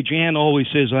 Hey, Jan always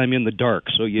says I'm in the dark,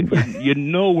 so you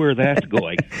know where that's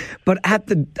going. But at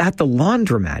the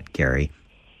laundromat, Gary,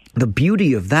 the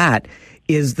beauty of that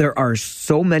is there are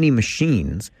so many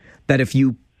machines that if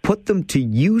you put them to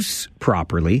use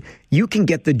properly, you can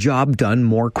get the job done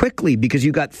more quickly because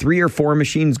you got 3 or 4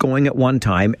 machines going at one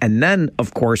time. And then,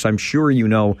 of course, I'm sure you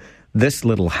know this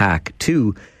little hack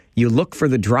too. You look for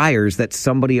the dryers that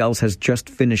somebody else has just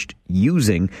finished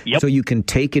using so you can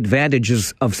take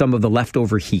advantages of some of the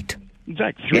leftover heat.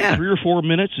 Exactly. 3 or 4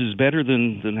 minutes is better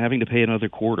than having to pay another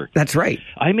quarter. That's right.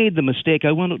 I made the mistake.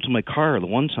 I went up to my car the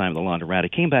one time, the laundromat. I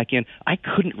came back in. I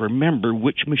couldn't remember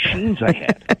which machines I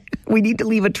had. We need to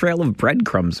leave a trail of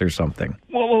breadcrumbs or something.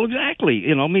 Well, exactly.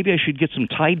 Maybe I should get some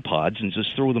Tide Pods and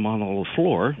just throw them on the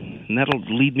floor, and that'll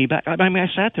lead me back. I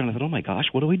sat there and I thought, oh, my gosh,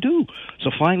 what do I do? So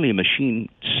finally a machine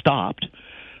stopped.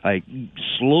 I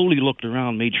slowly looked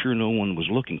around, made sure no one was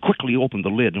looking, quickly opened the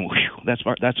lid, and whew,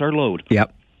 that's our load.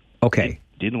 Yep. Okay.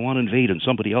 Didn't want to invade in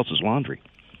somebody else's laundry.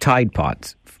 Tide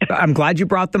Pods. I'm glad you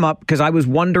brought them up because I was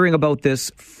wondering about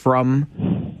this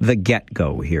from the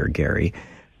get-go here, Gary.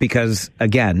 Because,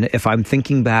 again, if I'm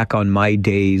thinking back on my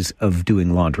days of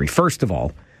doing laundry, first of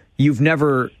all, you've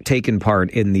never taken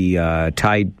part in the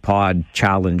Tide Pod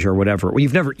challenge or whatever. Well,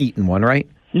 you've never eaten one, right?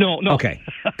 No. Okay,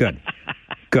 good.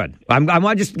 Good. I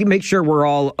want to just make sure we're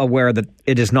all aware that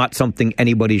it is not something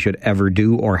anybody should ever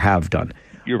do or have done.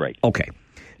 You're right. Okay.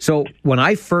 So when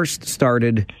I first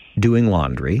started doing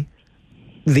laundry,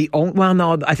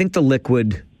 I think the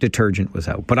liquid detergent was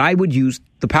out, but I would use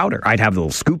the powder. I'd have a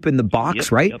little scoop in the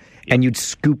box, right? Yep. And you'd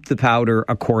scoop the powder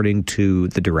according to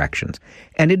the directions.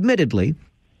 And admittedly,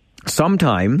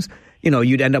 sometimes,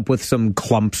 you'd end up with some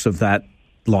clumps of that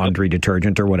laundry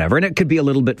detergent or whatever, and it could be a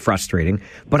little bit frustrating,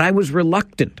 but I was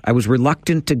reluctant. I was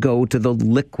reluctant to go to the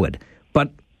liquid,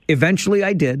 but eventually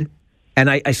I did. And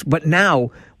but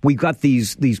now we've got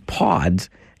these pods.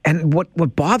 And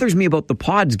what bothers me about the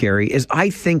pods, Gary, is I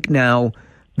think now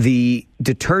the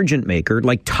detergent maker,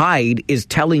 like Tide, is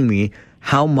telling me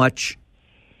how much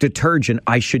detergent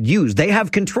I should use. They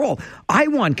have control. I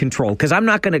want control because I'm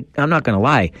not gonna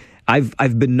lie.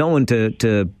 I've been known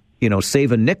to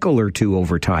save a nickel or two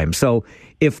over time. So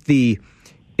if the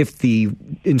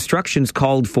instructions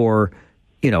called for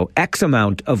X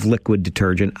amount of liquid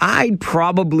detergent, I'd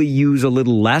probably use a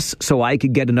little less so I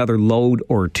could get another load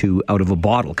or 2 out of a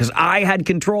bottle because I had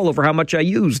control over how much I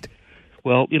used.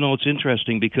 Well, it's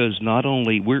interesting because not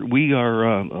only we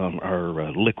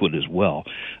are liquid as well,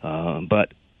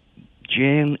 but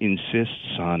Jan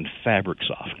insists on fabric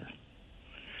softener.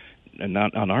 And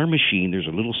on our machine, there's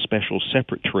a little special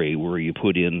separate tray where you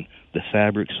put in the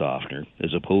fabric softener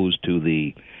as opposed to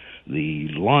the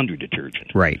laundry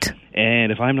detergent. Right.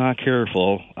 And if I'm not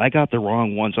careful, I got the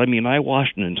wrong ones. I mean, I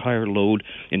washed an entire load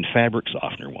in fabric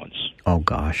softener once. Oh,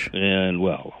 gosh. And,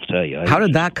 well, I'll tell you. How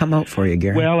did that come out for you,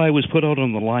 Gary? Well, I was put out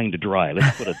on the line to dry.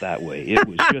 Let's put it that way. It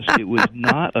was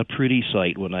not a pretty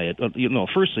sight when I had,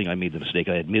 first thing I made the mistake,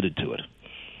 I admitted to it.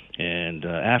 And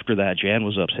after that, Jan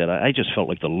was upset. I just felt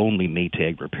like the lonely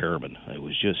Maytag repairman. I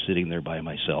was just sitting there by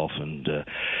myself. And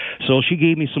so she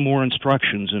gave me some more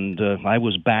instructions, and I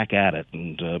was back at it.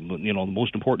 And, the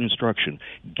most important instruction,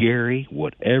 Gary,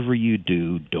 whatever you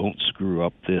do, don't screw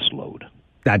up this load.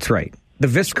 That's right. The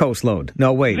viscose load.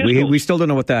 No, wait, we still don't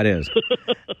know what that is.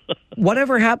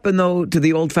 Whatever happened, though, to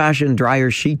the old-fashioned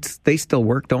dryer sheets? They still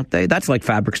work, don't they? That's like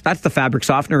fabrics. That's the fabric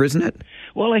softener, isn't it?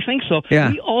 Well, I think so. Yeah.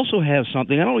 We also have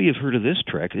something. I don't know if you've heard of this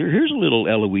trick. Here's a little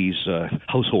Eloise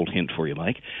household hint for you,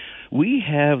 Mike. We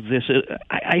have this.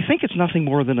 I think it's nothing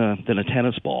more than a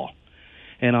tennis ball.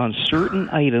 And on certain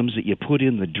items that you put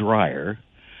in the dryer,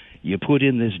 you put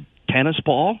in this tennis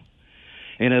ball,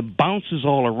 and it bounces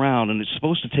all around, and it's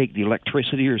supposed to take the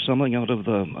electricity or something out of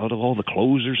all the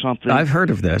clothes or something. I've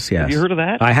heard of this, yes. Have you heard of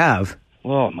that? I have.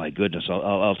 Oh, my goodness.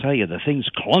 I'll tell you, the thing's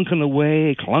clunking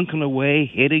away,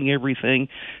 hitting everything,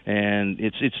 and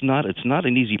it's not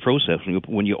an easy process.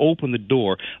 When you open the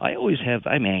door,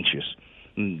 I'm anxious.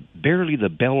 And barely the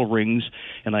bell rings,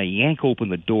 and I yank open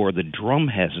the door. The drum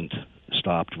hasn't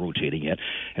stopped rotating yet,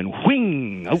 and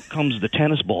whing, out comes the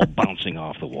tennis ball bouncing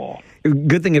off the wall.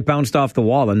 Good thing it bounced off the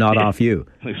wall and not off you.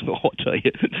 I'll tell you,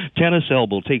 tennis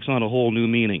elbow takes on a whole new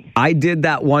meaning. I did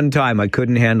that one time. I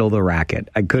couldn't handle the racket.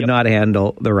 I could not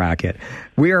handle the racket.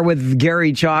 We are with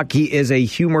Gary Chalk. He is a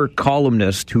humor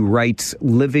columnist who writes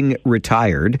Living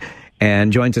Retired.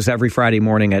 and joins us every Friday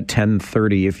morning at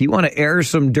 10:30. If you want to air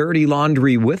some dirty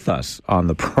laundry with us on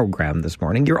the program this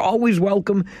morning, you're always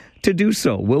welcome to do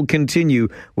so. We'll continue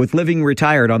with Living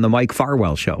Retired on the Mike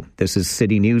Farwell Show. This is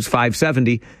City News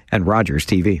 570 and Rogers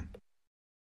TV.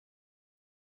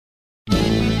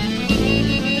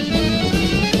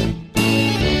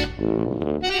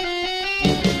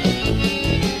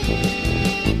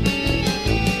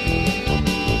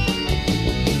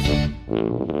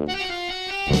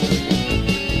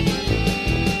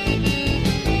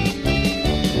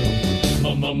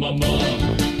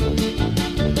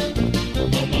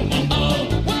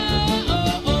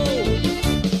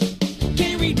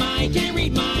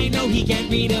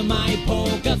 Can't read my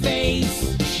poker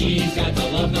face. She's got to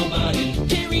love nobody.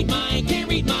 Can't read mine.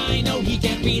 No, he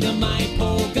can't read my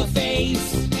poker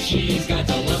face. She's got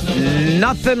to love nobody.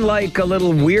 Nothing like a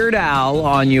little Weird Al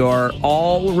on your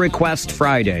All Request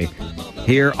Friday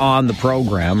here on the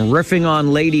program, riffing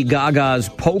on Lady Gaga's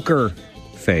poker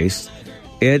face.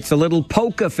 It's a little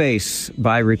polka face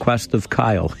by request of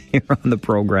Kyle here on the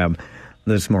program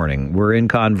this morning. We're in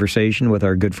conversation with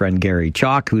our good friend Gary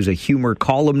Chalk, who's a humor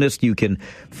columnist. You can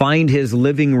find his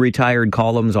Living Retired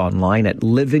columns online at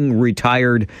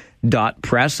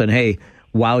livingretired.press. And hey,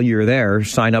 while you're there,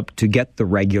 sign up to get the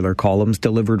regular columns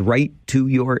delivered right to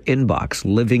your inbox,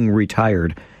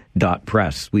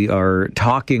 livingretired.press. We are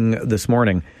talking this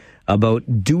morning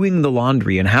about doing the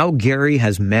laundry and how Gary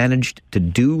has managed to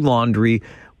do laundry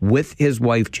with his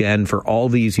wife, Jen, for all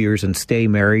these years and stay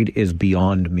married is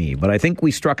beyond me. But I think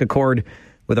we struck a chord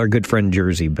with our good friend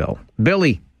Jersey Bill.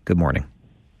 Billy, good morning.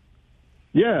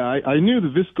 Yeah, I knew the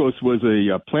viscose was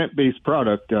a plant-based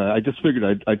product. I just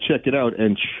figured I'd check it out,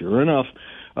 and sure enough,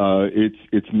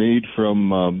 it's made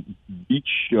from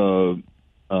beech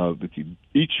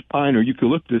pine or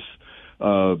eucalyptus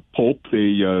pulp.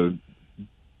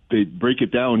 They break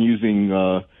it down using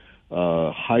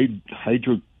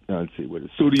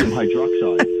sodium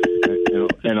hydroxide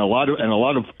and a lot of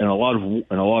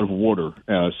water.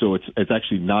 So it's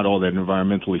actually not all that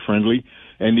environmentally friendly.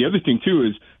 And the other thing too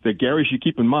is that Gary should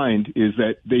keep in mind is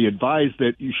that they advise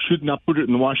that you should not put it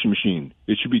in the washing machine.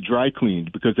 It should be dry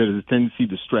cleaned because it has a tendency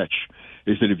to stretch.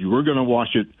 Is that if you were going to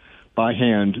wash it by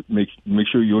hand, make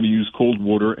sure you only use cold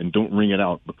water and don't wring it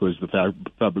out because the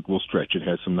fabric will stretch. It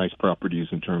has some nice properties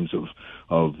in terms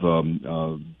of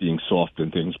being soft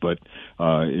and things, but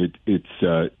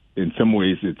it's in some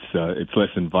ways it's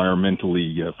less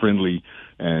environmentally friendly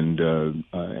and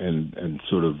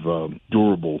sort of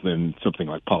durable than something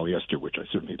like polyester, which I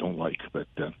certainly don't like. But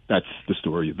that's the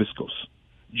story of viscose.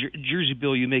 Jersey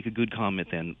Bill, you make a good comment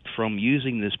then. From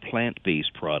using this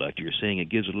plant-based product, you're saying it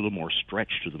gives a little more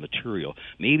stretch to the material.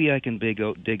 Maybe I can dig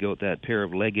out that pair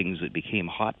of leggings that became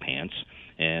hot pants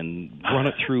and run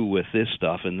it through with this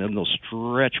stuff, and then they'll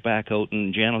stretch back out,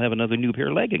 and Jan will have another new pair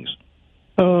of leggings.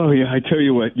 Oh, yeah, I tell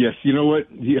you what, yes. You know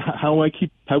what?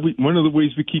 One of the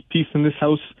ways we keep peace in this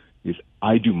house is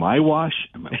I do my wash,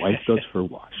 and my wife does her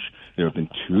wash. There have been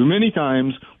too many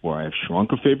times where I have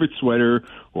shrunk a favorite sweater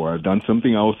or I've done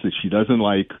something else that she doesn't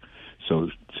like. So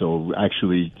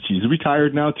actually, she's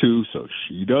retired now, too, so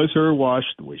she does her wash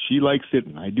the way she likes it,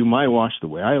 and I do my wash the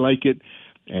way I like it,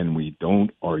 and we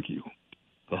don't argue.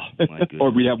 Oh, my goodness. Or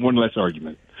we have one less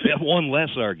argument. We have one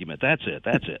less argument. That's it.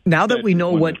 Now that we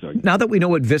know what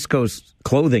viscose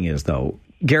clothing is, though,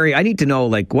 Gary, I need to know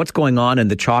what's going on in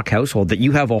the Chalk household that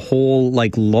you have a whole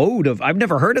load of. I've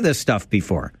never heard of this stuff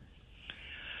before.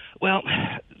 Well,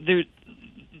 there's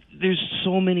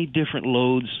so many different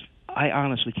loads. I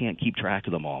honestly can't keep track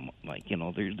of them all.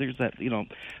 There's that.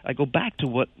 I go back to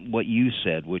what you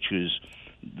said, which is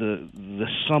the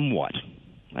somewhat.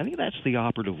 I think that's the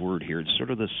operative word here. It's sort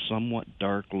of the somewhat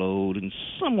dark load and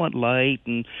somewhat light,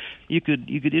 and you could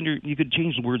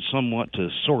change the word somewhat to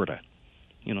sorta.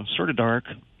 Sort of dark,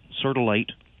 sort of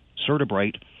light, sort of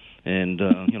bright. And,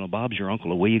 Bob's your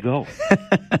uncle. Away you go.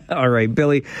 All right,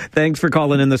 Billy, thanks for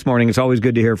calling in this morning. It's always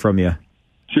good to hear from you.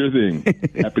 Sure thing.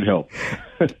 Happy to help.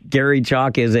 Gary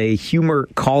Chalk is a humor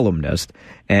columnist,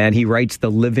 and he writes the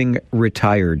Living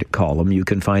Retired column. You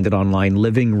can find it online,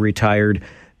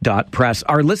 livingretired.press.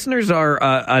 Our listeners are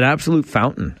an absolute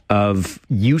fountain of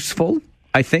useful,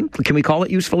 I think. Can we call it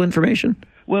useful information?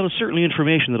 Well, it's certainly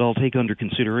information that I'll take under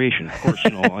consideration. Of course,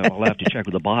 I'll have to check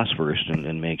with the boss first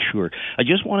and make sure. I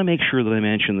just want to make sure that I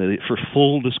mention that for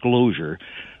full disclosure,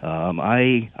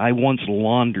 I once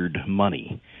laundered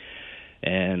money.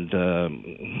 And,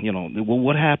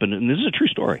 what happened, and this is a true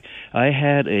story, I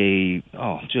had I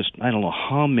don't know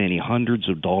how many hundreds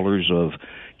of dollars of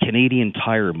Canadian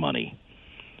Tire money.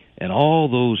 And all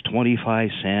those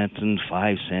 25-cent and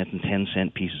 5-cent and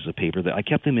 10-cent pieces of paper, I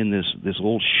kept them in this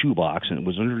old shoebox, and it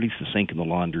was underneath the sink in the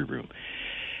laundry room.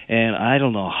 And I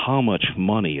don't know how much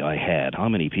money I had, how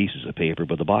many pieces of paper,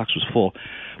 but the box was full.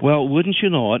 Well, wouldn't you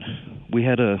know it, we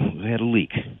had a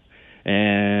leak.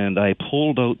 And I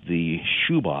pulled out the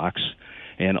shoebox,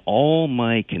 and all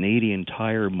my Canadian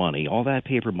Tire money, all that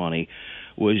paper money,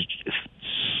 was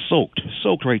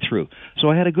soaked right through. So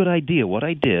I had a good idea. What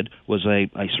I did was I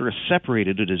sort of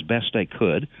separated it as best I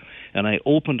could, and I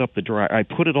opened up the dryer. I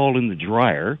put it all in the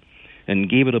dryer and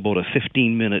gave it about a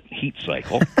 15-minute heat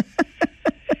cycle.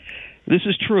 This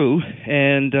is true,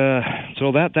 and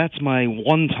so that's my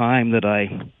one time that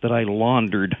I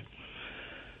laundered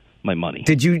my money.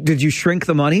 Did you shrink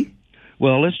the money?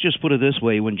 Well, let's just put it this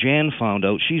way. When Jan found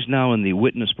out, she's now in the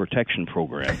witness protection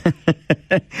program.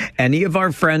 Any of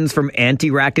our friends from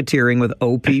anti-racketeering with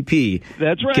OPP.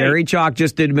 That's right. Gary Chalk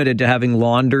just admitted to having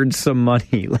laundered some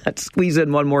money. Let's squeeze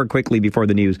in one more quickly before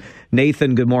the news.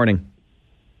 Nathan, good morning.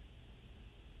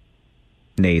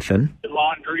 Nathan.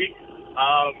 Laundry.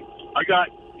 I got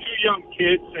 2 young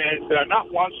kids, and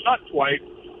not once, not twice,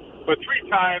 but 3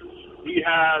 times we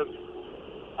have,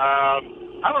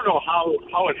 I don't know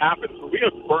how it happens, but we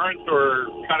have burnt or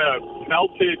kind of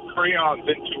melted crayons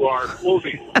into our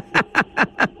clothing.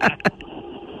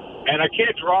 And I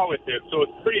can't draw with it, so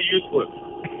it's pretty useless.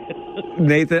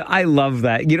 Nathan, I love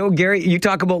that. You know, Gary, you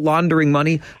talk about laundering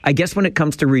money. I guess when it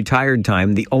comes to retired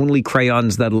time, the only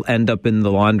crayons that'll end up in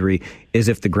the laundry is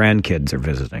if the grandkids are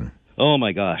visiting. Oh,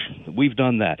 my gosh. We've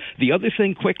done that. The other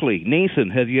thing, quickly, Nathan,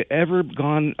 have you ever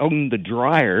gone on the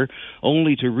dryer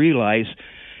only to realize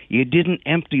you didn't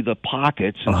empty the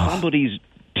pockets and somebody's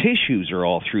tissues are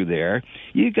all through there?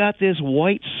 You got this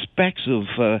white specks of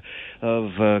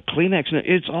Kleenex, and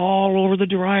it's all over the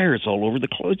dryer. It's all over the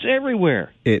clothes. It's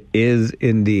everywhere. It is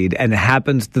indeed, and it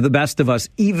happens to the best of us,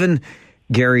 even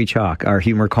Gary Chalk, our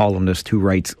humor columnist who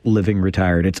writes Living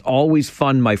Retired. It's always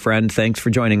fun, my friend. Thanks for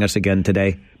joining us again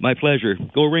today. My pleasure.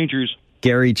 Go Rangers.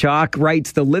 Gary Chalk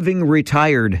writes the Living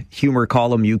Retired humor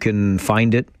column. You can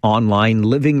find it online,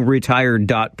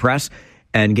 livingretired.press,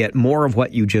 and get more of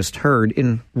what you just heard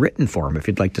in written form if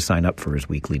you'd like to sign up for his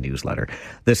weekly newsletter.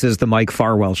 This is the Mike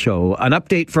Farwell Show. An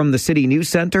update from the City News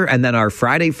Center, and then our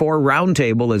Friday 4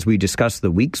 roundtable as we discuss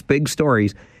the week's big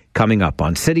stories coming up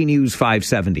on City News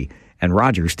 570 and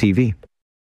Rogers TV.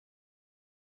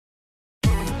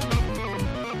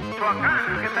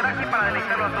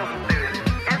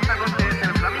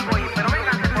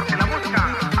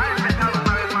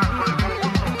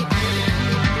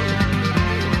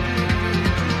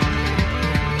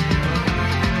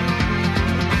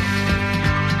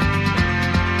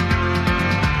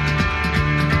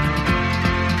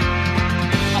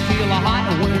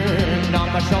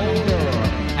 Shoulder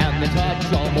and the touch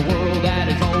of the world that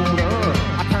is older.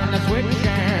 I turn the switch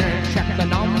and check the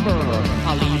number.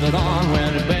 I leave it on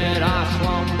when in bed I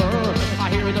slumber. I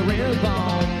hear the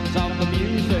rhythms of the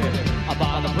music. I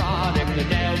buy the product that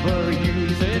never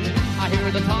use it. I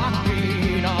hear the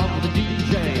talking of the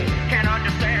DJ. Can't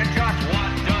understand just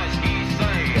what does he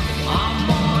say. I'm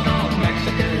on a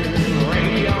Mexican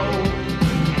radio.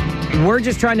 We're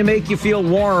just trying to make you feel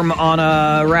warm on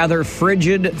a rather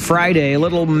frigid Friday. A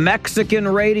little Mexican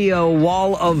radio,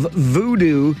 Wall of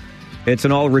Voodoo. It's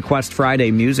an all-request Friday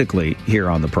musically here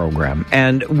on the program.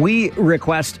 And we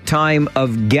request time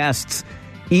of guests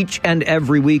each and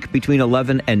every week between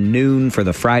 11 and noon for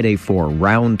the Friday 4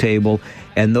 roundtable.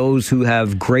 And those who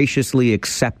have graciously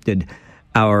accepted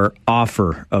our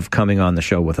offer of coming on the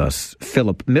show with us.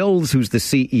 Philip Mills, who's the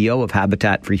CEO of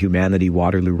Habitat for Humanity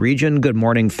Waterloo Region. Good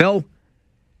morning, Phil.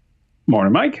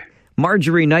 Morning, Mike.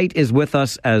 Marjorie Knight is with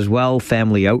us as well,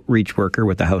 family outreach worker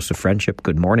with the House of Friendship.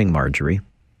 Good morning, Marjorie.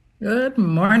 Good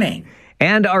morning.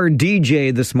 And our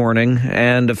DJ this morning,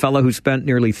 and a fellow who spent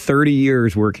nearly 30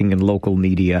 years working in local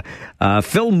media,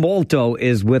 Phil Molto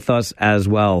is with us as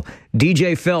well.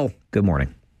 DJ Phil, good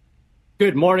morning.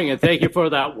 Good morning, and thank you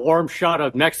for that warm shot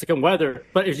of Mexican weather.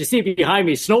 But as you see behind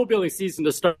me, snowmobiling season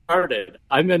has started.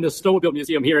 I'm in the Snowmobile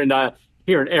Museum here in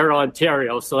Ayr,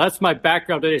 Ontario. So that's my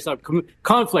background today. So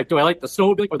conflict. Do I like the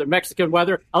snowmobiling or the Mexican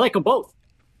weather? I like them both.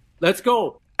 Let's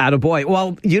go. Attaboy.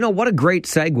 Well, you know, what a great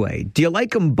segue. Do you like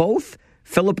them both?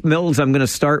 Philip Mills, I'm going to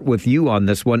start with you on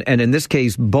this one. And in this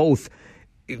case, both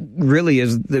really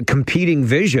is the competing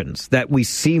visions that we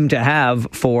seem to have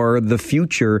for the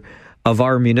future of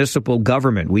our municipal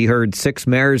government. We heard 6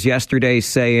 mayors yesterday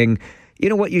saying, you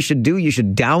know what you should do? You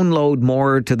should download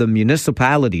more to the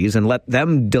municipalities and let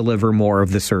them deliver more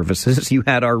of the services. You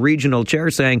had our regional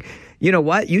chair saying, you know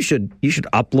what, you should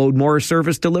upload more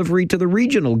service delivery to the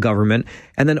regional government.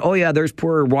 And then, oh yeah, there's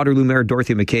poor Waterloo Mayor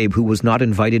Dorothy McCabe, who was not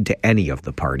invited to any of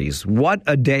the parties. What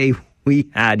a day we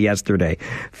had yesterday.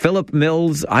 Philip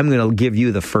Mills, I'm going to give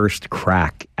you the first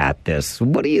crack at this.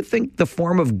 What do you think the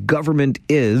form of government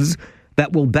is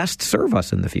that will best serve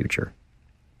us in the future?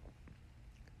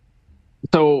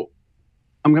 So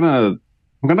I'm gonna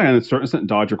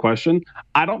dodge your question.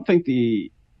 I don't think a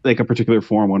particular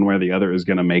form one way or the other is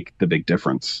going to make the big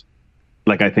difference.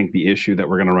 Like, I think the issue that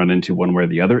we're going to run into one way or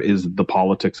the other is the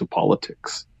politics of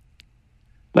politics.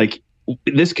 Like,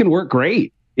 this can work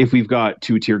great if we've got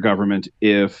two-tier government,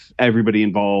 if everybody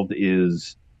involved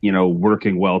is,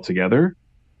 working well together,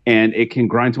 and it can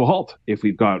grind to a halt if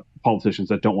we've got politicians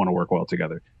that don't want to work well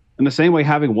together. In the same way,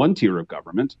 having one tier of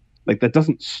government, like, that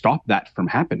doesn't stop that from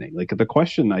happening. Like, the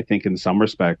question, I think, in some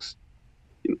respects,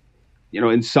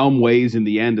 in some ways, in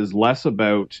the end, is less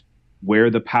about where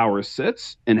the power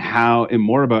sits and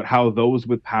more about how those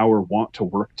with power want to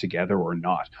work together or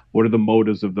not. What are the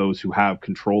motives of those who have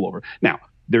control over? Now,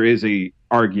 there is a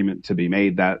argument to be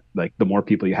made that, like, the more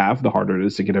people you have, the harder it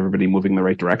is to get everybody moving in the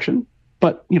right direction.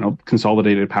 But,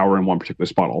 consolidated power in one particular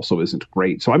spot also isn't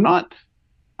great. So I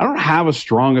don't have a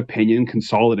strong opinion,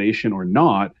 consolidation or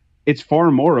not. It's far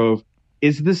more of,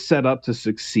 is this set up to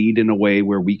succeed in a way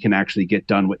where we can actually get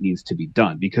done what needs to be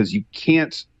done? Because you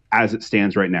can't, as it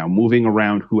stands right now, moving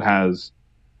around if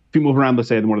you move around, let's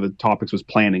say one of the topics was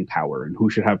planning power and who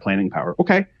should have planning power.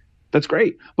 Okay, that's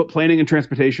great. But planning and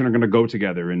transportation are going to go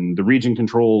together, and the region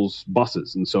controls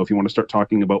buses. And so if you want to start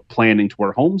talking about planning to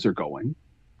where homes are going,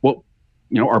 well,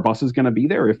 are buses going to be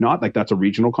there? If not, like, that's a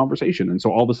regional conversation. And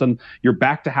so all of a sudden you're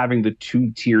back to having the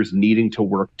two tiers needing to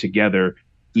work together,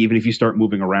 even if you start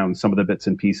moving around some of the bits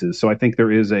and pieces. So I think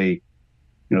there is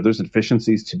there's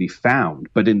efficiencies to be found.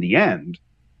 But in the end,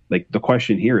 like, the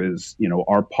question here is,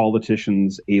 are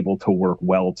politicians able to work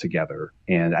well together?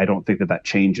 And I don't think that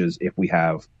changes if we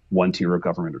have one tier of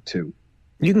government or two.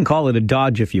 You can call it a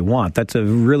dodge if you want. That's a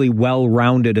really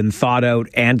well-rounded and thought-out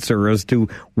answer as to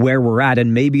where we're at.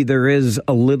 And maybe there is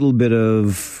a little bit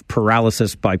of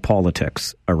paralysis by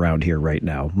politics around here right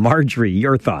now. Marjorie,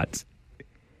 your thoughts?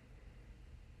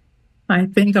 I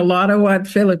think a lot of what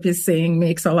Philip is saying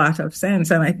makes a lot of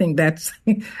sense. And I think that's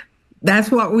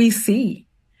what we see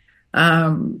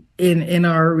in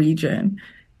our region.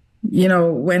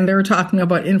 When they're talking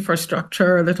about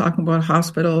infrastructure, they're talking about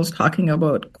hospitals, talking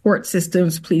about court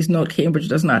systems. Please note, Cambridge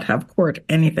does not have court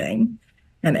anything.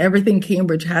 And everything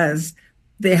Cambridge has,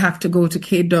 they have to go to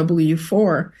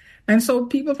KW4. And so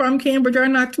people from Cambridge are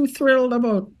not too thrilled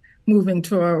about moving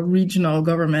to a regional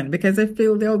government because they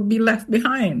feel they'll be left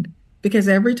behind. Because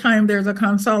every time there's a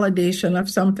consolidation of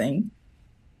something,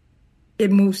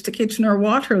 it moves to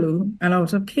Kitchener-Waterloo and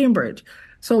out of Cambridge.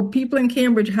 So people in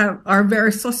Cambridge are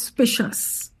very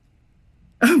suspicious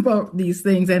about these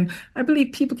things. And I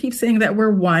believe people keep saying that we're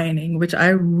whining, which I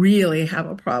really have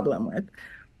a problem with.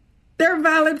 They're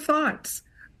valid thoughts.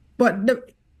 But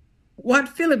what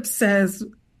Philip says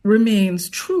remains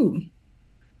true.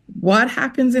 What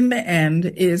happens in the end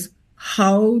is,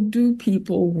 how do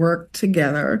people work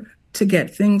together to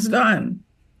get things done?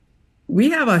 We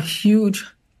have a huge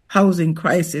housing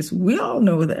crisis. We all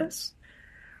know this.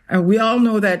 And we all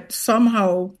know that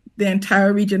somehow the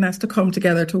entire region has to come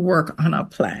together to work on a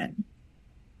plan.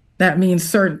 That means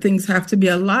certain things have to be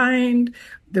aligned,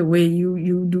 the way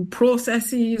you do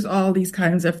processes, all these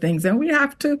kinds of things. And we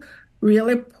have to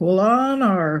really pull on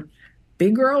our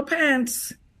big girl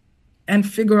pants and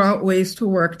figure out ways to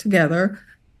work together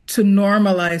to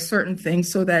normalize certain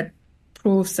things so that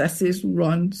processes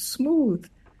run smooth.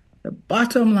 The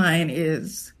bottom line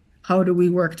is, how do we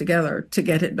work together to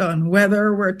get it done,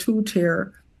 whether we're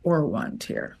two-tier or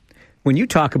one-tier? When you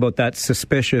talk about that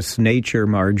suspicious nature,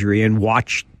 Marjorie, and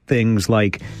watch things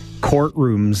like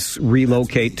courtrooms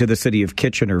relocate to the city of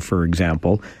Kitchener, for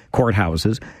example,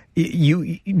 courthouses,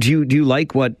 do you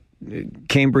like what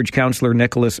Cambridge Councillor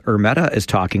Nicholas Ermetta is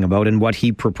talking about and what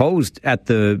he proposed at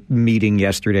the meeting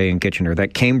yesterday in Kitchener,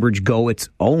 that Cambridge go its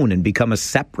own and become a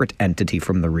separate entity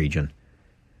from the region?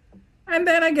 And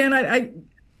then again,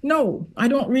 I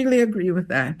don't really agree with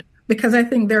that, because I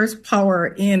think there's power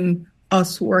in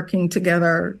us working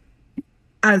together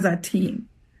as a team.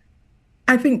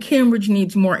 I think Cambridge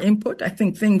needs more input. I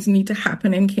think things need to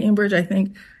happen in Cambridge. I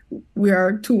think we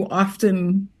are too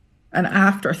often an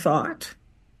afterthought.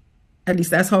 At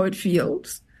least that's how it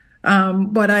feels.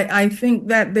 But I think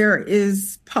that there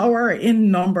is power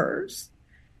in numbers.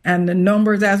 And the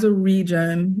numbers as a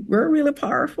region, we're really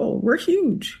powerful. We're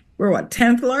huge. We're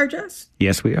 10th largest?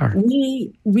 Yes, we are.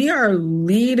 We are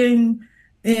leading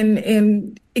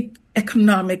in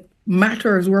economic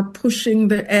matters. We're pushing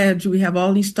the edge. We have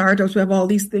all these startups. We have all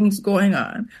these things going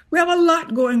on. We have a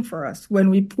lot going for us when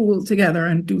we pool together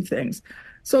and do things.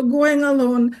 So going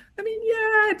alone, I mean,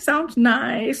 yeah, it sounds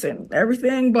nice and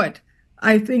everything, but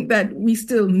I think that we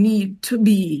still need to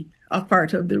be a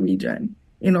part of the region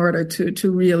in order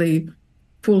to really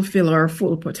fulfill our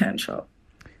full potential.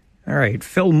 All right.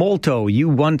 Phil Molto, you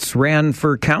once ran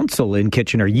for council in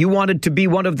Kitchener. You wanted to be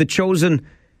one of the chosen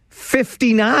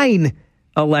 59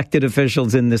 elected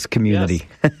officials in this community.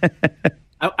 Yes.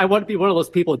 I want to be one of those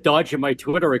people dodging my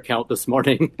Twitter account this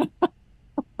morning.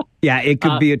 Yeah, it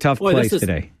could be a tough place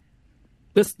today.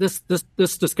 This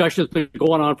discussion has been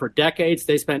going on for decades.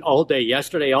 They spent all day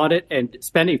yesterday on it, and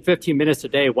spending 15 minutes a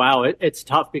day, wow, it's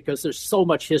tough because there's so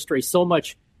much history, so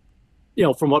much,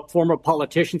 from what former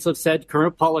politicians have said,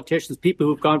 current politicians, people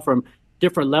who've gone from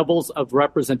different levels of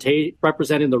representing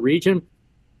the region.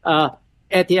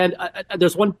 At the end,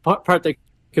 there's one part that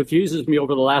confuses me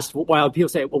over the last while. People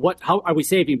say, well, how are we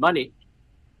saving money?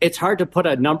 It's hard to put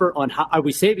a number on how are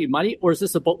we saving money, or is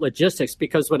this about logistics?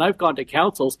 Because when I've gone to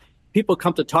councils, people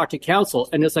come to talk to council,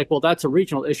 and it's like, well, that's a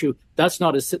regional issue. That's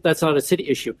not a city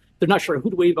issue. They're not sure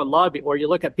who do we even lobby. Or you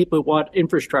look at people who want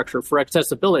infrastructure for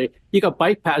accessibility. You got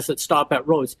bike paths that stop at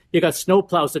roads. You got snow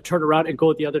plows that turn around and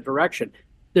go the other direction.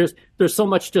 There's so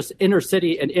much just inner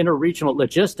city and inner regional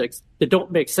logistics that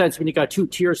don't make sense when you got two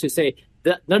tiers who say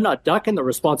that they're not ducking the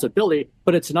responsibility,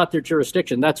 but it's not their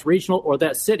jurisdiction. That's regional or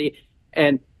that city.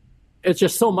 And it's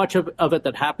just so much of it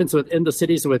that happens within the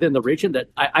cities and within the region that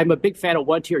I'm a big fan of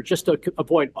one tier just to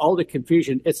avoid all the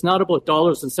confusion. It's not about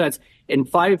dollars and cents. In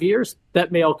 5 years,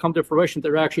 that may all come to fruition.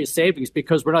 There are actually savings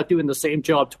because we're not doing the same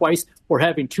job twice. We're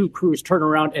having two crews turn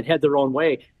around and head their own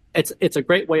way. It's a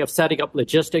great way of setting up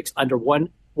logistics under one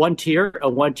tier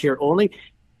and one tier only.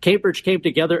 Cambridge came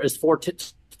together as four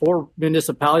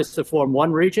municipalities to form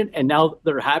one region, and now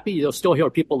they're happy. You'll still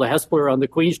hear people, the Hespeler on the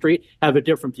Queen Street, have a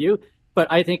different view.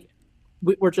 But I think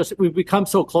we've become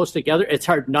so close together. It's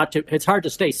hard to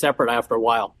stay separate after a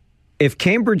while. If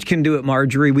Cambridge can do it,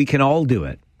 Marjorie, we can all do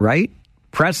it, right?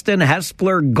 Preston,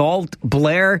 Hespeler, Galt,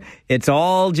 Blair, it's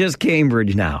all just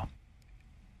Cambridge now.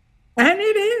 And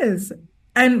it is.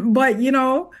 But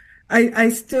I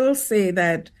still say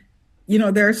that,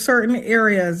 there are certain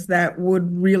areas that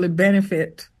would really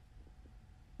benefit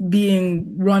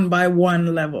being run by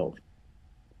one level.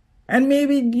 And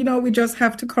maybe, we just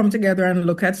have to come together and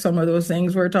look at some of those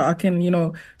things. We're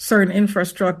talking, certain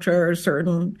infrastructure,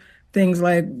 certain things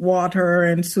like water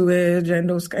and sewage and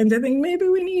those kinds of things.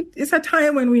 Maybe it's a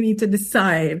time when we need to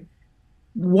decide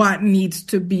what needs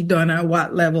to be done at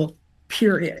what level,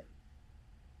 period.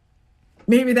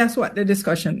 Maybe that's what the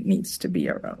discussion needs to be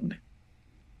around.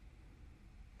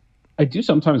 I do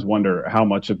sometimes wonder how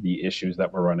much of the issues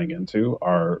that we're running into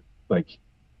are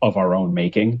of our own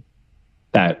making,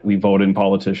 that we vote in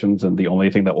politicians and the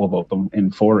only thing that we'll vote them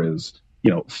in for is,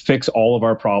 fix all of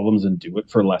our problems and do it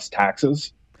for less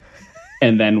taxes.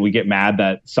 And then we get mad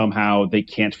that somehow they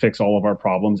can't fix all of our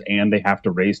problems and they have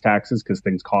to raise taxes because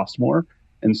things cost more.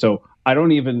 And so I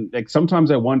don't even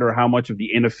sometimes I wonder how much of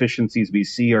the inefficiencies we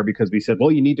see are because we said,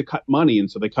 well, you need to cut money.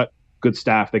 And so they cut good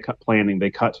staff, they cut planning,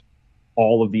 they cut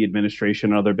all of the administration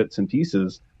and other bits and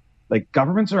pieces.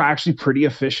 Governments are actually pretty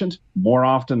efficient more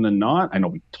often than not. I know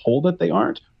we're told that they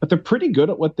aren't, but they're pretty good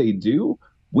at what they do.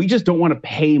 We just don't want to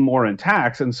pay more in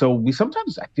tax. And so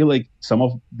I feel like some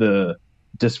of the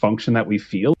dysfunction that we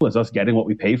feel is us getting what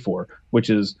we pay for, which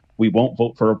is we won't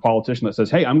vote for a politician that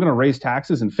says, hey, I'm going to raise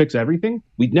taxes and fix everything.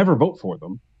 We'd never vote for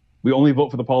them. We only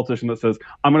vote for the politician that says,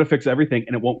 I'm going to fix everything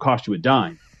and it won't cost you a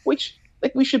dime, which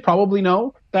we should probably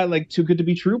know that too good to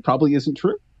be true probably isn't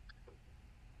true.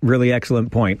 Really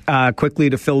excellent point. Quickly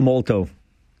to Phil Molto.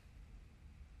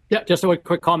 Yeah, just a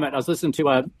quick comment. I was listening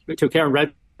to Karen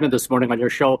Redmond this morning on your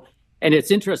show, and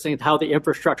it's interesting how the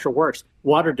infrastructure works.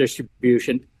 Water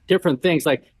distribution, different things.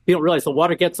 You don't realize the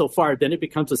water gets so far, then it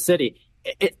becomes a city.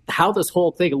 How this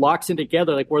whole thing locks in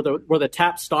together, where the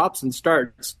tap stops and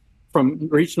starts from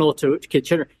regional to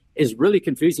Kitchener, is really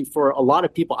confusing for a lot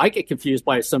of people. I get confused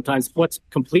by it sometimes. What's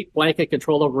complete blanket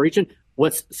control over region?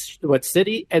 What's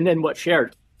city? And then what's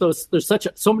shared? There's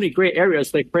so many gray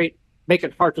areas that make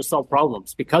it hard to solve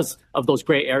problems because of those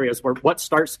gray areas where what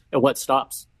starts and what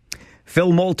stops.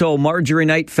 Phil Molto, Marjorie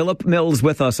Knight, Philip Mills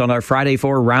with us on our Friday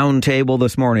 4 roundtable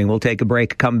this morning. We'll take a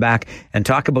break, come back, and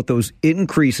talk about those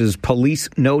increases police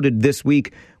noted this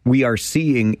week we are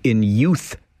seeing in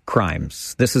youth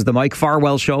crimes. This is the Mike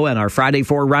Farwell Show and our Friday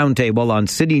 4 Roundtable on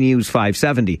City News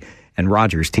 570 and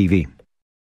Rogers TV.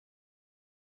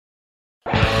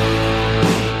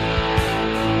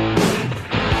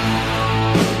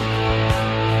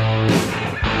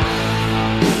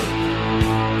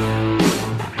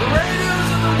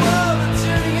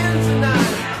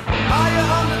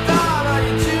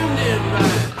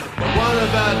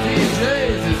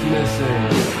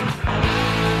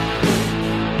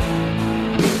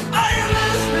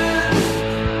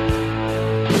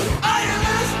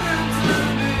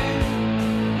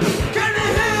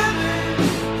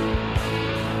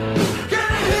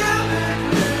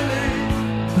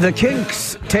 The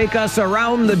Kinks take us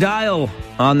around the dial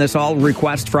on this All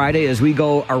Request Friday as we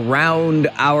go around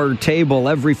our table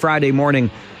every Friday morning.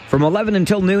 From 11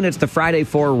 until noon, it's the Friday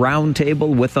 4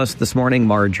 Roundtable. With us this morning,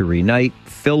 Marjorie Knight,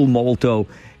 Phil Molto,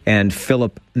 and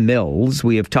Philip Mills.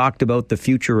 We have talked about the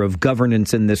future of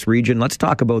governance in this region. Let's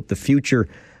talk about the future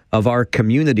of our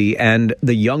community and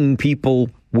the young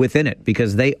people within it,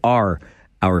 because they are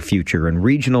our future. And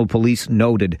regional police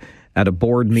noted at a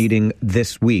board meeting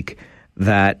this week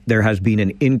that there has been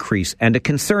an increase, and a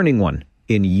concerning one,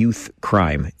 in youth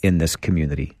crime in this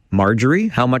community. Marjorie,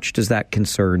 how much does that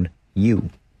concern you?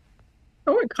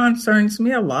 Oh, it concerns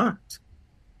me a lot.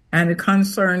 And it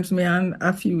concerns me on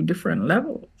a few different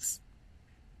levels.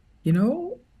 You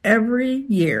know, every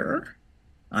year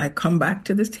I come back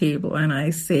to this table and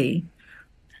I say,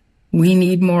 we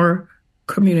need more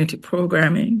community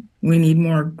programming. We need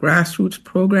more grassroots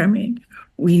programming.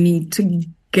 We need to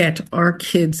get our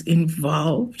kids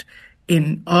involved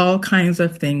in all kinds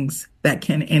of things that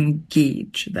can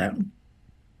engage them.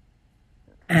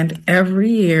 And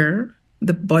every year,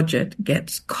 the budget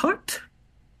gets cut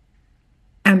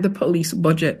and the police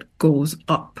budget goes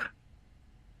up.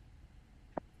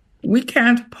 We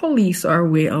can't police our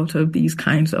way out of these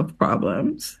kinds of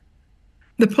problems.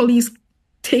 The police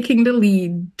taking the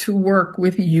lead to work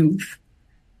with youth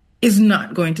is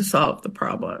not going to solve the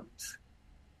problems.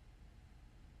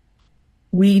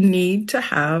 We need to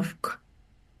have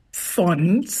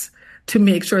funds to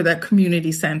make sure that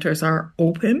community centers are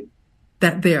open,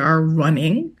 that they are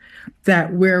running,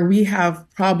 that where we have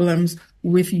problems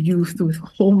with youth with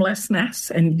homelessness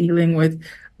and dealing with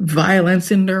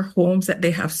violence in their homes, that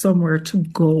they have somewhere to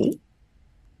go.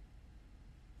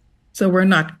 So we're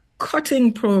not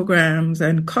cutting programs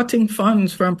and cutting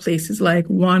funds from places like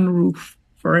One Roof,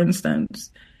 for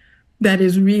instance, that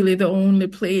is really the only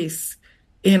place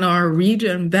in our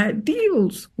region that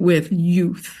deals with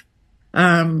youth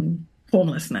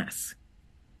homelessness.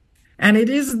 And it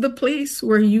is the place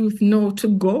where youth know to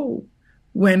go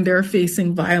when they're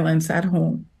facing violence at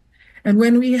home. And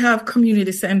when we have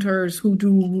community centers who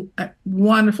do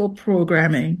wonderful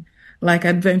programming, like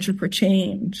Adventure for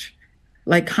Change,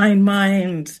 like Kind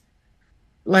Minds,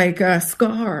 like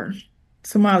SCAR,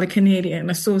 Somali Canadian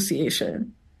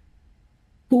Association,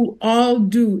 who all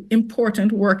do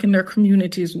important work in their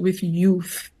communities with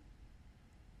youth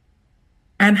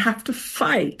and have to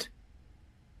fight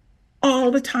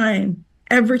all the time,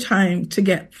 every time, to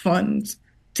get funds,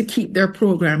 to keep their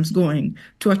programs going,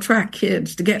 to attract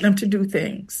kids, to get them to do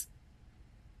things.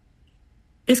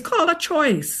 It's called a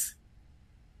choice.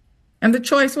 And the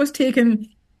choice was taken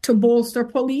to bolster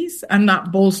police and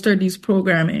not bolster these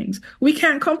programmings. We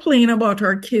can't complain about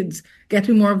our kids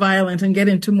getting more violent and get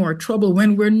into more trouble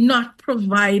when we're not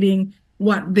providing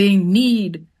what they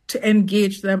need to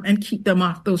engage them and keep them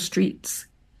off those streets.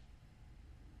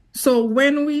 So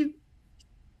when we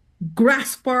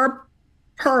grasp our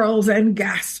pearls and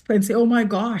gasp and say, oh my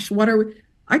gosh, what are we?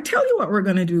 I tell you what we're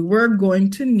going to do. We're going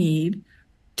to need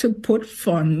to put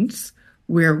funds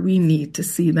where we need to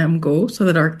see them go so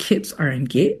that our kids are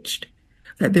engaged,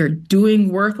 that they're doing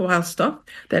worthwhile stuff,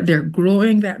 that they're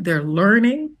growing, that they're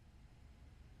learning,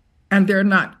 and they're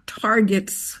not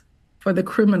targets for the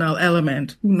criminal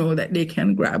element who know that they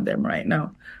can grab them right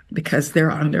now because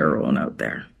they're on their own out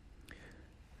there.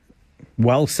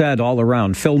 Well said all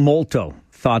around. Phil Molto,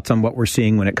 thoughts on what we're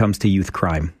seeing when it comes to youth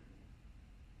crime?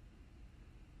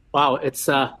 Wow, it's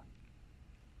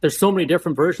there's so many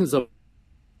different versions of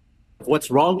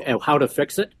what's wrong and how to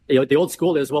fix it. You know, the old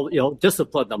school is, well, you know,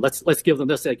 discipline them. Let's give them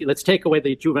this. Let's take away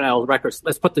the juvenile records.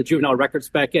 Let's put the juvenile records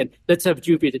back in. Let's have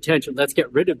juvie detention. Let's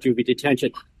get rid of juvie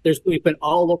detention. We've been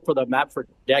all over the map for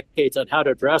decades on how to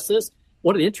address this.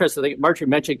 One of the interesting things, Marjorie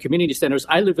mentioned community centers.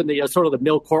 I live in the sort of the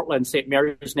Mill Cortland, St.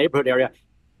 Mary's neighborhood area,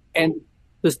 and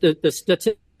the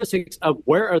statistics of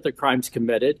where are the crimes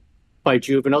committed by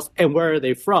juveniles and where are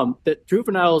they from? That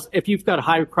juveniles, if you've got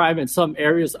high crime in some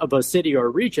areas of a city or a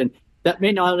region, that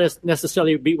may not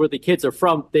necessarily be where the kids are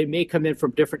from. They may come in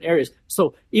from different areas.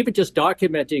 So even just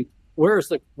documenting where's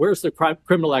the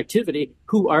criminal activity,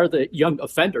 who are the young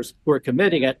offenders who are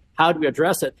committing it, how do we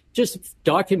address it? Just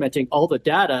documenting all the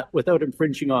data without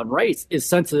infringing on rights is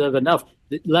sensitive enough,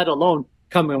 let alone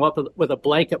coming up with a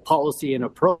blanket policy and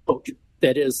approach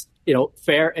that is,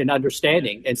 fair and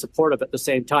understanding and supportive at the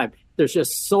same time. There's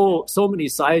just so many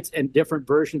sides and different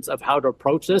versions of how to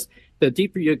approach this. The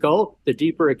deeper you go, the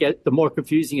deeper it gets, the more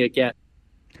confusing it gets.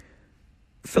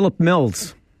 Philip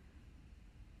Mills.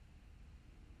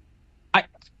 I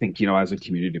think, as a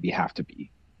community, we have to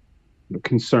be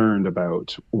concerned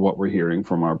about what we're hearing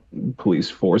from our police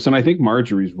force. And I think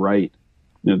Marjorie's right.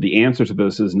 The answer to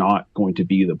this is not going to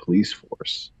be the police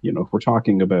force. If we're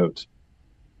talking about,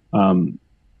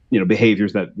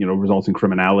 behaviors that, result in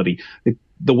criminality,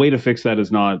 the way to fix that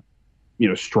is not,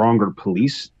 stronger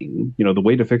policing. The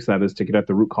way to fix that is to get at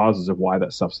the root causes of why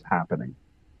that stuff's happening.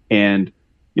 And,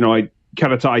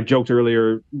 I joked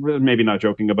earlier, maybe not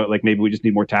joking, about maybe we just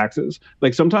need more taxes.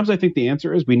 Sometimes I think the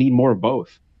answer is we need more of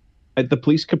both. The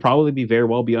police could probably very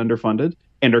well be underfunded,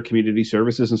 and our community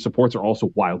services and supports are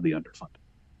also wildly underfunded.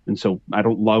 And so I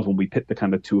don't love when we pit the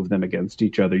kind of two of them against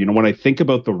each other. When I think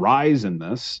about the rise in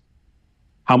this,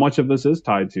 how much of this is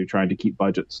tied to trying to keep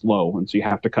budgets low? And so you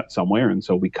have to cut somewhere. And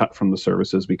so we cut from the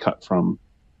services, we cut from,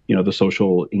 the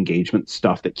social engagement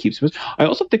stuff that keeps us. I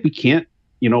also think we can't,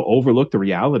 overlook the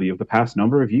reality of the past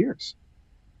number of years.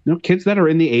 Kids that are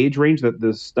in the age range that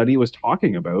this study was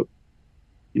talking about,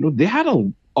 they had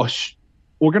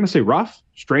we're going to say rough,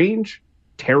 strange,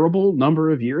 terrible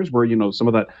number of years where, some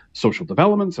of that social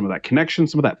development, some of that connection,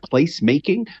 some of that place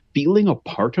making, feeling a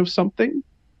part of something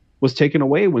was taken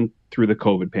away through the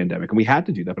COVID pandemic. And we had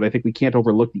to do that. But I think we can't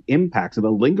overlook the impacts and the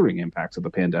lingering impacts of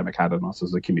the pandemic had on us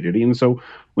as a community. And so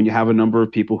when you have a number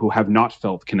of people who have not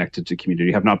felt connected to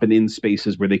community, have not been in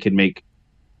spaces where they can make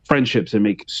friendships and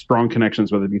make strong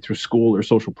connections, whether it be through school or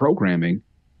social programming,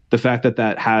 the fact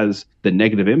that has the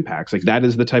negative impacts, that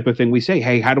is the type of thing we say,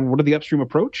 hey, what are the upstream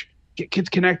approach? Get kids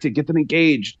connected, get them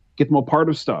engaged, get them a part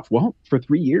of stuff. Well, for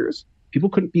 3 years, people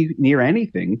couldn't be near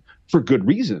anything for good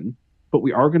reason. But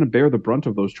we are going to bear the brunt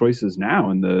of those choices now,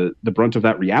 and the brunt of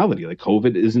that reality.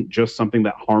 COVID isn't just something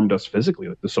that harmed us physically.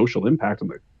 The social impact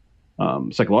and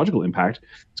the psychological impact,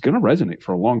 it's going to resonate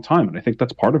for a long time. And I think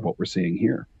that's part of what we're seeing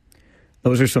here.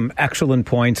 Those are some excellent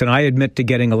points. And I admit to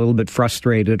getting a little bit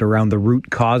frustrated around the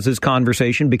root causes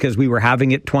conversation because we were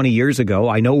having it 20 years ago.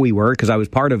 I know we were because I was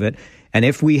part of it. And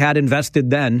if we had invested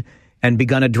then and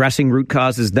begun addressing root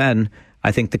causes then,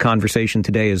 I think the conversation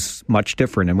today is much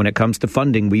different. And when it comes to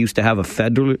funding, we used to have a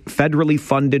federally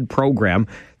funded program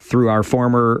through our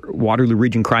former Waterloo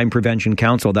Region Crime Prevention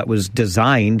Council that was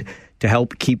designed to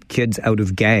help keep kids out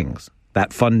of gangs.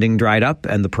 That funding dried up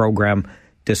and the program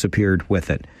disappeared with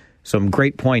it. Some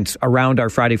great points around our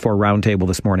Friday 4 roundtable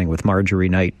this morning with Marjorie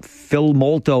Knight, Phil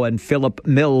Molto, and Philip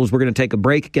Mills. We're going to take a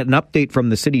break, get an update from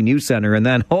the City News Center, and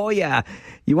then,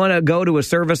 you want to go to a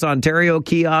Service Ontario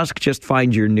kiosk? Just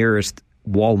find your nearest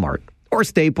Walmart or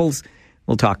Staples.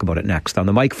 We'll talk about it next on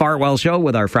the Mike Farwell Show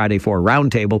with our Friday 4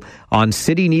 roundtable on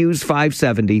City News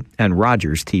 570 and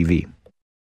Rogers TV.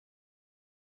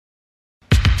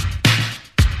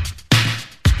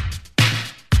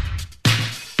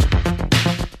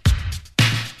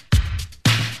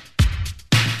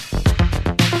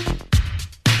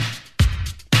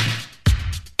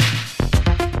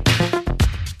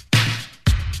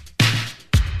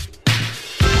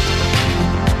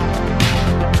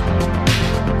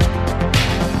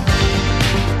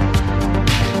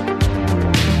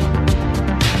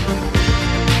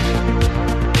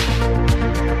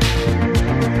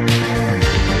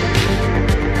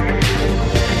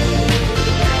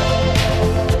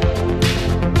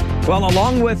 Well,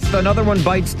 along with Another One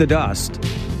Bites the Dust,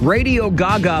 Radio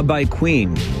Gaga by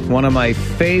Queen, one of my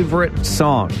favorite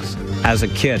songs as a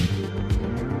kid.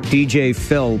 DJ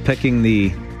Phil picking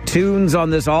the tunes on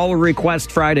this All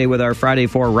Request Friday with our Friday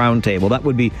 4 roundtable. That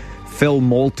would be Phil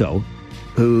Molto,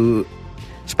 who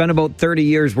spent about 30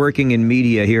 years working in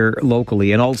media here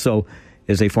locally and also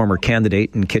is a former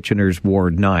candidate in Kitchener's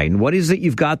Ward 9. What is it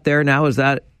you've got there now? Is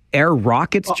that Air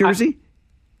Rockets jersey?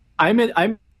 I'm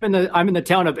in the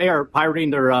town of Ayr, pirating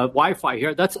their Wi-Fi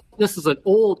here. This is an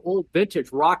old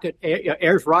vintage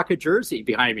Ayer's Rocket jersey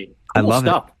behind me. Cool I love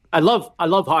stuff. it. I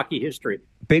love hockey history.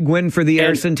 Big win for the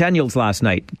Ayr Centennials last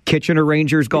night. Kitchener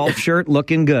Rangers golf shirt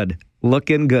looking good.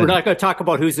 Looking good. We're not going to talk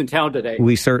about who's in town today.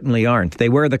 We certainly aren't. They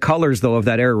wear the colors, though, of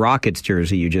that Air Rockets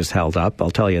jersey you just held up.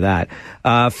 I'll tell you that.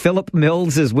 Philip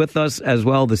Mills is with us as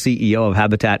well, the CEO of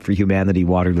Habitat for Humanity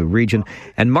Waterloo Region,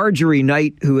 and Marjorie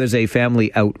Knight, who is a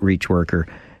family outreach worker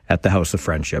at the House of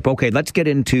Friendship. Okay, let's get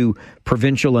into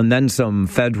provincial and then some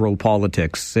federal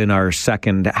politics in our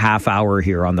second half hour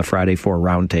here on the Friday 4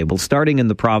 Roundtable, starting in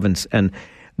the province. And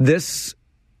this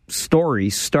story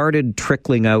started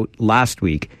trickling out last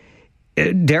week.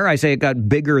 Dare I say it got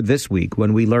bigger this week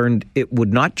when we learned it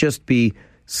would not just be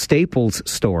Staples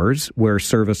stores where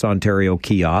Service Ontario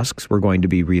kiosks were going to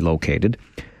be relocated,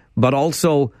 but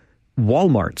also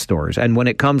Walmart stores. And when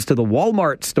it comes to the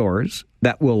Walmart stores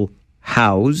that will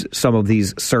house some of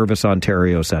these Service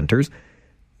Ontario centres,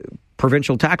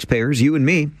 provincial taxpayers, you and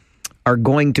me, are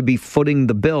going to be footing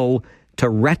the bill to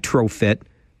retrofit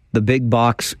the big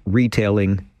box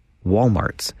retailing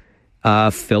Walmarts.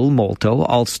 Phil Molto,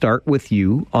 I'll start with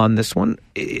you on this one.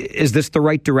 Is this the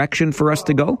right direction for us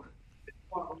to go?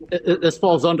 This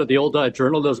falls under the old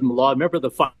journalism law. Remember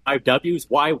the 5 W's?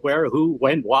 Why, where, who,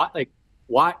 when, what? Like,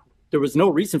 why? There was no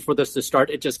reason for this to start.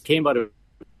 It just came out of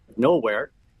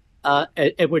nowhere.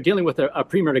 And we're dealing with a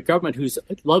premier of government who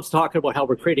loves talking about how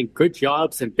we're creating good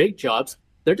jobs and big jobs.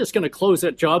 They're just going to close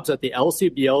at jobs at the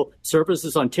LCBO,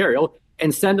 Services Ontario,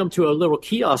 and send them to a little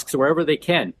kiosks wherever they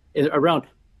can around.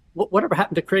 Whatever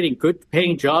happened to creating good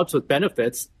paying jobs with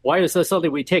benefits? Why is this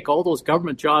something we take all those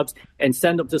government jobs and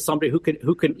send them to somebody who can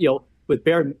with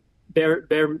bare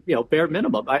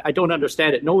minimum? I don't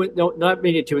understand it. No, not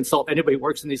meaning to insult anybody who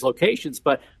works in these locations,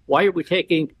 but why are we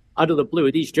taking out of the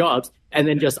blue these jobs and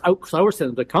then just outsourcing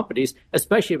them to companies,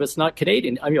 especially if it's not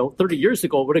Canadian? 30 years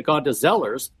ago, it would have gone to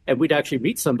Zellers and we'd actually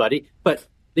meet somebody, but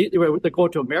they're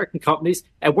going to American companies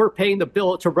and we're paying the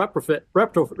bill to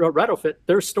retrofit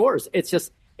their stores. It's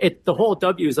just the whole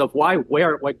W's of why,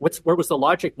 where, like where was the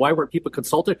logic? Why weren't people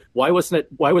consulted? Why wasn't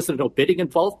no bidding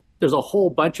involved? There's a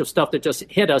whole bunch of stuff that just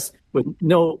hit us with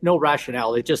no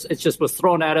rationale. It just was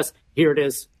thrown at us. Here it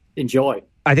is. Enjoy.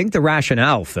 I think the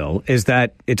rationale, Phil, is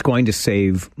that it's going to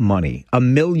save money. $1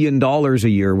 million a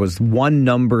year was one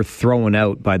number thrown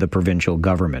out by the provincial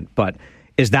government. But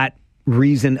is that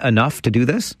reason enough to do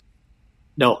this?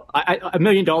 No, $1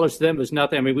 million to them is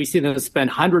nothing. I mean, we see them spend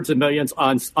hundreds of millions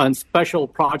on special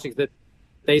projects that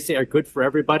they say are good for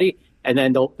everybody, and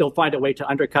then they'll find a way to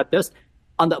undercut this.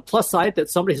 On the plus side, that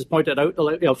somebody has pointed out,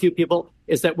 a few people,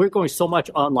 is that we're going so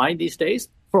much online these days.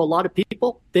 For a lot of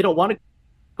people, they don't want to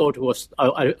go to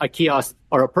a kiosk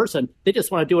or a person. They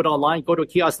just want to do it online, go to a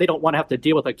kiosk. They don't want to have to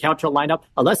deal with a counter lineup.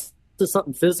 Unless there's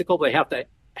something physical they have to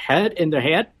had in their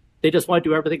hand, they just want to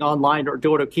do everything online or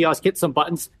do it at a kiosk, hit some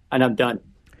buttons, and I'm done.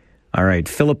 All right.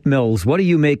 Philip Mills, what do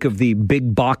you make of the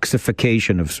big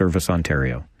boxification of Service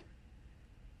Ontario?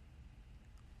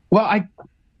 Well,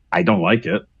 I don't like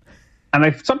it.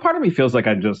 And some part of me feels like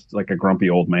I'm just like a grumpy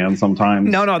old man sometimes.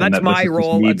 No, that's my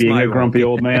role. Me being a grumpy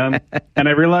old man. And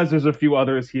I realize there's a few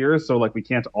others here, so like we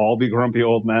can't all be grumpy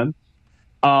old men.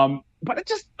 But it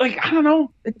just I don't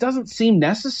know. It doesn't seem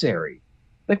necessary.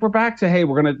 Like we're back to, hey,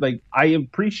 we're going to I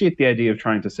appreciate the idea of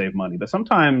trying to save money, but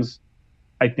sometimes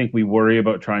I think we worry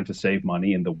about trying to save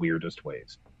money in the weirdest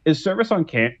ways. Is Service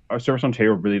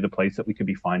Ontario really the place that we could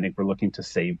be finding if we're looking to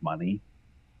save money?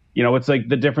 It's like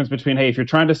the difference between, hey, if you're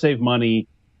trying to save money,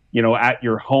 at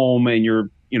your home and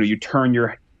you turn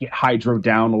your hydro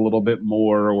down a little bit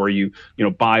more, or you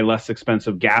buy less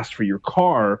expensive gas for your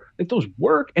car, like those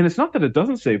work. And it's not that it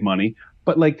doesn't save money,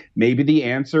 but like maybe the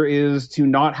answer is to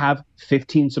not have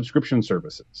 15 subscription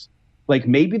services. Like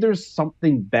maybe there's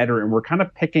something better, and we're kind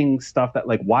of picking stuff that,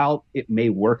 like, while it may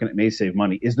work and it may save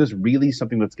money, is this really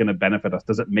something that's going to benefit us?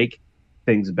 Does it make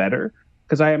things better?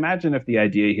 Because I imagine if the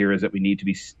idea here is that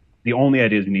the only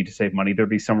idea is we need to save money, there'd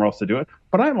be somewhere else to do it.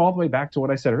 But I'm all the way back to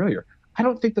what I said earlier. I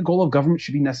don't think the goal of government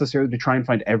should be necessarily to try and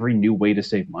find every new way to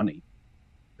save money.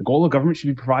 The goal of government should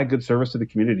be to provide good service to the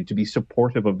community, to be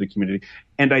supportive of the community.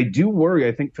 And I do worry,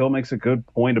 I think Phil makes a good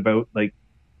point about like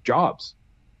jobs.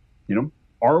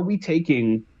 Are we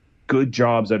taking good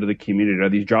jobs out of the community? Are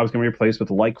these jobs going to be replaced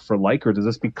with like for like, or does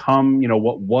this become,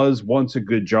 what was once a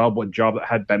good job, what job that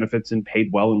had benefits and paid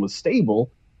well and was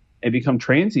stable, and become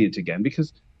transient again?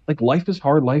 Because like life is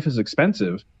hard, life is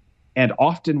expensive. And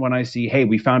often when I see, hey,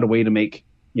 we found a way to make,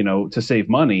 to save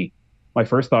money, my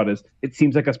first thought is it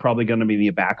seems like that's probably going to be in the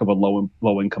back of a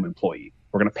low income employee.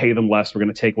 We're going to pay them less. We're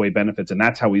going to take away benefits. And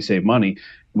that's how we save money.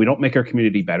 We don't make our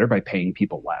community better by paying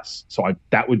people less. So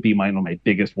that would be one of my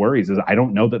biggest worries, is I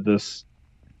don't know that this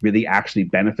really actually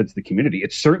benefits the community.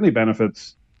 It certainly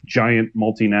benefits giant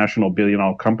multinational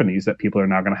billion-dollar companies that people are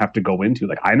now going to have to go into.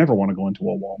 Like, I never want to go into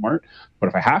a Walmart, but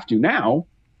if I have to now,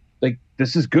 like,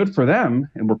 this is good for them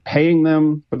and we're paying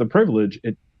them for the privilege.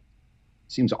 It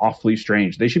seems awfully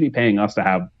strange. They should be paying us to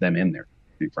have them in there,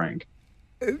 to be frank.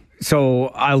 So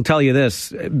I'll tell you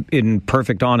this, in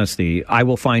perfect honesty, I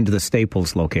will find the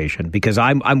Staples location, because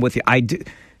I'm with you.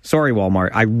 Sorry,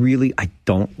 Walmart. I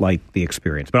don't like the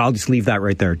experience, but I'll just leave that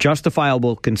right there.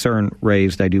 Justifiable concern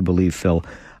raised, I do believe, Phil,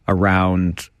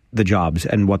 around the jobs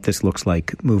and what this looks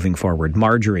like moving forward.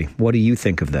 Marjorie, what do you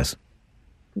think of this?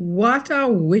 What a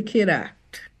wicked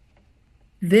act.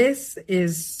 This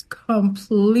is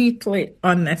completely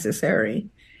unnecessary.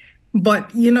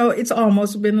 But, it's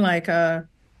almost been like a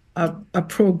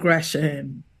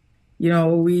progression.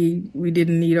 We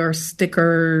didn't need our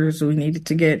stickers. We needed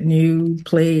to get new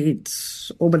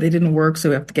plates. Oh, but they didn't work, so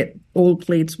we have to get old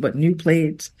plates, but new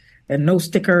plates and no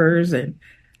stickers. And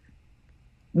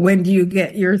when do you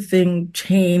get your thing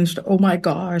changed? Oh my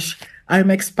gosh, I'm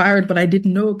expired, but I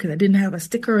didn't know because I didn't have a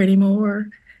sticker anymore.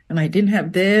 And I didn't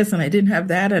have this and I didn't have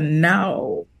that. And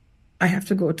now I have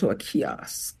to go to a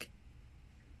kiosk.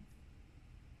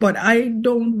 But I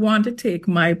don't want to take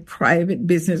my private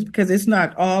business because it's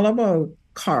not all about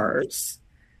cars.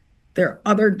 There are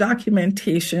other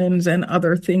documentations and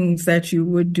other things that you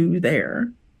would do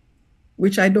there,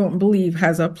 which I don't believe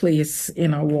has a place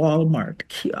in a Walmart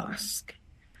kiosk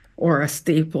or a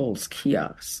Staples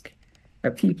kiosk.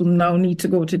 That people now need to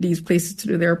go to these places to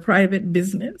do their private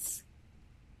business.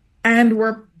 And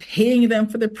we're paying them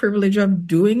for the privilege of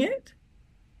doing it.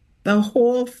 The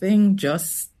whole thing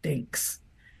just stinks.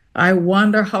 I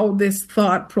wonder how this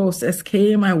thought process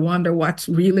came. I wonder what's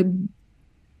really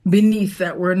beneath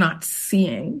that we're not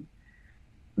seeing.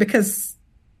 Because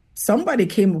somebody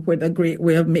came up with a great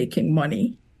way of making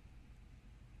money.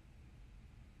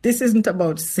 This isn't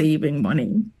about saving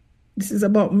money. This is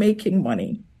about making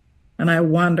money. And I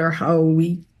wonder how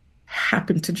we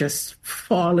happen to just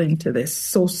fall into this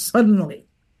so suddenly.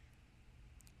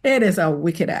 It is a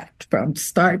wicked act from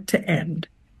start to end,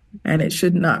 and it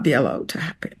should not be allowed to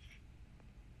happen.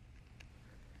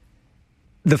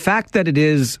 The fact that it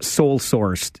is sole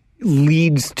sourced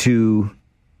leads to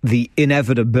the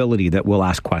inevitability that we'll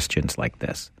ask questions like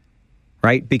this,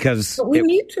 right? Because but we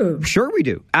need to. Sure we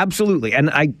do. Absolutely. And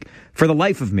for the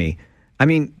life of me,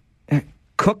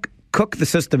 cook the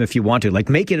system if you want to. Like,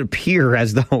 make it appear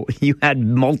as though you had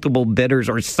multiple bidders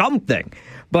or something.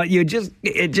 But it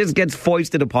just gets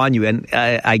foisted upon you. And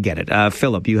I get it.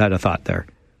 Philip, you had a thought there.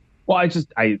 Well,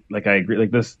 I agree. Like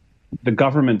this, the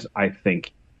government, I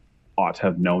think, ought to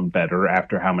have known better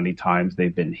after how many times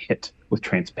they've been hit with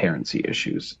transparency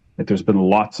issues. Like, there's been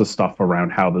lots of stuff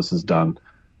around how this is done,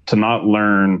 to not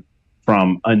learn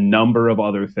from a number of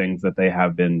other things that they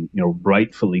have been,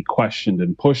 rightfully questioned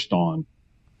and pushed on,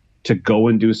 to go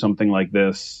and do something like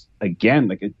this again.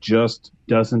 Like, it just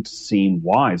doesn't seem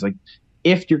wise. Like,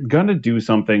 if you're going to do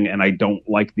something, and I don't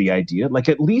like the idea, like,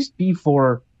 at least be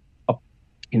for a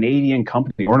Canadian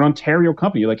company or an Ontario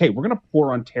company. You're like, hey, we're going to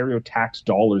pour Ontario tax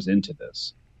dollars into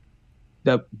this.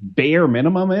 The bare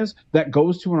minimum is that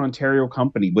goes to an Ontario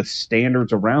company with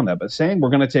standards around that. But saying we're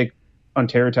going to take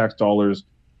Ontario tax dollars,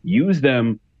 use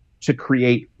them to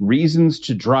create reasons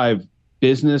to drive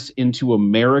business into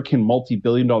American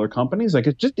multi-billion-dollar companies, like,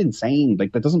 it's just insane.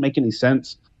 Like, that doesn't make any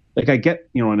sense. Like, I get,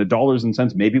 in a dollars and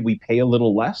cents, maybe we pay a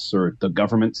little less, or the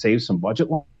government saves some budget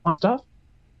stuff.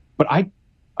 But I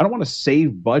don't want to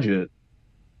save budget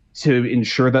to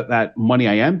ensure that money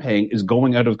I am paying is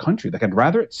going out of the country. Like, I'd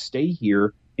rather it stay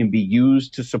here and be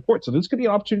used to support. So this could be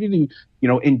an opportunity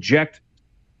to, inject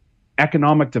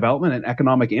economic development and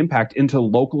economic impact into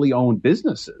locally owned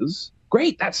businesses.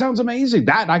 Great. That sounds amazing.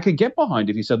 That I could get behind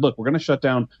if you said, look, we're going to shut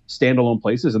down standalone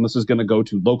places and this is going to go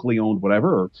to locally owned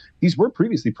whatever. Or these were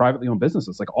previously privately owned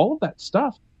businesses. Like, all of that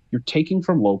stuff you're taking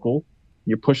from local,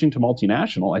 you're pushing to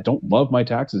multinational. I don't love my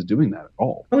taxes doing that at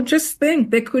all. Oh, just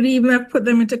think, they could even have put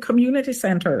them into community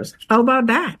centers. How about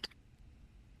that?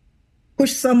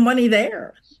 Push some money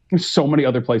there. There's so many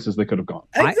other places they could have gone.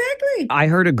 Exactly. I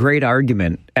heard a great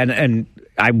argument, and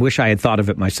I wish I had thought of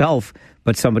it myself,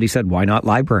 but somebody said, why not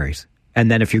libraries? And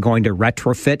then if you're going to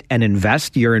retrofit and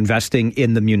invest, you're investing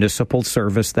in the municipal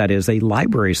service that is a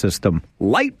library system.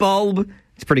 Light bulb.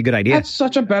 It's a pretty good idea. That's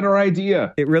such a better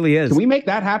idea. It really is. Can we make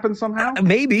that happen somehow?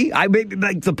 Maybe.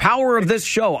 Like, the power of this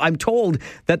show. I'm told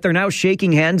that they're now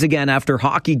shaking hands again after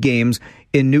hockey games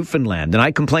in Newfoundland. And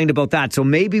I complained about that. So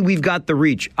maybe we've got the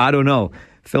reach. I don't know.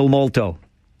 Phil Molto.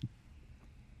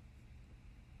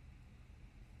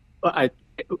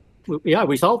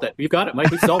 We solved it. We've got it, Mike.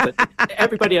 We solved it.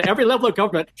 Everybody at every level of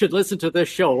government should listen to this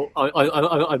show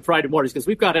on Friday mornings, because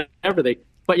we've got everything.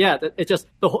 But yeah, it's just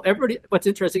everybody. What's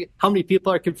interesting? How many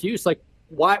people are confused? Like,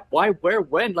 why, where,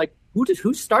 when? Like,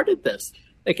 who started this?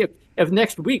 Like, if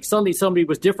next week suddenly somebody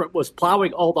was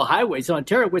plowing all the highways in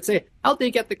Ontario, would say, how'd they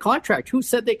get the contract? Who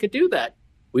said they could do that?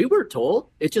 We were told.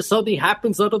 It just suddenly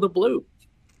happens out of the blue.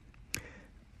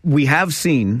 We have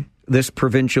seen this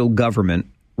provincial government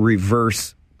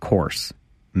reverse course.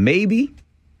 Maybe,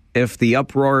 if the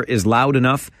uproar is loud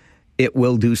enough, it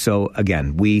will do so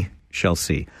again. We shall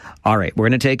see. All right, we're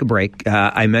going to take a break.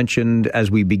 I mentioned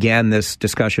as we began this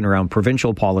discussion around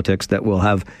provincial politics that we'll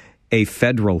have a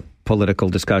federal political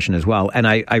discussion as well. And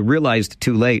I realized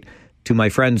too late to my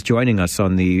friends joining us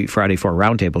on the Friday 4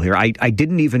 Roundtable here, I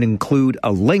didn't even include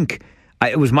a link.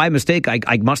 It was my mistake.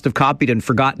 I must have copied and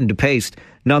forgotten to paste.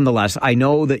 Nonetheless, I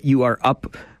know that you are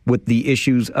up with the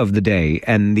issues of the day,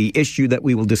 and the issue that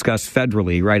we will discuss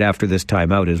federally right after this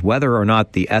time out is whether or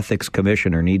not the Ethics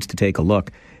Commissioner needs to take a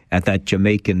look at that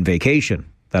Jamaican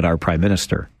vacation that our Prime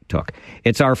Minister took.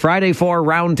 It's our Friday 4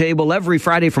 Roundtable every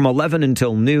Friday from 11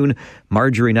 until noon.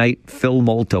 Marjorie Knight, Phil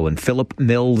Molto, and Philip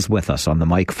Mills with us on the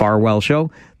Mike Farwell Show.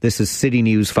 This is City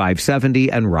News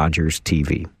 570 and Rogers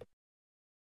TV.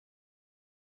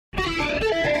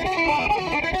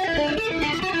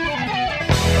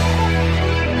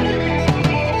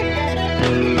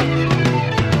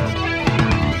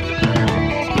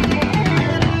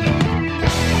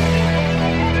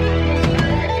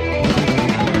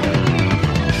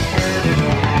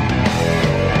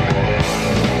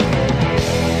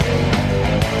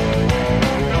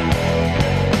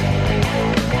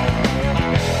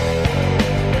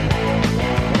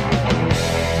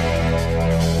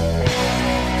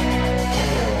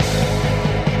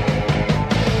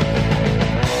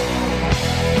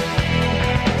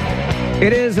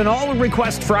 It is an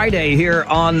all-request Friday here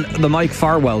on the Mike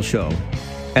Farwell Show.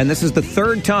 And this is the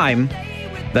third time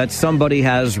that somebody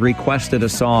has requested a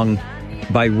song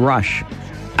by Rush.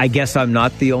 I guess I'm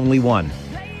not the only one.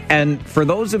 And for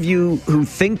those of you who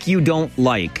think you don't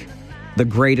like the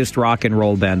greatest rock and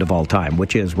roll band of all time,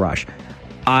 which is Rush,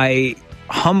 I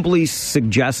humbly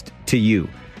suggest to you,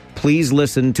 please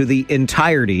listen to the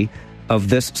entirety of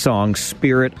this song,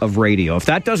 Spirit of Radio. If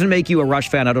that doesn't make you a Rush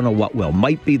fan, I don't know what will.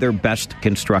 Might be their best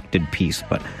constructed piece,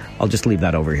 but I'll just leave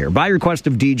that over here. By request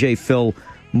of DJ Phil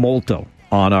Molto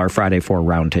on our Friday 4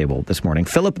 Roundtable this morning.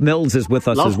 Philip Mills is with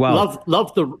us as well.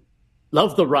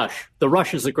 Love the Rush. The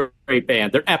Rush is a great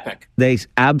band. They're epic. They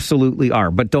absolutely are,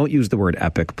 but don't use the word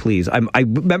epic, please. I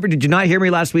remember, did you not hear me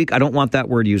last week? I don't want that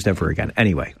word used ever again.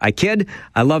 Anyway, I kid.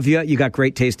 I love you. You got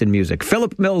great taste in music.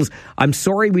 Philip Mills, I'm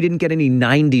sorry we didn't get any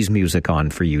 90s music on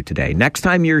for you today. Next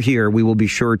time you're here, we will be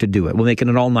sure to do it. We'll make it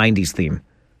an all 90s theme.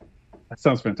 That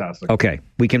sounds fantastic. Okay,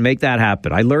 we can make that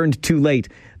happen. I learned too late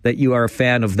that you are a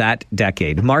fan of that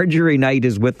decade. Marjorie Knight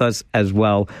is with us as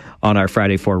well on our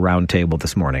Friday 4 Roundtable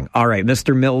this morning. All right,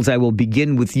 Mr. Mills, I will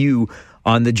begin with you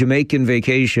on the Jamaican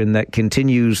vacation that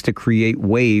continues to create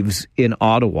waves in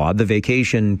Ottawa. The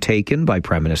vacation taken by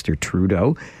Prime Minister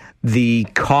Trudeau. The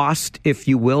cost, if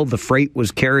you will, the freight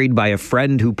was carried by a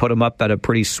friend who put him up at a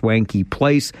pretty swanky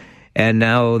place. And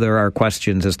now there are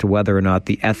questions as to whether or not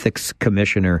the Ethics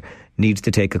Commissioner needs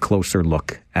to take a closer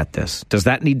look at this. Does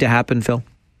that need to happen, Phil?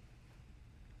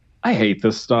 I hate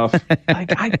this stuff.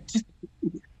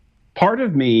 Part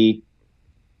of me,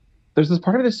 there's this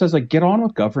part of it that says, like, get on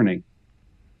with governing.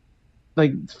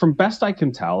 Like, from best I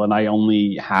can tell, and I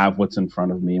only have what's in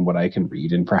front of me and what I can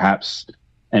read, and perhaps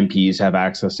MPs have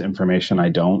access to information I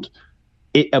don't,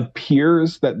 it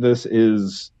appears that this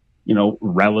is,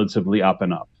 relatively up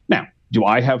and up. Now, do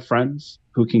I have friends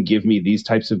who can give me these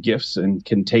types of gifts and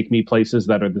can take me places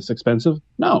that are this expensive?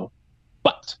 No.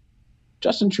 But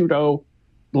Justin Trudeau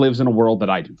lives in a world that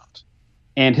I do not.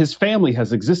 And his family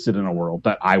has existed in a world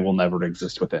that I will never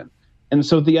exist within. And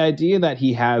so the idea that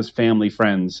he has family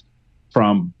friends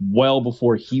from well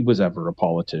before he was ever a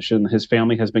politician, his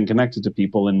family has been connected to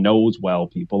people and knows well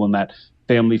people, and that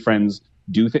family friends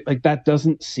do things like that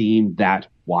doesn't seem that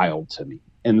wild to me.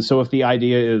 And so if the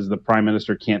idea is the Prime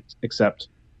Minister can't accept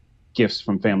gifts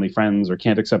from family friends or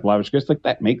can't accept lavish gifts, like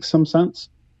that makes some sense.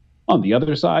 On the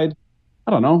other side,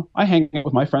 I don't know. I hang out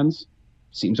with my friends.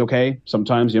 Seems okay.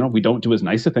 Sometimes, we don't do as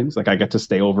nice of things. Like I get to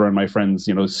stay over in my friend's,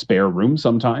 spare room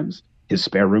sometimes. His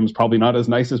spare room's probably not as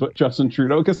nice as what Justin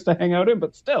Trudeau gets to hang out in,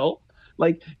 but still,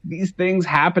 like these things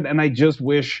happen. And I just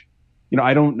wish,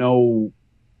 I don't know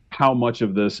how much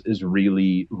of this is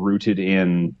really rooted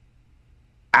in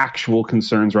actual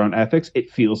concerns around ethics. It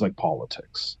feels like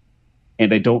politics.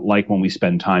 And I don't like when we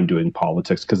spend time doing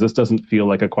politics because this doesn't feel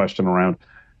like a question around,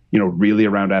 really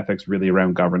around ethics, really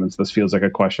around governance. This feels like a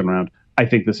question around, I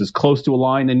think this is close to a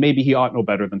line, and maybe he ought no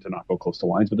better than to not go close to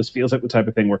lines. But this feels like the type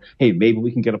of thing where, hey, maybe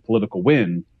we can get a political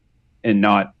win and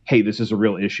not, hey, this is a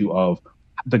real issue of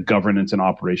the governance and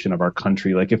operation of our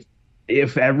country. Like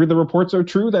if ever the reports are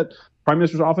true that Prime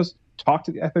Minister's office talked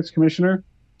to the Ethics Commissioner,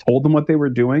 told them what they were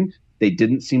doing, they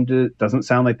doesn't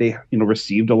sound like they,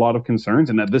 received a lot of concerns,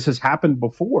 and that this has happened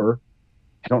before.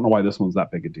 I don't know why this one's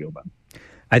that big a deal then.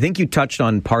 I think you touched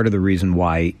on part of the reason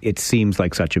why it seems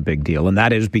like such a big deal, and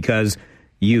that is because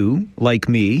you, like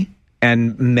me,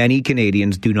 and many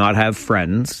Canadians do not have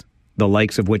friends, the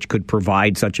likes of which could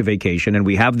provide such a vacation, and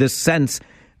we have this sense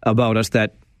about us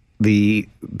that the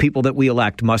people that we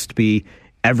elect must be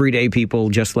everyday people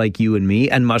just like you and me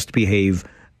and must behave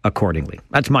accordingly.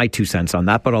 That's my 2 cents on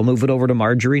that, but I'll move it over to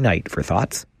Marjorie Knight for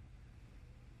thoughts.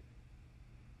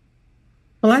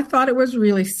 Well, I thought it was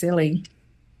really silly,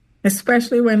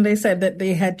 especially when they said that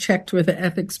they had checked with the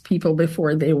ethics people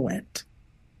before they went.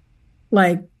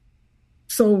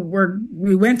 So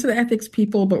we went to the ethics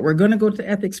people, but we're going to go to the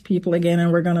ethics people again,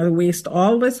 and we're going to waste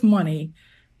all this money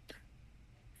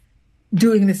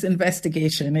doing this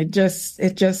investigation. It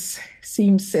just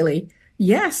seems silly.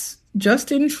 Yes,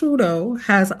 Justin Trudeau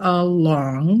has a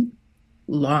long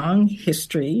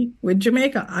history with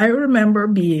Jamaica. I remember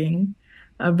being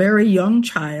a very young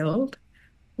child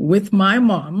with my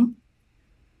mom,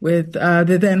 with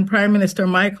the then Prime Minister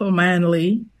Michael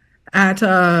Manley at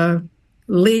a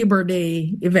Labor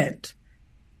Day event.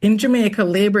 In Jamaica,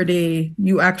 Labor Day,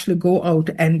 you actually go out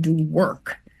and do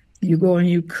work. You go and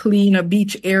you clean a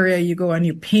beach area, you go and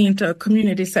you paint a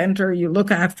community center, you look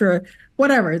after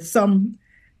whatever, it's something.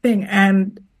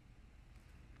 And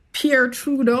Pierre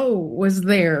Trudeau was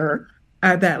there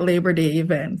at that Labor Day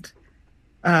event,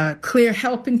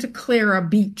 helping to clear a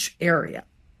beach area.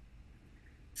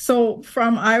 So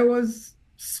I was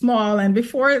small, and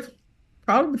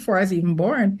probably before I was even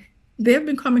born, they've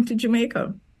been coming to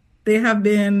Jamaica. They have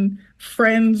been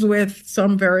friends with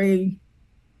some very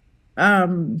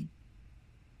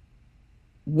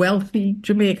wealthy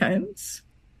Jamaicans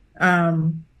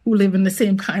who live in the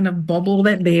same kind of bubble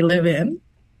that they live in.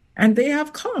 And they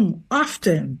have come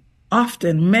often,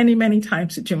 many, many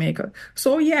times to Jamaica.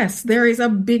 So yes, there is a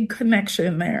big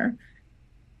connection there,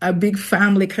 a big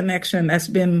family connection that's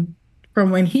been from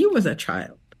when he was a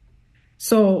child.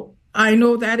 So I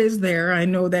know that is there. I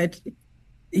know that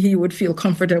he would feel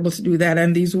comfortable to do that.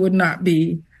 And these would not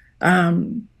be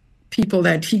people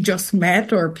that he just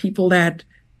met or people that,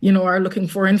 are looking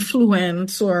for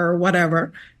influence or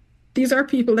whatever. These are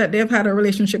people that they've had a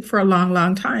relationship for a long,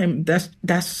 long time.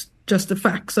 That's just the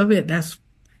facts of it.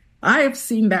 I've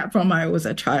seen that from I was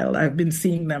a child. I've been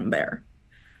seeing them there.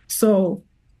 So,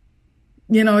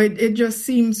 it just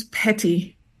seems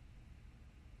petty.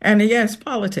 And yes,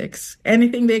 politics.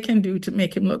 Anything they can do to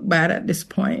make him look bad at this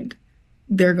point,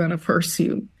 they're going to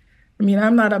pursue. I mean,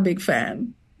 I'm not a big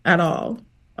fan at all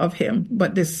of him,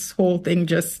 but this whole thing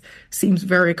just seems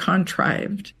very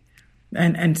contrived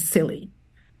and silly.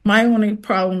 My only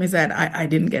problem is that I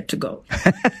didn't get to go.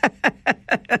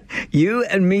 You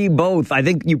and me both. I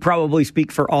think you probably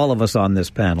speak for all of us on this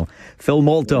panel. Phil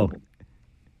Molto.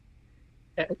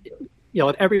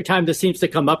 Every time this seems to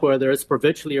come up, whether it's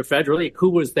provincially or federally,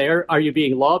 who was there? Are you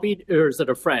being lobbied or is it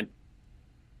a friend?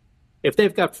 If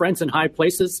they've got friends in high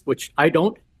places, which I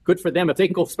don't, good for them. If they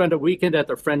can go spend a weekend at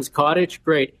their friend's cottage,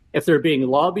 great. If they're being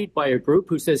lobbied by a group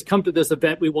who says, come to this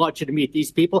event, we want you to meet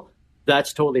these people,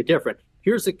 that's totally different.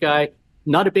 Here's a guy,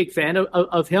 not a big fan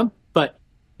of him, but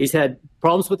he's had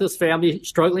problems with his family,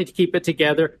 struggling to keep it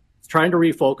together, trying to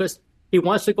refocus. He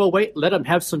wants to go away. Let him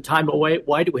have some time away.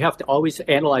 Why do we have to always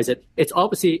analyze it? It's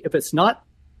obviously, if it's not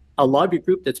a lobby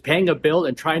group that's paying a bill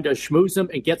and trying to schmooze them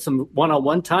and get some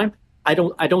one-on-one time, I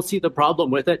don't see the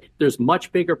problem with it. There's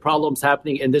much bigger problems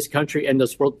happening in this country and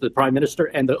this world. The Prime Minister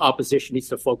and the opposition needs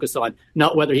to focus on,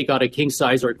 not whether he got a king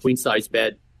size or a queen size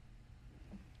bed.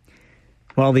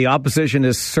 Well, the opposition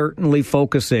is certainly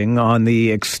focusing on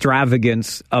the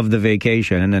extravagance of the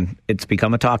vacation, and it's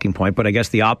become a talking point. But I guess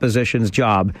the opposition's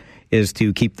job is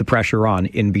to keep the pressure on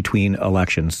in between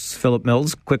elections. Philip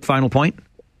Mills, quick final point.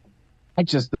 I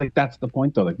just think that's the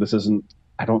point, though.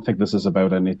 I don't think this is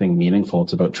about anything meaningful.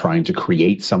 It's about trying to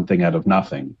create something out of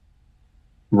nothing,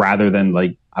 rather than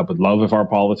I would love if our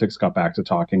politics got back to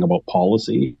talking about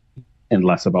policy and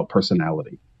less about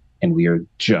personality. And we are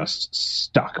just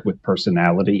stuck with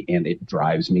personality, and it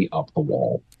drives me up the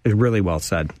wall. Really well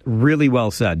said. Really well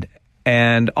said.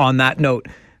 And on that note,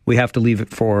 we have to leave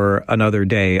it for another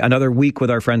day, another week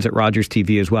with our friends at Rogers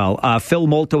TV as well. Phil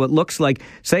Molto, it looks like,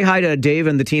 say hi to Dave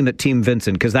and the team at Team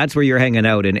Vincent, because that's where you're hanging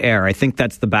out in Ayr. I think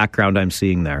that's the background I'm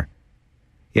seeing there.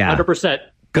 Yeah. 100%.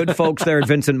 Good folks there at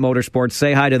Vincent Motorsports.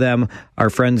 Say hi to them, our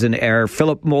friends in Ayr.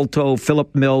 Philip Molto,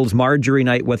 Philip Mills, Marjorie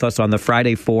Knight with us on the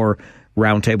Friday 4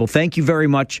 Roundtable. Thank you very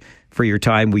much for your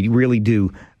time. We really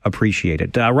do appreciate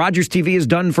it. Rogers TV is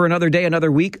done for another day,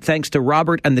 another week. Thanks to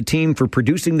Robert and the team for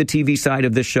producing the TV side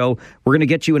of this show. We're going to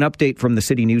get you an update from the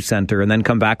City News Center and then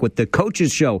come back with the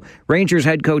Coaches Show. Rangers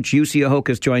head coach Jussi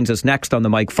Ahokas joins us next on the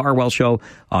Mike Farwell Show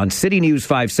on City News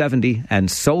 570. And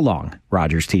so long,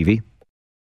 Rogers TV.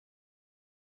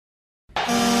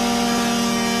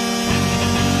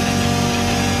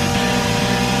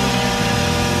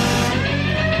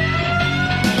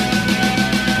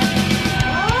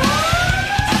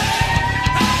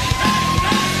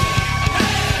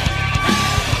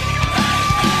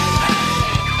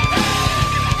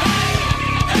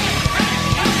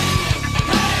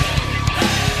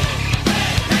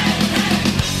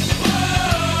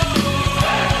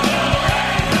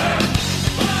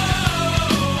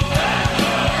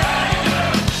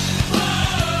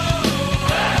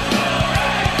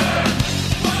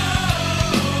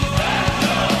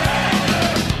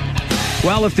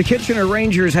 Well, if the Kitchener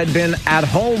Rangers had been at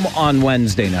home on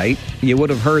Wednesday night, you would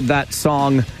have heard that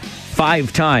song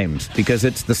 5 times because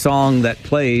it's the song that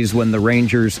plays when the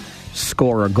Rangers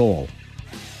score a goal.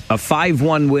 A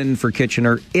 5-1 win for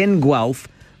Kitchener in Guelph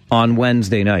on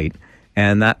Wednesday night,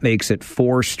 and that makes it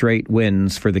 4 straight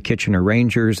wins for the Kitchener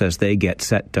Rangers as they get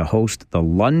set to host the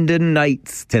London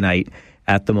Knights tonight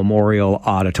at the Memorial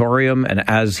Auditorium. And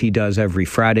as he does every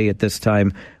Friday at this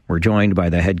time, we're joined by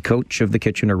the head coach of the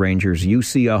Kitchener Rangers,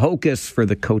 Jussi Ahokas, for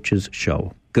the Coaches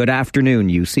Show. Good afternoon,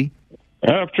 Jussi.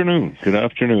 Afternoon. Good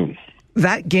afternoon.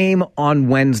 That game on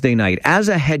Wednesday night, as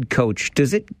a head coach,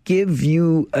 does it give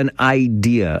you an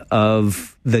idea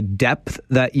of the depth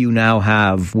that you now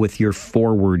have with your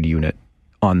forward unit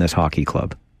on this hockey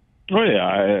club? Oh,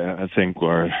 yeah. I think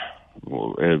our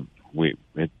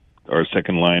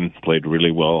second line played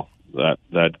really well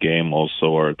that game.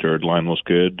 Also, our third line was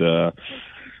good.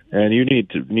 And you need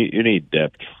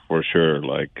depth for sure,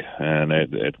 and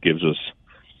it gives us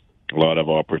a lot of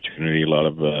opportunity, a lot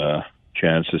of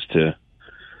chances to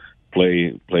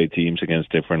play teams against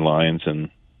different lines and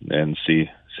see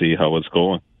how it's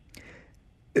going.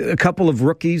 A couple of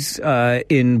rookies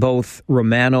in both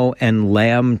Romano and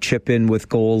Lamb chip in with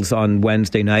goals on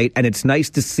Wednesday night, and it's nice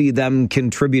to see them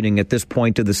contributing at this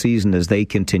point of the season as they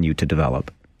continue to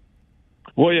develop.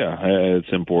 Well, yeah,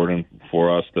 it's important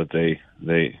for us that they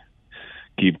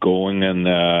keep going, and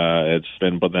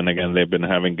but then again, they've been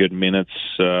having good minutes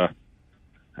now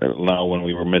when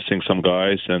we were missing some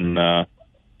guys, and I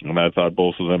thought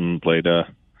both of them played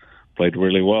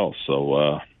really well.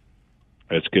 So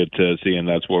it's good to see, and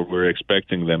that's what we're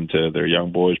expecting them to. They're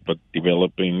young boys, but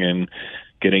developing and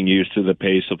getting used to the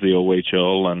pace of the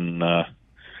OHL and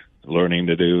learning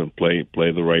to do and play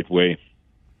the right way.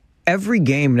 Every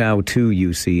game now, too,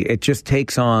 Jussi, it just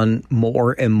takes on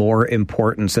more and more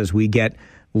importance as we get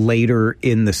later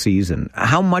in the season.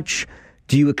 How much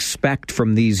do you expect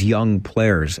from these young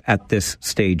players at this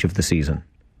stage of the season?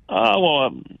 They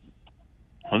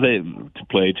to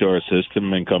play to our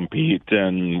system and compete,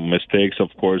 and mistakes, of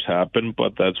course, happen.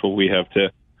 But that's what we have to.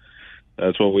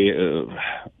 That's what we.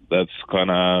 That's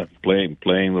kind of playing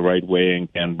the right way,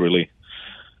 and can't really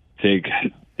take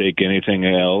anything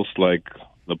else like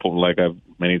I've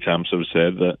many times have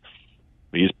said, that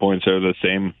these points are the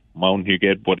same amount you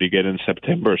get what you get in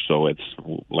September. So it's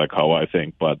like how I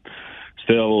think, but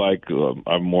still,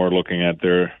 I'm more looking at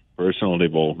their personal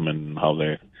development and how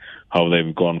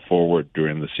they've gone forward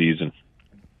during the season.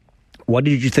 What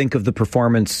did you think of the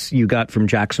performance you got from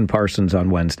Jackson Parsons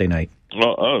on Wednesday night?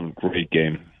 Well, great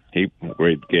game.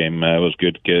 Great game. It was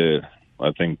good.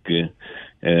 I think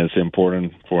it's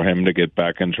important for him to get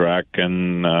back on track,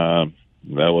 and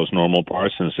that was normal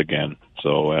Parsons again.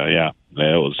 So I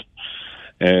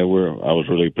was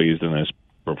really pleased in his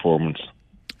performance.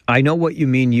 I know what you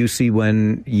mean, Jussi,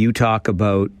 when you talk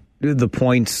about the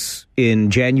points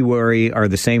in January are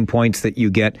the same points that you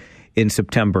get in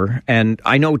September. And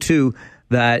I know, too,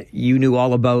 that you knew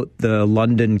all about the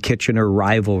London-Kitchener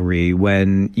rivalry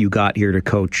when you got here to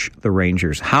coach the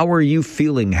Rangers. How are you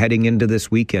feeling heading into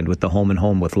this weekend with the home and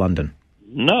home with London?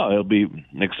 No, it'll be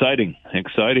exciting.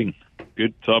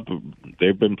 Good top.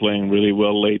 They've been playing really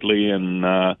well lately,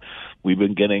 and we've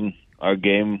been getting our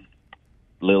game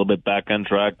a little bit back on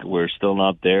track. We're still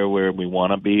not there where we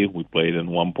want to be. We played in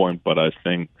 1 point, but I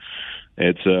think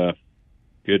it's a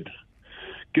good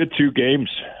 2 games,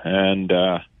 and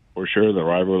for sure the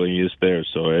rivalry is there,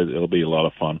 so it'll be a lot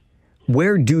of fun.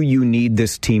 Where do you need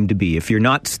this team to be? If you're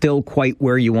not still quite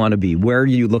where you want to be, where are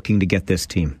you looking to get this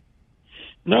team?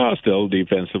 No, still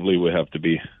defensively we have to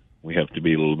be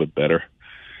a little bit better,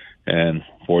 and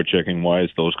forechecking wise,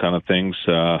 those kind of things,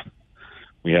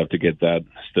 we have to get that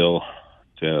still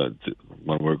to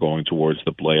when we're going towards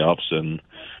the playoffs, and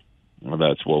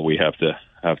that's what we have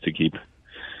to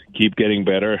keep getting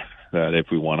better. That if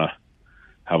we want to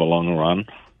have a long run,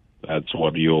 that's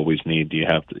what you always need. You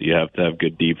have to have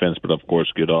good defense, but of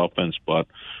course good offense. But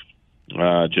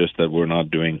just that we're not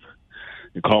doing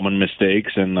common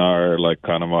mistakes in our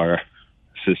our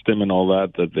system and all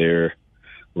that they're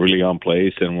really on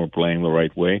place and we're playing the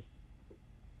right way.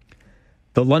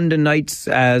 The London Knights,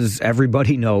 as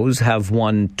everybody knows, have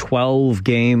won 12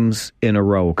 games in a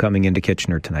row coming into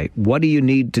Kitchener tonight. What do you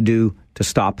need to do to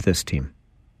stop this team?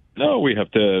 No, we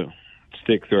have to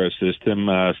stick to our system,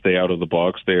 stay out of the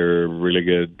box. They're really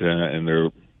good in their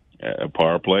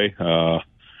power play.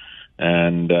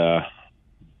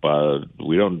 But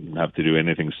we don't have to do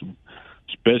anything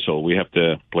special. We have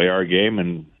to play our game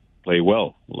and play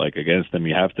well. Like against them,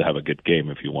 you have to have a good game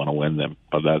if you want to win them.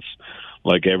 But that's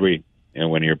like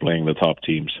when you're playing the top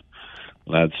teams,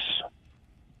 that's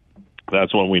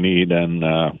what we need. And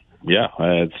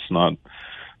it's not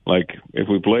like if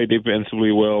we play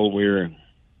defensively well,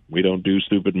 we don't do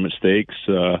stupid mistakes,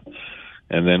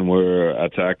 and then we're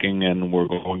attacking and we're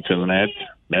going to the net.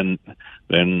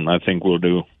 Then I think we'll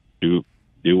do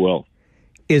well.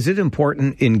 Is it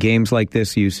important in games like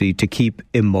this, UC, to keep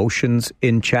emotions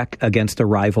in check against a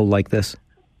rival like this?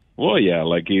 Well, yeah,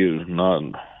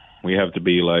 we have to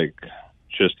be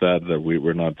just that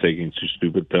we're not taking too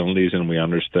stupid penalties, and we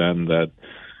understand that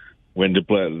when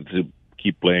to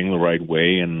keep playing the right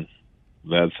way, and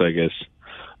that's, I guess,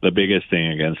 the biggest thing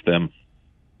against them.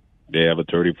 They have a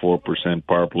 34%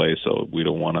 power play, so we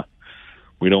don't want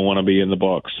to be in the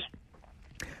box.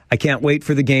 I can't wait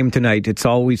for the game tonight. It's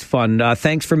always fun.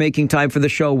 Thanks for making time for the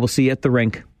show. We'll see you at the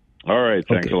rink. All right.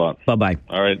 Thanks a lot. Bye-bye.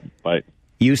 All right. Bye.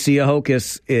 UC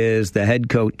Ahokas is the head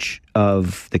coach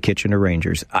of the Kitchener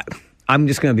Rangers. I'm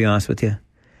just going to be honest with you.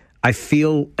 I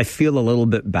feel a little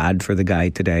bit bad for the guy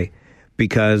today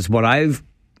because what I've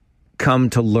come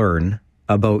to learn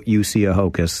about UC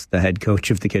Ahokas, the head coach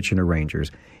of the Kitchener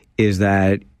Rangers, is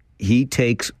that he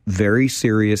takes very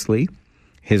seriously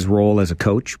his role as a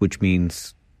coach, which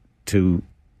means to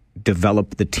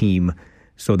develop the team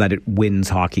so that it wins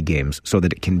hockey games, so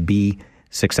that it can be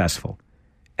successful.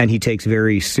 And he takes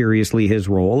very seriously his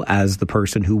role as the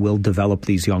person who will develop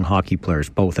these young hockey players,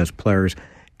 both as players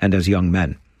and as young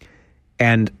men.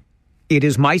 And it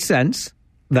is my sense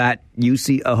that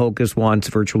UC Ahokas wants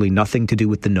virtually nothing to do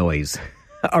with the noise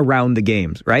around the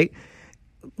games, right?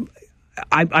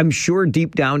 I'm sure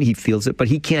deep down he feels it, but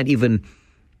he can't even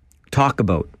talk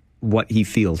about what he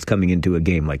feels coming into a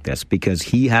game like this because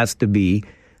he has to be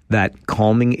that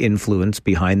calming influence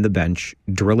behind the bench,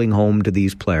 drilling home to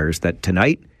these players that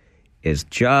tonight is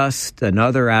just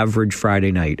another average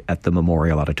Friday night at the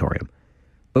Memorial Auditorium.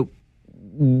 But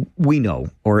we know,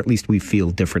 or at least we feel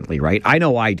differently, right? I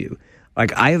know I do.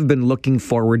 I have been looking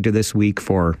forward to this week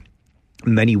for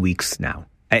many weeks now.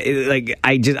 I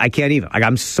can't even.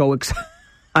 I'm so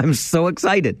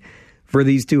excited for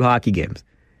these two hockey games.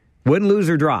 Win, lose,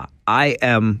 or draw, I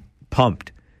am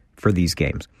pumped for these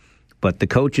games. But the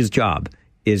coach's job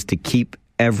is to keep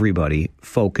everybody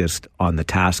focused on the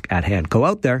task at hand. Go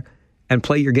out there and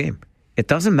play your game. It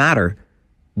doesn't matter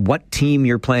what team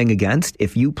you're playing against.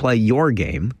 If you play your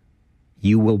game,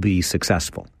 you will be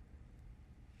successful.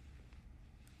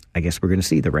 I guess we're going to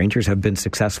see. The Rangers have been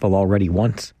successful already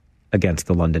once against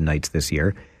the London Knights this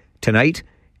year. Tonight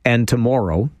and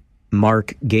tomorrow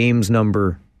mark games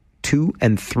number 2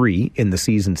 and 3 in the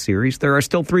season series. There are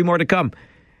still 3 more to come.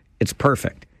 It's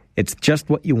perfect. It's just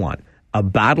what you want. A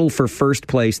battle for first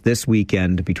place this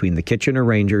weekend between the Kitchener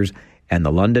Rangers and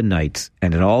the London Knights,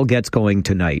 and it all gets going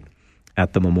tonight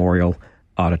at the Memorial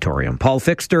Auditorium. Paul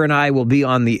Fixter and I will be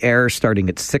on the air starting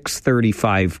at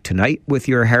 6:35 tonight with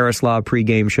your Harris Law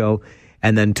pregame show,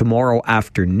 and then tomorrow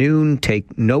afternoon,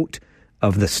 take note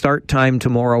of the start time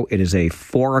tomorrow. It is a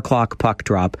 4 o'clock puck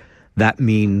drop. That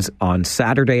means on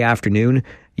Saturday afternoon,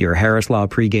 your Harris Law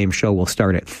pregame show will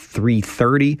start at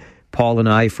 3:30. Paul and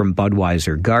I from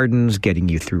Budweiser Gardens getting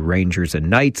you through Rangers and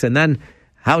Knights. And then,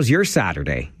 how's your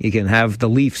Saturday? You can have the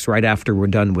Leafs right after we're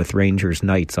done with Rangers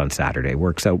Knights on Saturday.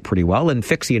 Works out pretty well. And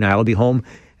Fixie and I will be home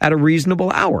at a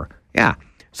reasonable hour. Yeah.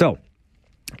 So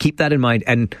keep that in mind.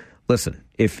 And listen,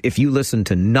 if you listen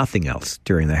to nothing else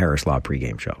during the Harris Law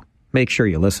pregame show, make sure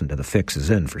you listen to the Fixes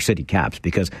In for City Caps,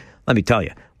 because let me tell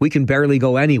you, we can barely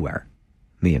go anywhere,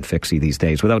 me and Fixie these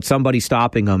days, without somebody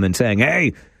stopping them and saying,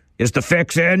 hey, is the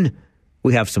Fix in?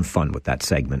 We have some fun with that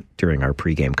segment during our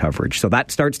pregame coverage. So that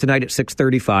starts tonight at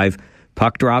 6:35.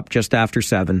 Puck drop just after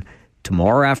 7.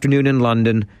 Tomorrow afternoon in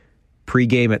London,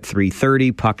 pregame at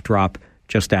 3:30. Puck drop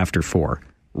just after 4.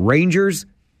 Rangers,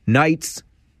 Knights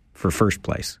for first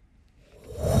place.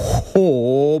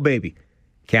 Oh, baby.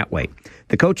 Can't wait.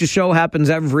 The Coach's Show happens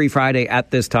every Friday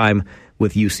at this time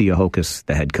with UC Ahokas,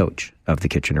 the head coach of the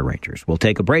Kitchener Rangers. We'll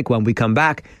take a break. When we come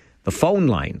back, the phone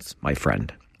lines, my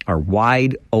friend, are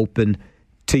wide open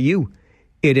to you.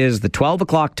 It is the 12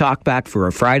 o'clock talkback for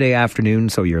a Friday afternoon,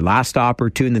 so your last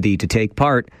opportunity to take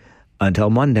part. Until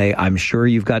Monday, I'm sure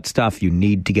you've got stuff you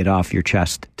need to get off your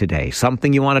chest today.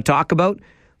 Something you want to talk about?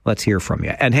 Let's hear from you.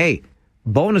 And hey,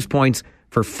 bonus points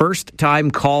for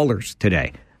first-time callers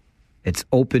today. It's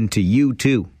open to you,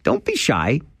 too. Don't be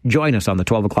shy. Join us on the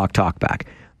 12 o'clock talkback.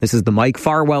 This is the Mike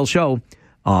Farwell Show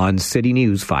on City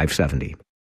News 570.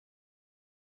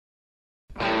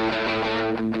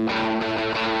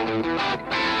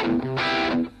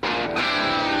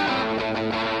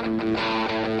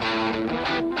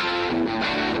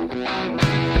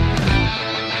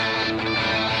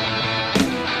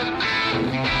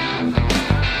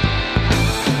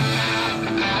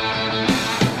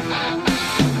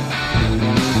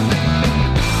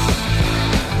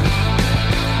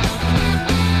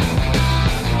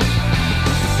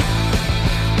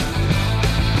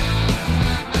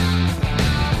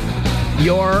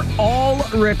 Your All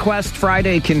Request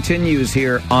Friday continues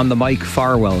here on the Mike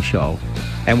Farwell Show.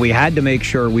 And we had to make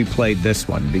sure we played this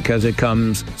one because it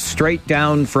comes straight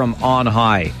down from on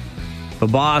high. The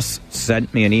boss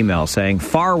sent me an email saying,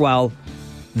 Farwell,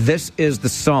 this is the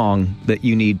song that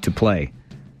you need to play.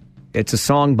 It's a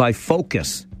song by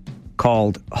Focus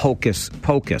called Hocus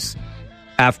Pocus.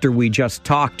 After we just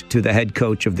talked to the head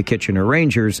coach of the Kitchener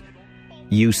Rangers,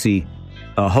 UC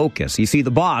Hocus. You see, the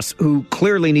boss, who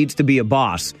clearly needs to be a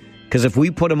boss, because if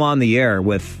we put him on the air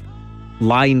with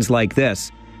lines like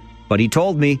this, but he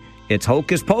told me it's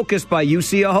Hocus Pocus by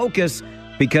UC Hocus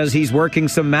because he's working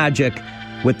some magic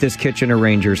with this Kitchener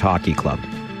Rangers hockey club.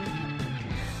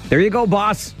 There you go,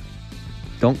 boss.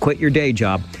 Don't quit your day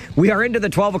job. We are into the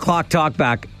 12 o'clock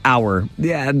talkback hour.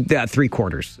 Yeah,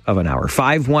 3/4 of an hour.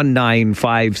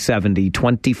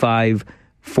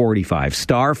 519-570-2545.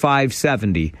 Star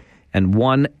 570 and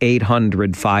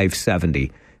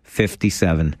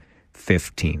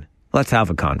 1-800-570-5715. Let's have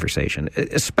a conversation.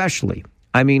 Especially,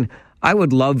 I mean, I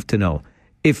would love to know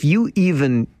if you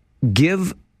even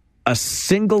give a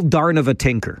single darn of a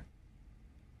tinker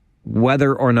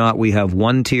whether or not we have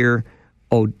one tier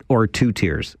or two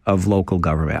tiers of local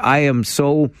government. I am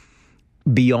so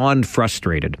beyond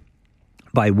frustrated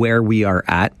by where we are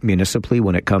at municipally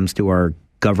when it comes to our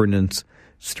governance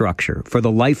structure. For the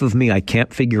life of me, I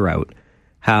can't figure out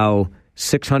how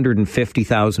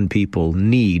 650,000 people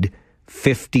need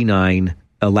 59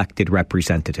 elected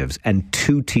representatives and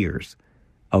two tiers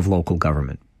of local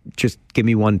government. Just give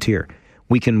me one tier.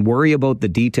 We can worry about the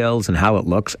details and how it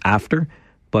looks after,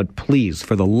 but please,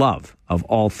 for the love of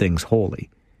all things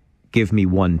holy, give me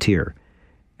one tier.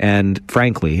 And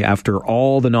frankly, after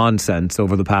all the nonsense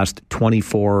over the past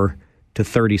 24 to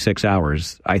 36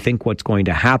 hours, I think what's going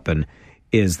to happen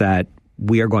is that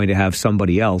we are going to have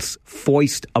somebody else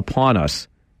foist upon us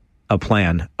a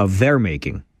plan of their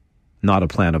making, not a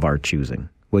plan of our choosing,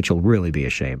 which will really be a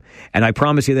shame. And I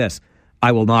promise you this,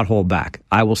 I will not hold back.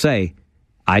 I will say,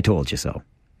 I told you so.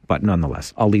 But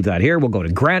nonetheless, I'll leave that here. We'll go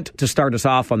to Grant to start us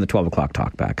off on the 12 o'clock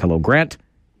talkback. Hello, Grant.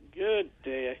 Good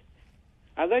day.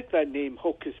 I like that name,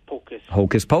 Hocus Pocus.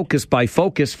 Hocus Pocus by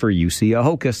Focus for UC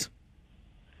Hocus.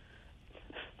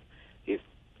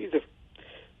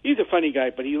 He's a funny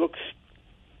guy, but he looks...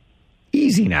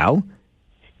 Easy now.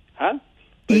 Huh?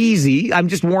 Easy. I'm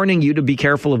just warning you to be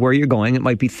careful of where you're going. It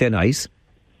might be thin ice.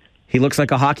 He looks like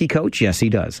a hockey coach. Yes, he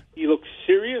does. He looks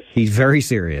serious. He's very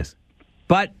serious.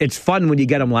 But it's fun when you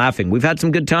get him laughing. We've had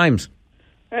some good times.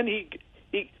 And he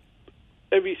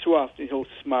every so often he'll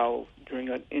smile during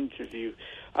an interview.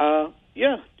 I'm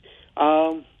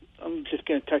just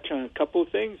going to touch on a couple of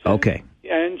things. Okay.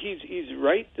 And he's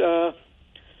right.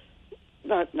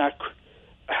 Not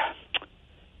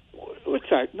what's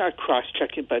that? Not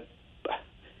cross-checking, but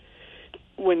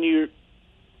when you're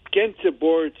getting to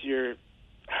boards, you're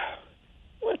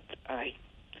I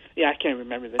can't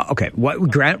remember that. Okay,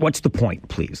 Grant? What's the point,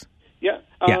 please? They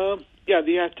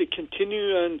have to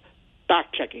continue on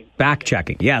back-checking.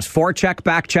 Back-checking, yes. Forecheck,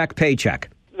 back-check,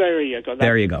 paycheck. There you go.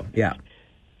 There you go, yeah.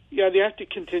 Yeah, they have to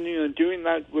continue on doing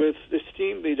that with this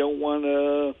team. They don't want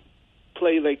to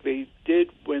play like they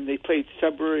did when they played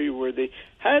Sudbury, where they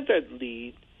had that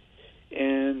lead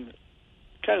and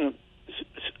kind of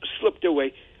slipped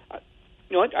away. You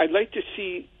know what? I'd like to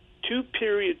see two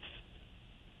periods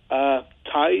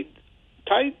tied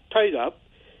up,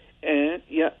 and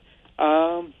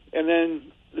and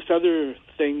then this other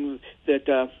thing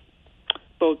that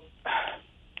both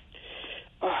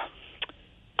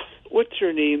what's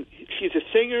her name? She's a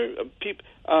singer.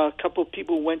 A couple of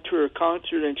people went to her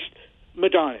concert, and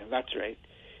Madonna, that's right.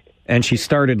 And she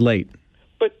started late.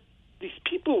 But these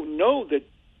people know that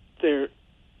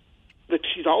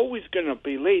she's always going to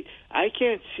be late. I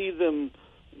can't see them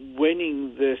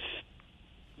winning this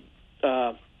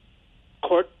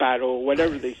court battle or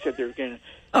whatever they said they're going to.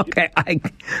 Okay,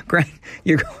 Greg,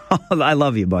 I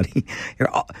love you, buddy.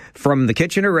 From the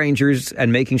Kitchener Rangers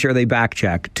and making sure they back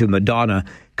check to Madonna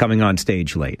coming on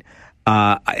stage late.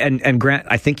 And Grant,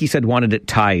 I think he said wanted it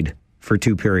tied for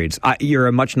 2 periods. You're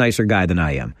a much nicer guy than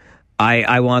I am.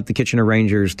 I want the Kitchener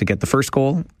Rangers to get the first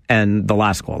goal and the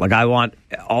last goal. Like, I want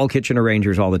all Kitchener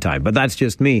Rangers all the time. But that's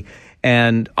just me.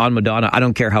 And on Madonna, I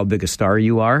don't care how big a star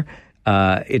you are.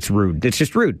 It's rude. It's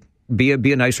just rude. Be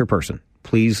a nicer person.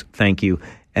 Please, thank you.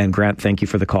 And Grant, thank you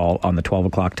for the call on the 12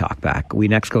 o'clock talkback. We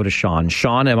next go to Sean.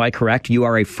 Sean, am I correct? You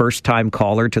are a first-time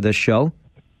caller to this show?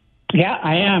 Yeah,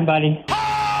 I am, buddy.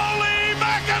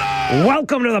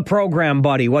 Welcome to the program,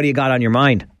 buddy. What do you got on your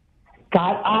mind?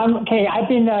 Okay, I've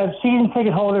been a season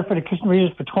ticket holder for the Kitchener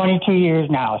Rangers for 22 years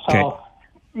now. So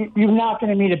you're not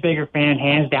going to meet a bigger fan,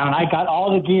 hands down. I got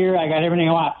all the gear. I got everything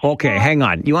I want. Okay, hang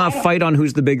on. You want to fight on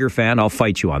who's the bigger fan? I'll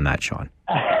fight you on that, Sean.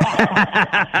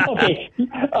 Okay,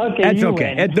 that's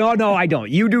okay. No, I don't.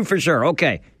 You do for sure.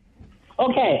 Okay.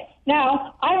 Okay.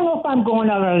 Now, I don't know if I'm going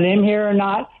out on a limb here or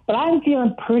not, but I'm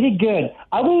feeling pretty good.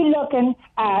 Are we looking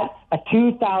at a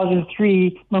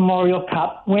 2003 Memorial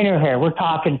Cup winner here? We're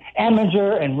talking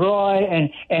Eminger and Roy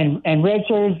and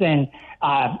Richards and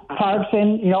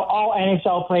Clarkson, all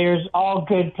NHL players, all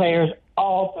good players,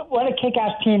 what a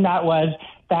kick-ass team that was.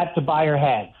 That's to buy your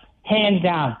heads, hands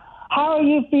down. How are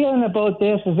you feeling about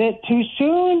this? Is it too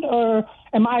soon, or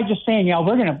am I just saying,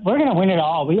 we're gonna win it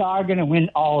all? We are gonna win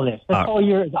all of this. This whole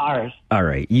year is ours. All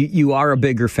right, you are a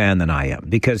bigger fan than I am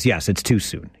because yes, it's too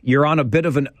soon. You're on a bit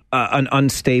of an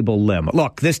unstable limb.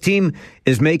 Look, this team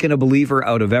is making a believer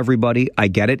out of everybody. I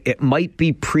get it. It might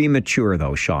be premature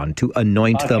though, Sean, to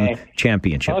anoint them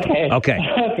championship. Okay.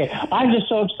 I'm just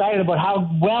so excited about how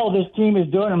well this team is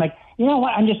doing. I'm like, you know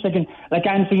what? I'm just thinking,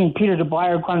 I'm seeing Peter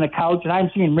DeBuyer on the couch, and I'm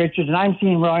seeing Richards, and I'm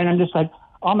seeing Roy, and I'm just like,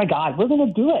 oh my God, we're going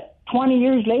to do it. 20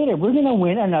 years later, we're going to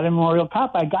win another Memorial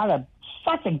Cup. I got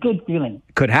such a good feeling.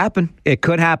 Could happen. It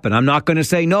could happen. I'm not going to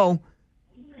say no.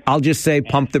 I'll just say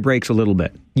pump the brakes a little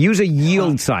bit. Use a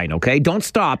yield sign, okay? Don't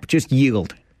stop. Just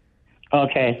yield.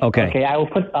 Okay. I will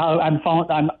put.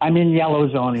 I'm in yellow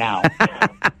zone now.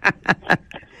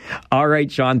 All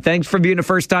right, Sean. Thanks for being a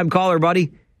first-time caller,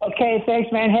 buddy. Okay,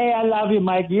 thanks, man. Hey, I love you,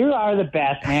 Mike. You are the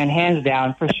best, man. Hands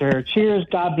down, for sure. Cheers.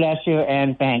 God bless you,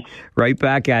 and thanks. Right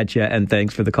back at you, and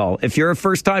thanks for the call. If you're a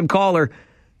first-time caller,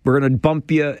 we're going to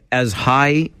bump you as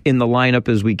high in the lineup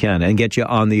as we can and get you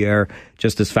on the air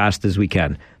just as fast as we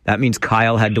can. That means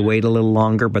Kyle had to wait a little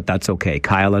longer, but that's okay.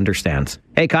 Kyle understands.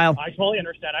 Hey, Kyle. I totally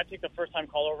understand. I'd take the first-time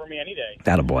call over me any day.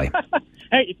 Attaboy.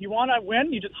 Hey, if you want to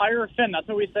win, you just hire a Finn. That's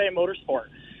what we say in motorsport.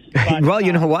 But, well,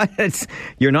 you know what?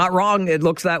 You're not wrong. It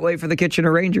looks that way for the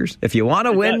Kitchener Rangers. If you want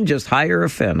to win, just hire a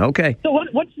Finn. Okay. So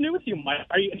what's new with you, Mike?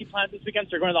 Are you any plans this weekend?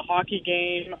 So you're going to the hockey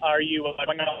game? Are you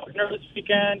going out dinner this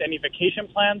weekend? Any vacation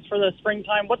plans for the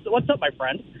springtime? What's up, my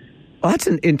friend? Well, that's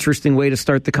an interesting way to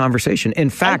start the conversation.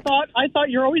 In fact, I thought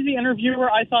you're always the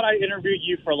interviewer. I thought I'd interview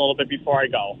you for a little bit before I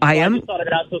go. I just thought I'd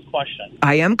ask those questions.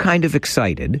 I am kind of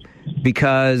excited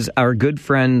because our good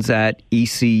friends at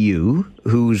ECU,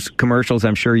 whose commercials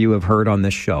I'm sure you have heard on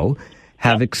this show,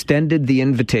 have extended the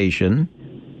invitation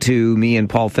to me and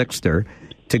Paul Fixter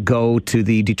to go to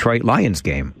the Detroit Lions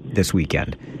game this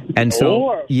weekend. And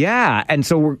so, and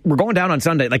so we're going down on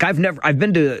Sunday. Like I've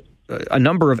been to a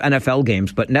number of NFL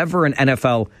games, but never an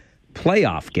NFL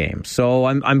playoff game. So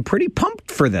I'm pretty pumped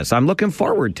for this. I'm looking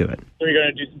forward to it. So you're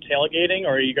going to do some tailgating,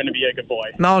 or are you going to be a good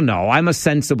boy? No, I'm a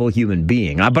sensible human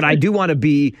being. But I do want to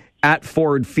be at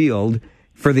Ford Field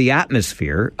for the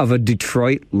atmosphere of a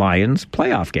Detroit Lions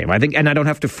playoff game. I think, and I don't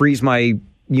have to freeze my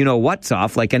what's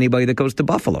off like anybody that goes to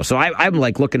Buffalo. So I'm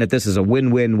like looking at this as a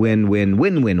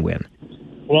win-win-win-win-win-win-win.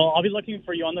 Well, I'll be looking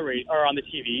for you on the on the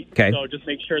TV. Okay. So just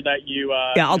make sure that you.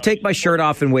 I'll take my shirt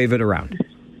off and wave it around.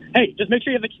 Hey, just make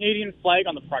sure you have the Canadian flag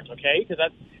on the front, okay? Because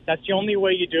that's the only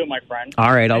way you do it, my friend.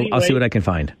 All right, I'll see what I can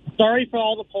find. Sorry for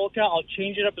all the polka. I'll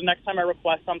change it up the next time I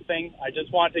request something. I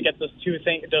just wanted to get those two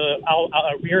things: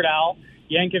 Weird Al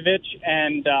Yankovic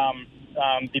and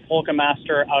the Polka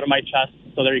Master out of my chest.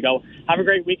 So there you go. Have a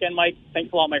great weekend, Mike.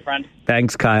 Thanks a lot, my friend.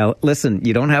 Thanks, Kyle. Listen,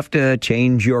 you don't have to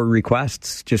change your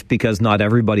requests just because not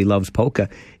everybody loves polka.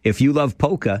 If you love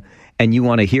polka and you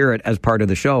want to hear it as part of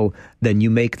the show, then you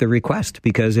make the request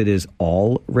because it is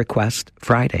All Request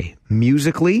Friday.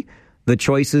 Musically, the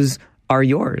choices are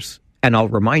yours. And I'll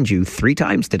remind you 3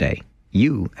 times today,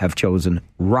 you have chosen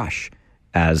Rush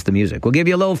as the music. We'll give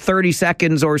you a little 30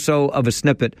 seconds or so of a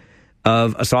snippet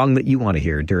of a song that you want to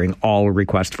hear during all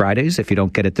Request Fridays. If you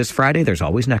don't get it this Friday, there's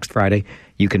always next Friday.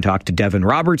 You can talk to Devin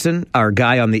Robertson, our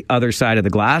guy on the other side of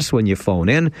the glass, when you phone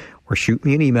in, or shoot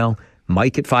me an email,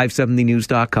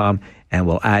 mike@570news.com, and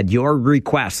we'll add your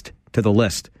request to the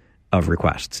list of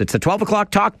requests. It's the 12 o'clock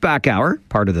Talkback Hour,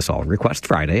 part of this All Request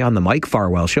Friday on the Mike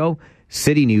Farwell Show,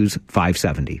 City News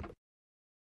 570.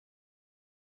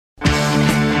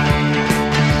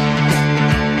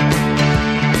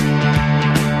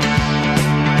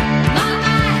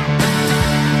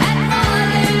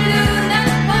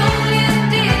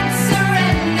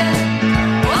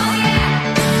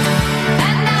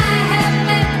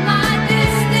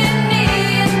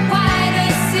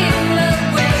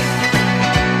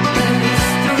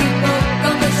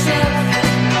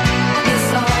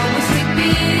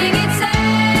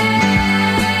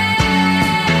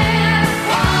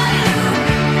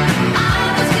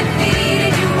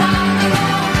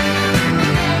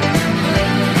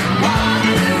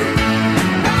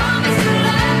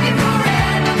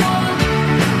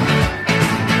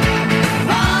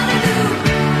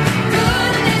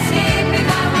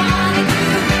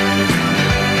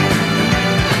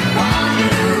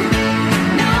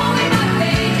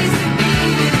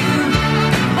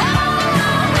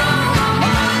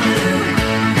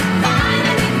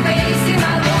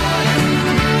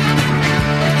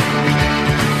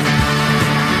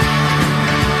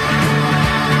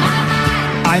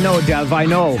 Dev, I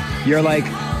know. You're like,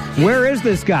 where is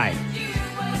this guy?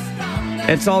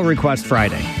 It's All Request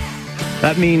Friday.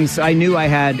 That means I knew I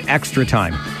had extra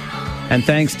time. And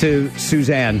thanks to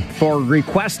Suzanne for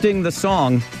requesting the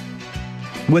song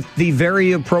with the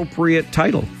very appropriate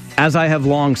title. As I have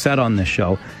long said on this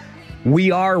show, we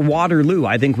are Waterloo.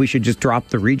 I think we should just drop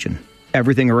the region.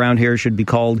 Everything around here should be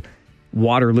called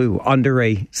Waterloo under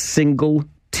a single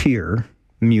tier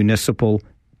municipal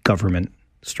government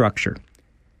structure.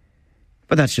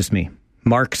 But that's just me.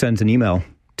 Mark sends an email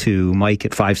to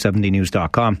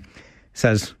mike@570news.com.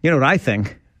 Says, you know what I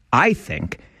think? I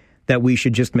think that we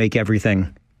should just make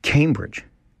everything Cambridge.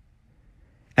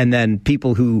 And then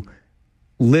people who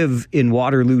live in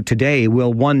Waterloo today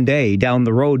will one day down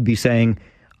the road be saying,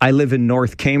 I live in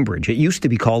North Cambridge. It used to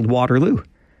be called Waterloo.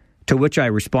 To which I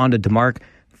responded to Mark,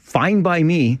 fine by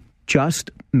me,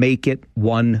 just make it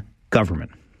one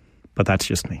government. But that's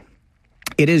just me.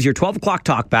 It is your 12 o'clock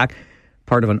talkback,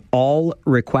 part of an All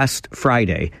Request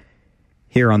Friday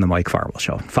here on the Mike Farwell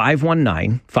Show.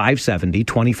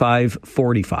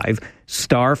 519-570-2545,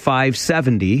 star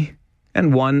 570,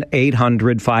 and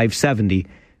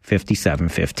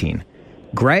 1-800-570-5715.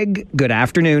 Greg, good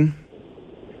afternoon.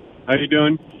 How you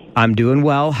doing? I'm doing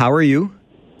well. How are you?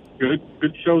 Good.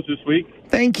 Good shows this week.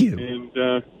 Thank you. And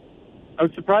I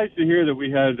was surprised to hear that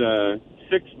we had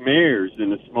 6 mayors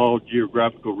in a small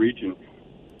geographical region.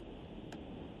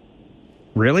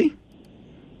 Really?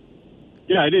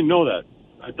 Yeah, I didn't know that.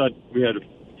 I thought we had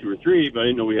 2 or 3, but I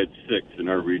didn't know we had 6 in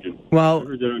our region. Well, I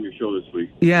heard that on your show this week.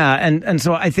 Yeah, and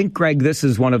so I think, Greg, this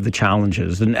is one of the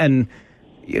challenges. And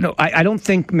you know, I don't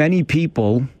think many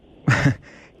people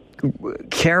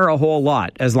care a whole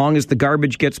lot as long as the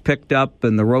garbage gets picked up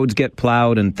and the roads get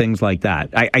plowed and things like that,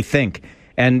 I think.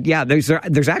 And yeah,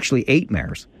 there's actually 8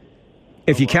 mayors.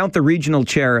 If you count the regional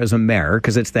chair as a mayor,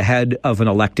 because it's the head of an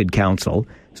elected council.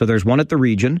 So there's one at the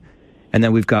region, and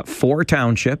then we've got 4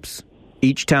 townships.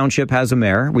 Each township has a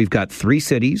mayor. We've got 3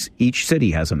 cities. Each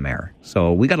city has a mayor.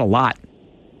 So we got a lot.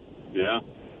 Yeah.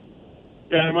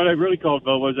 Yeah, and what I really called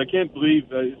about was I can't believe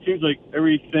it seems like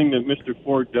everything that Mr.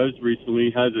 Ford does recently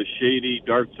has a shady,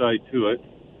 dark side to it.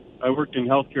 I worked in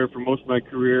healthcare for most of my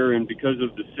career, and because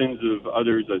of the sins of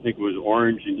others, I think it was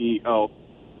Orange and eHealth,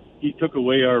 he took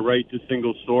away our right to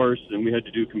single source, and we had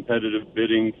to do competitive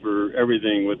bidding for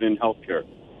everything within healthcare.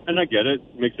 And I get it,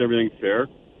 makes everything fair.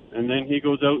 And then he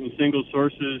goes out and single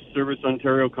sources Service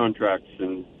Ontario contracts,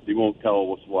 and he won't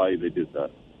tell us why they did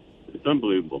that. It's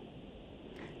unbelievable.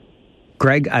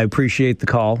 Greg, I appreciate the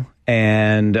call,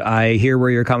 and I hear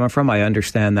where you're coming from. I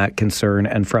understand that concern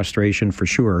and frustration for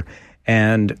sure.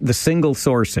 And the single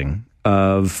sourcing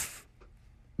of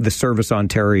the Service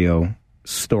Ontario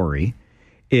story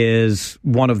is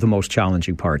one of the most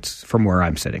challenging parts from where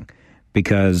I'm sitting,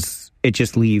 because it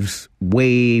just leaves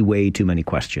way, way too many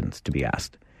questions to be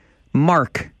asked.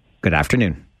 Mark, good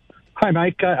afternoon. Hi,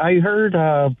 Mike. I heard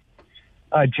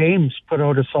James put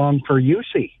out a song for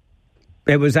UC.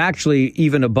 It was actually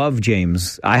even above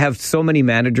James. I have so many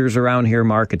managers around here,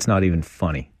 Mark, it's not even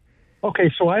funny. Okay,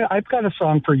 so I've got a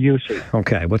song for UC.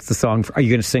 Okay, what's the song? Are you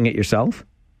going to sing it yourself?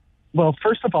 Well,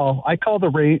 first of all, I call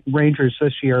the Rangers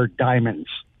this year diamonds.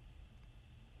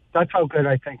 That's how good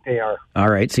I think they are. All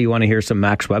right, so you want to hear some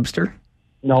Max Webster?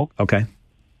 No. Okay.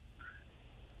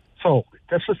 So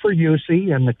this is for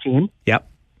UC and the team. Yep.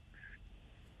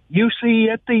 UC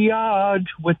at the yard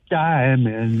with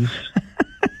diamonds.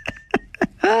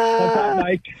 What's that,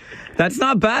 Mike? That's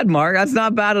not bad, Mark. That's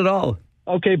not bad at all.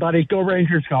 Okay, buddy. Go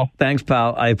Rangers, go. Thanks,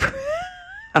 pal. I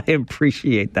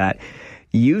appreciate that.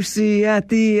 UC at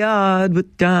the yard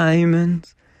with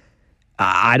diamonds.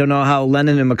 I don't know how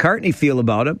Lennon and McCartney feel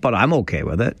about it, but I'm okay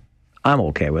with it.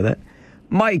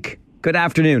 Mike, good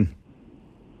afternoon.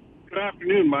 Good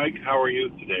afternoon, Mike. How are you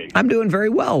today? I'm doing very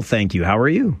well, thank you. How are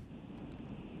you?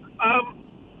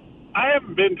 I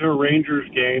haven't been to a Rangers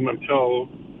game until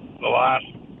the last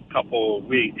couple of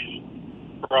weeks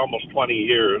for almost 20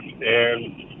 years,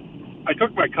 and I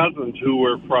took my cousins who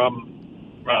were from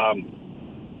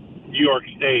New York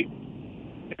State,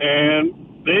 and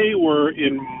they were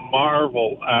in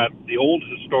marvel at the old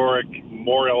historic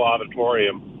Memorial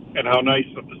Auditorium and how nice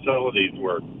the facilities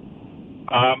were.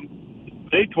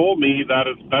 They told me that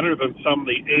it's better than some of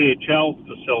the AHL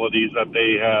facilities that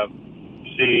they have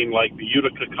seen, like the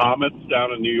Utica Comets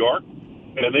down in New York,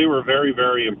 and they were very,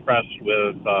 very impressed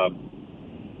with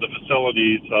the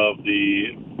facilities of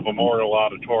the Memorial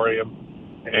Auditorium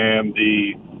and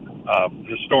the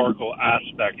historical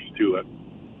aspects to it.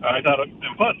 I thought,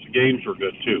 and plus the games were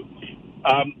good too.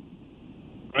 I'm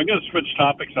going to switch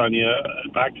topics on you,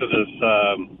 back to this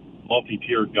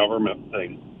multi-tiered government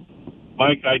thing.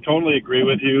 Mike, I totally agree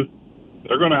with you.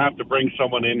 They're going to have to bring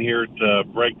someone in here to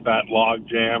break that log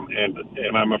jam, and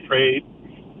I'm afraid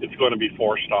it's going to be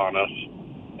forced on us.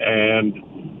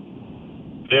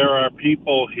 And there are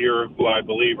people here who I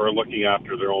believe are looking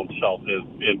after their own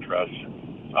self-interest.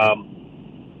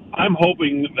 I'm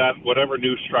hoping that whatever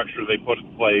new structure they put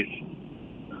in place,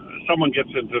 someone gets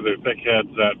into their thick heads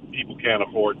that people can't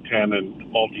afford 10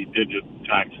 and multi-digit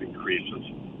tax increases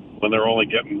when they're only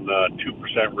getting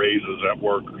 2% raises at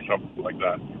work or something like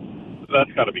that.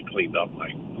 That's got to be cleaned up,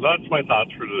 Mike. That's my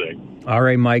thoughts for today. All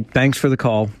right, Mike, thanks for the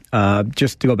call.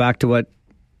 Just to go back to what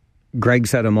Greg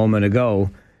said a moment ago,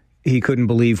 he couldn't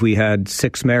believe we had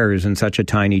 6 mayors in such a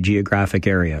tiny geographic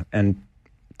area. And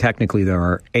technically there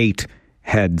are 8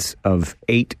 heads of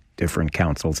 8 different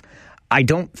councils. I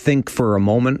don't think for a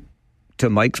moment, to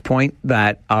Mike's point,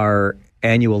 that our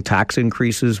annual tax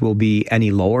increases will be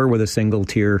any lower with a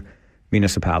single-tier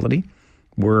municipality.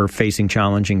 We're facing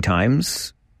challenging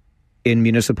times in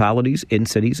municipalities, in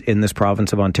cities, in this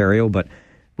province of Ontario, but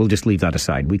we'll just leave that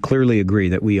aside. We clearly agree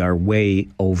that we are way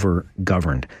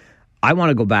over-governed. I want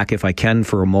to go back, if I can,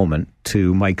 for a moment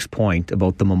to Mike's point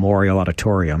about the Memorial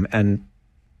Auditorium. And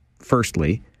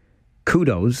firstly,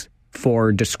 kudos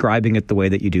for describing it the way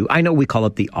that you do. I know we call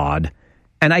it the odd,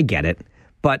 and I get it,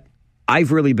 but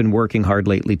I've really been working hard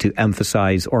lately to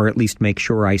emphasize, or at least make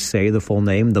sure I say the full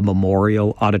name, the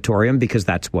Memorial Auditorium, because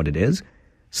that's what it is.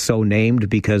 So named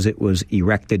because it was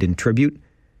erected in tribute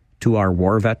to our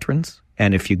war veterans.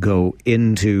 And if you go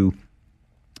into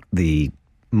the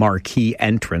marquee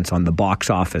entrance on the box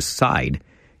office side,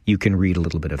 you can read a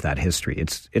little bit of that history.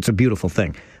 It's a beautiful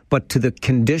thing. But to the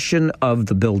condition of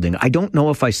the building, I don't know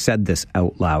if I said this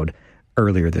out loud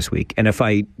earlier this week. And if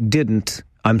I didn't,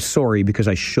 I'm sorry, because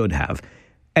I should have.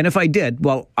 And if I did,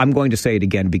 well, I'm going to say it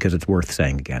again because it's worth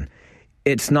saying again.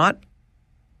 It's not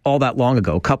all that long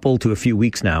ago, a couple to a few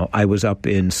weeks now, I was up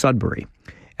in Sudbury.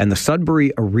 And the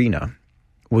Sudbury Arena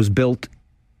was built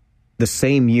the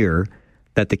same year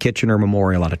that the Kitchener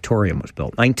Memorial Auditorium was built.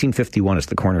 1951 is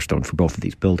the cornerstone for both of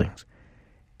these buildings.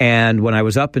 And when I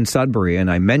was up in Sudbury and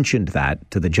I mentioned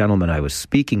that to the gentleman I was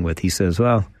speaking with, he says,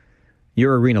 well,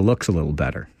 your arena looks a little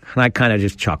better. And I kind of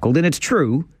just chuckled. And it's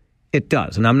true, it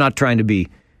does. And I'm not trying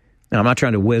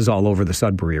to whiz all over the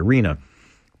Sudbury Arena.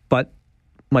 But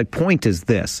my point is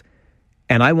this,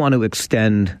 and I want to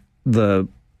extend the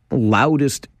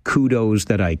loudest kudos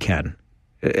that I can,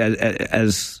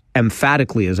 as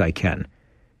emphatically as I can,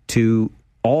 to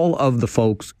all of the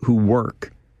folks who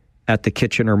work at the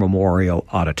Kitchener Memorial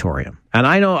Auditorium. And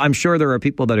I'm sure there are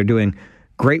people that are doing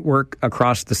great work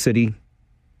across the city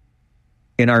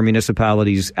in our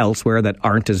municipalities elsewhere that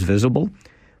aren't as visible.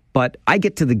 But I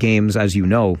get to the games, as you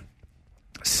know,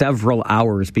 several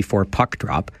hours before puck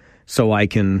drop, so I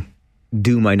can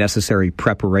do my necessary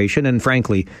preparation and,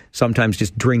 frankly, sometimes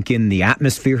just drink in the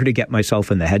atmosphere to get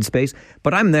myself in the headspace.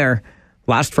 But I'm there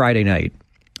last Friday night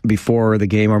before the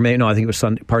game, I think it was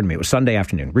Sunday. Pardon me, it was Sunday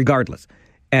afternoon. Regardless,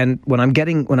 and when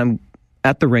I'm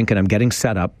at the rink and I'm getting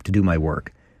set up to do my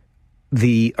work,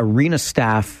 the arena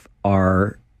staff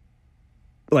are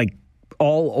like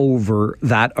all over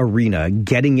that arena,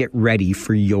 getting it ready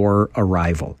for your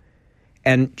arrival.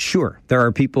 And sure, there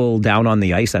are people down on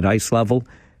the ice at ice level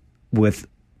with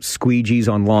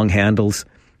squeegees on long handles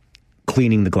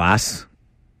cleaning the glass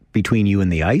between you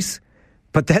and the ice.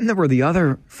 But then there were the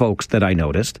other folks that I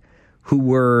noticed who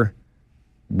were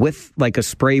with like a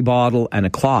spray bottle and a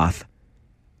cloth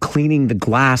cleaning the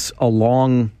glass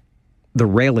along the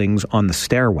railings on the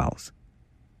stairwells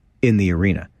in the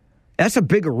arena. That's a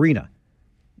big arena.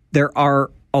 There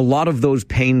are a lot of those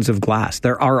panes of glass.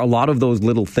 There are a lot of those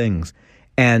little things.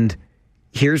 And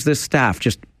here's this staff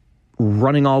just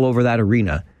running all over that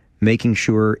arena, making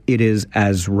sure it is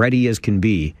as ready as can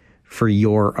be for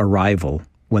your arrival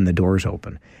when the doors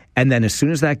open. And then as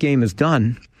soon as that game is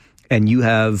done and you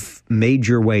have made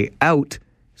your way out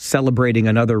celebrating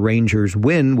another Rangers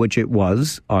win, which it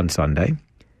was on Sunday,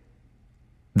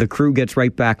 the crew gets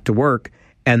right back to work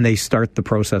and they start the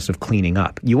process of cleaning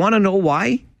up. You want to know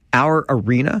why our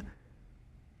arena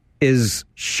is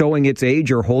showing its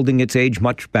age or holding its age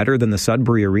much better than the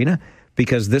Sudbury Arena?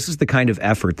 Because this is the kind of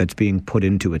effort that's being put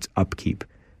into its upkeep.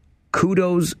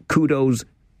 Kudos, kudos,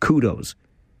 kudos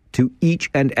to each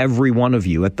and every one of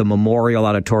you at the Memorial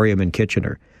Auditorium in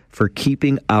Kitchener for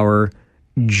keeping our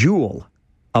jewel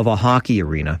of a hockey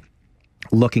arena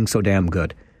looking so damn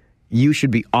good. You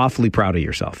should be awfully proud of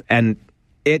yourself. And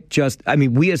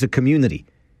we as a community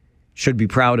should be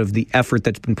proud of the effort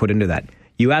that's been put into that.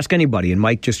 You ask anybody, and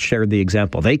Mike just shared the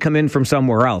example, they come in from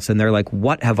somewhere else and they're like,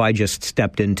 what have I just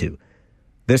stepped into?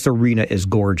 This arena is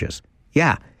gorgeous.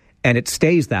 Yeah, and it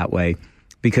stays that way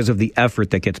because of the effort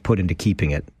that gets put into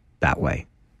keeping it that way.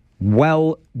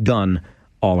 Well done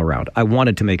all around. I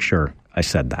wanted to make sure I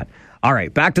said that. All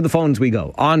right, back to the phones we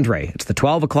go. Andre, it's the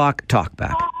 12 o'clock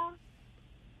Talkback.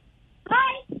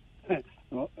 Hi.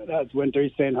 Well, that's Winter.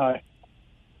 He's saying hi.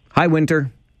 Hi,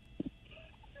 Winter.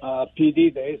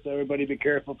 PD day, so everybody be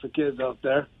careful for kids out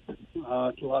there. It's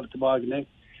a lot of tobogganing.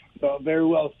 So very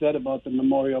well said about the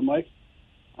memorial, Mike.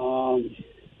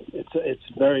 It's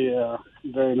very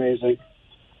very amazing.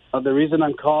 The reason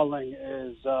I'm calling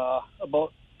is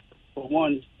about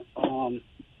the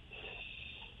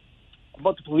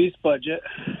police budget.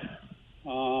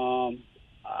 I'm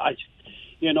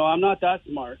not that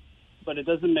smart, but it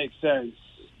doesn't make sense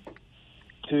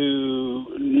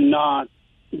to not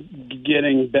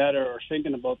getting better or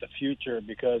thinking about the future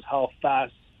because how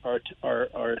fast our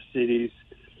cities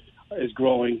is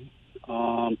growing.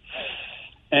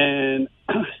 And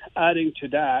adding to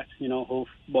that,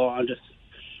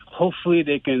 hopefully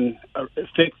they can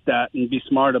fix that and be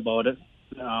smart about it.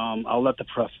 I'll let the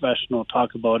professional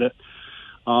talk about it.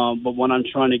 But what I'm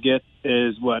trying to get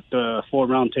is what the Ford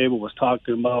Roundtable was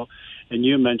talking about, and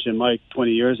you mentioned, Mike,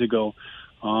 20 years ago.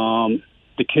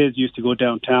 The kids used to go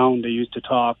downtown. They used to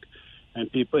talk, and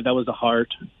people, that was the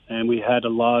heart. And we had a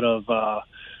lot of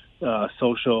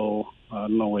social, I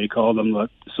don't know what you call them, but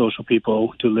social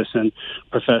people to listen,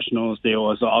 professionals. There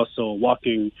was also a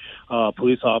walking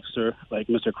police officer, like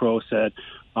Mr. Crow said.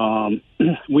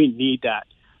 We need that.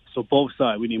 So both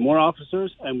sides. We need more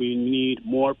officers and we need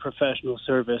more professional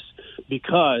service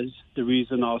because the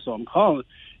reason also I'm calling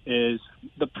is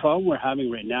the problem we're having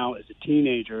right now is the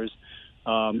teenagers.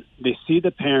 They see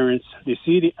the parents, they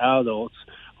see the adults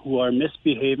who are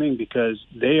misbehaving because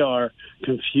they are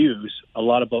confused a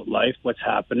lot about life, what's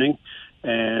happening,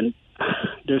 and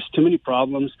there's too many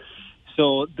problems.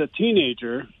 So the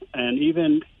teenager and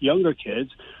even younger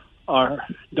kids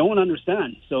don't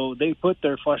understand. So they put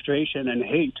their frustration and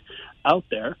hate out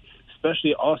there,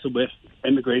 especially also with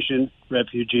immigration,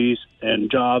 refugees,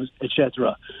 and jobs,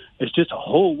 etc. It's just a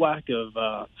whole whack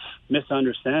of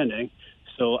misunderstanding.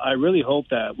 So I really hope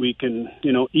that we can,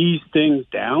 ease things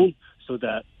down so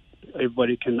that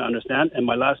everybody can understand. And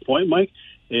my last point, Mike,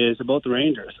 is about the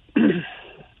Rangers.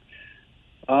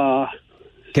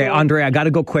 Okay, Andre, I got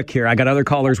to go quick here. I got other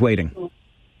callers waiting.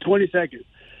 20 seconds.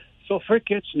 So for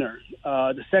Kitchener,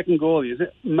 the second goalie, is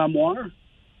it Memoir?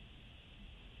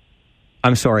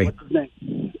 I'm sorry. What's his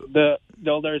name?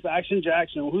 There's Action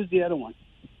Jackson. Who's the other one?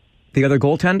 The other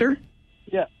goaltender?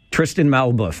 Yeah. Tristan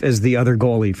Malbuff is the other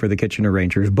goalie for the Kitchener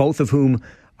Rangers, both of whom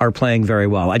are playing very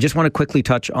well. I just want to quickly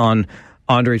touch on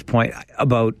Andre's point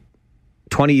about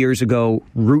 20 years ago,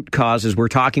 root causes. We're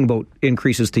talking about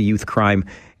increases to youth crime,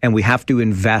 and we have to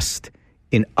invest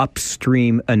in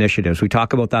upstream initiatives. We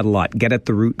talk about that a lot. Get at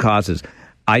the root causes.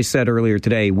 I said earlier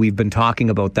today, we've been talking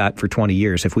about that for 20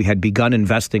 years. If we had begun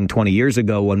investing 20 years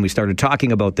ago when we started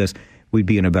talking about this, we'd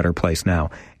be in a better place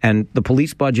now. And the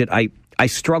police budget, I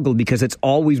struggle because it's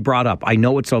always brought up. I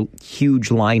know it's a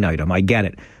huge line item. I get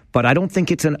it. But I don't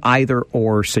think it's an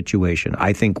either-or situation.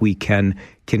 I think we can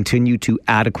continue to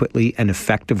adequately and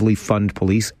effectively fund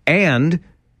police, and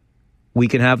we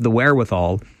can have the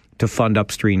wherewithal to fund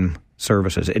upstream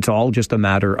services. It's all just a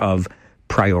matter of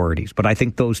priorities. But I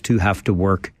think those two have to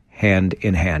work hand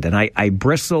in hand. And I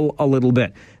bristle a little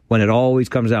bit when it always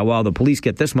comes out, well, the police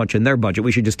get this much in their budget,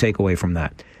 we should just take away from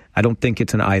that. I don't think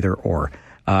it's an either-or.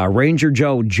 Ranger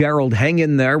Joe, Gerald, hang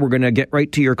in there. We're going to get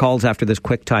right to your calls after this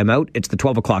quick timeout. It's the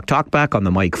 12 o'clock Talkback on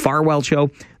the Mike Farwell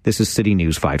Show. This is City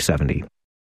News 570.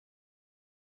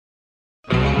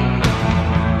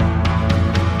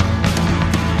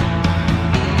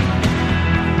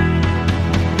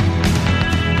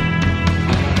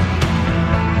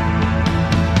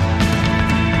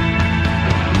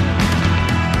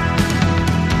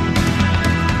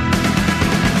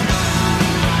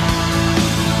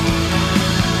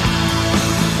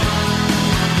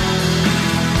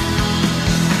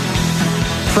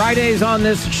 Fridays on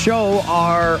this show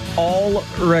are all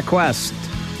request,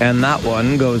 and that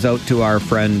one goes out to our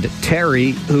friend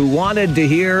Terry, who wanted to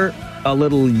hear a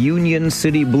little Union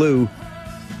City Blue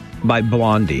by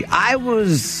Blondie. I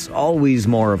was always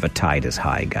more of a Tide is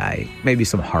High guy, maybe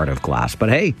some Heart of Glass, but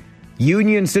hey,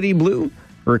 Union City Blue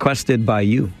requested by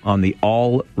you on the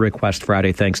All Request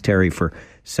Friday. Thanks, Terry, for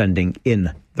sending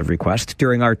in the request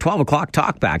during our 12 o'clock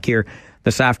Talkback here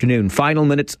this afternoon. Final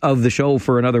minutes of the show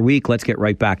for another week. Let's get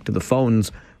right back to the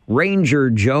phones.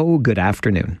 Ranger Joe, good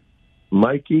afternoon.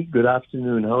 Mikey, good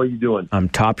afternoon. How are you doing? I'm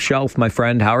top shelf, my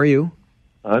friend. How are you?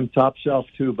 I'm top shelf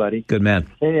too, buddy. Good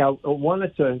man. Hey, I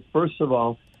wanted to, first of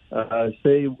all,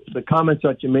 say the comments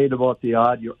that you made about the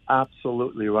odd, you're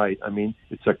absolutely right. I mean,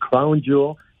 it's a crown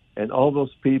jewel, and all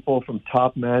those people from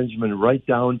top management right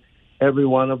down, every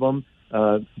one of them,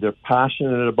 they're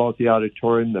passionate about the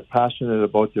auditorium. They're passionate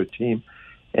about their team.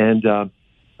 And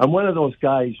I'm one of those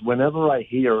guys, whenever I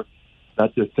hear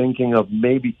that they're thinking of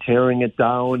maybe tearing it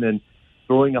down and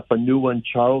throwing up a new one,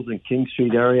 Charles and King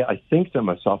Street area, I think to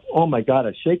myself, oh, my God,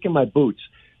 I'm shaking my boots,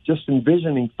 just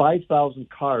envisioning 5,000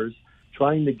 cars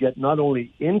trying to get not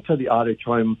only into the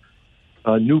auditorium,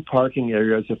 new parking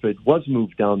areas if it was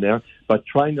moved down there, but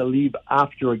trying to leave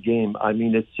after a game. I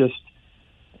mean, it's just,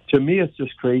 to me, it's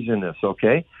just craziness,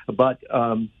 okay? But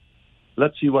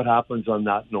let's see what happens on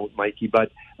that note, Mikey.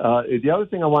 But the other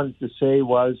thing I wanted to say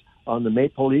was on the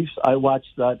Maple Leafs, I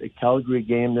watched that Calgary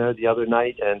game there the other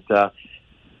night, and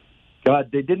God,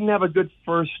 they didn't have a good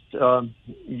first, the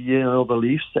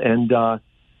Leafs, and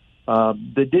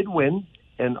they did win.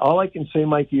 And all I can say,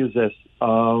 Mikey, is this,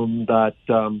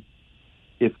 that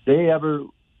if they ever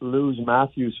lose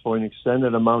Matthews for an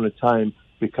extended amount of time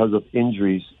because of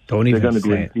injuries, they're going to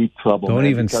be in deep trouble. Don't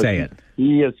even say it.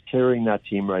 He is carrying that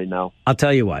team right now. I'll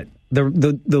tell you what.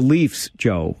 The Leafs,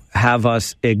 Joe, have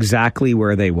us exactly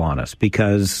where they want us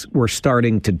because we're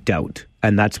starting to doubt,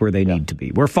 and that's where they need to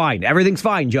be. We're fine. Everything's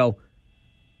fine, Joe.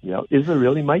 Yeah. Is it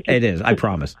really, Mike? It is. I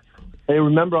promise. Hey,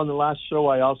 remember on the last show,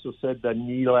 I also said that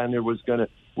Nylander was going to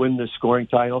win the scoring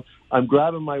title. I'm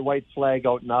grabbing my white flag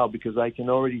out now because I can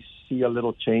already see a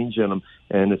little change in him,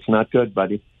 and it's not good,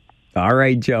 buddy. All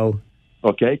right, Joe.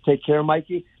 Okay, take care,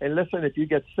 Mikey. And listen, if you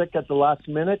get sick at the last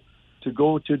minute to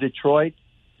go to Detroit,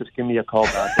 just give me a call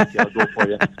back. Okay, I'll go for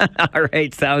you. All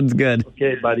right, sounds good.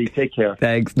 Okay, buddy, take care.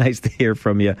 Thanks. Nice to hear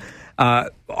from you.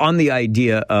 On the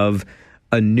idea of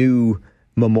a new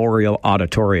Memorial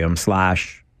Auditorium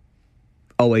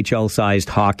 / OHL-sized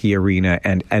hockey arena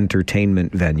and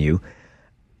entertainment venue,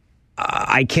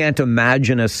 I can't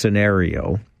imagine a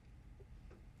scenario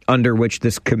under which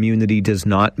this community does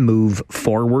not move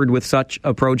forward with such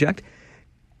a project.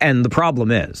 And the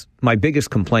problem is, my biggest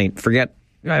complaint,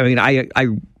 I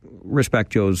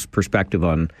respect Joe's perspective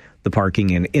on the parking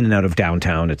in and out of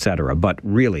downtown, etc. But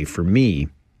really, for me,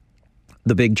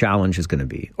 the big challenge is going to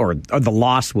be, or the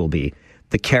loss will be,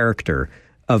 the character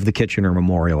of the Kitchener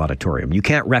Memorial Auditorium. You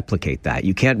can't replicate that.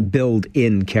 You can't build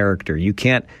in character. You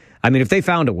can't, if they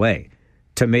found a way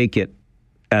to make it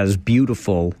as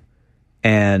beautiful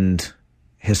and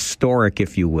historic,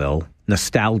 if you will,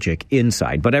 nostalgic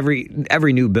inside, but every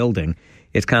new building,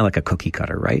 it's kind of like a cookie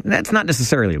cutter, right? And that's not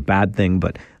necessarily a bad thing,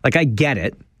 but I get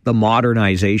it, the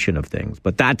modernization of things,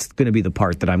 but that's going to be the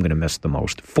part that I'm going to miss the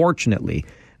most. Fortunately,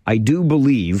 I do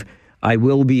believe I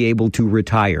will be able to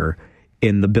retire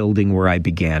in the building where I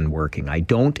began working. I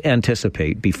don't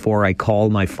anticipate, before I call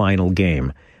my final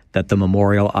game, that the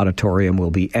Memorial Auditorium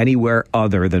will be anywhere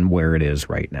other than where it is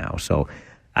right now. So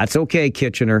that's okay,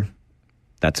 Kitchener.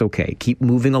 That's okay. Keep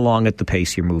moving along at the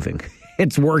pace you're moving.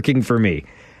 It's working for me.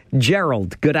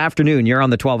 Gerald, good afternoon. You're on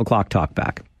the 12 o'clock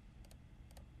Talkback.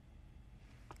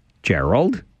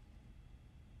 Gerald?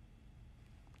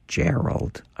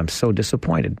 Fitzgerald. I'm so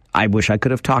disappointed. I wish I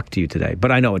could have talked to you today,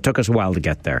 but I know it took us a while to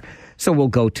get there. So we'll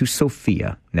go to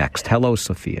Sophia next. Hello,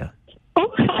 Sophia.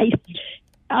 Oh, hi.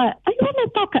 I want to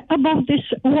talk about this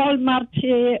Walmart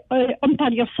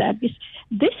Ontario service.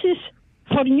 This is,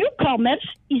 for newcomers,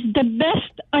 is the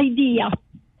best idea.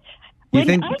 You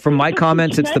think, from my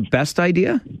comments, it's the best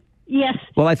idea? Yes.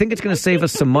 Well, I think it's going to save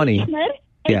us some money.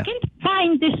 I can't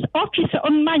find this office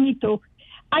on Manitou.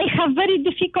 I have very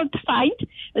difficult to find.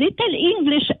 Little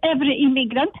English, every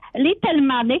immigrant, little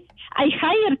money. I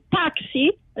hire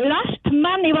taxi. Last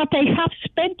money what I have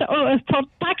spent for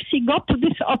taxi go to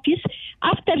this office.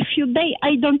 After a few days,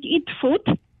 I don't eat food.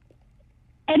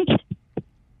 And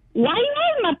why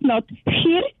Walmart not?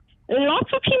 Here,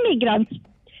 lots of immigrants.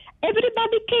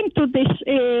 Everybody came to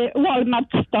this Walmart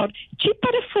store.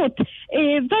 Cheaper food,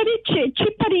 very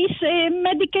cheaper is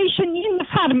medication in the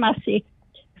pharmacy.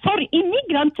 For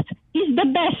immigrants is the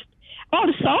best.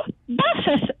 Also,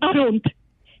 buses around.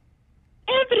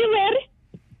 Everywhere,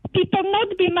 people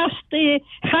not be must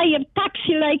hire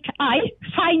taxi like I,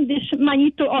 find this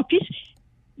Manitou office.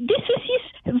 This is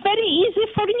very easy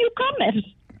for newcomers.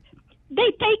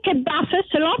 They take buses,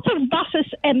 lots of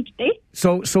buses empty.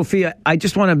 So, Sophia, I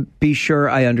just want to be sure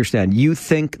I understand. You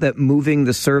think that moving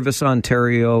the Service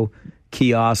Ontario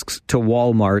kiosks to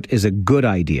Walmart is a good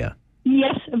idea?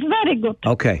 Yes, very good.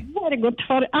 Okay. Very good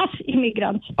for us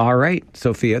immigrants. All right,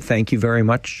 Sophia, thank you very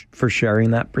much for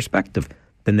sharing that perspective.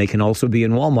 Then they can also be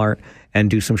in Walmart and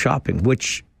do some shopping,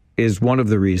 which is one of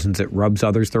the reasons it rubs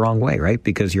others the wrong way, right?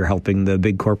 Because you're helping the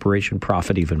big corporation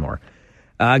profit even more.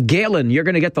 Galen, you're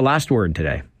going to get the last word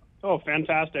today. Oh,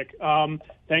 fantastic.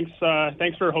 Thanks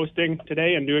for hosting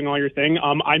today and doing all your thing.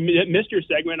 I missed your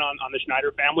segment on the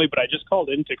Schneider family, but I just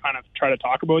called in to kind of try to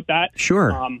talk about that.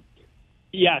 Sure.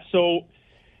 So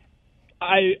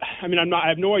I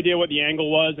have no idea what the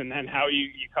angle was and how you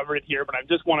covered it here, but I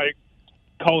just want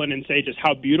to call in and say just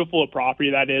how beautiful a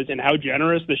property that is and how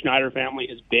generous the Schneider family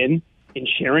has been in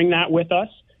sharing that with us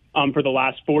for the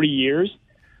last 40 years,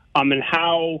 and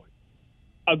how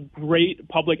a great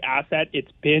public asset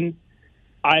it's been.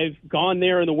 I've gone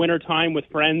there in the wintertime with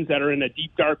friends that are in a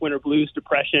deep, dark winter blues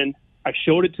depression. I've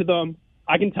showed it to them.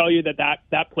 I can tell you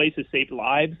that place has saved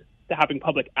lives. Having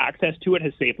public access to it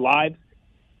has saved lives.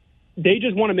 They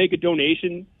just want to make a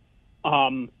donation,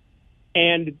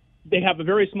 and they have a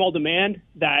very small demand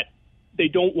that they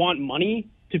don't want money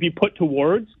to be put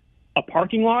towards a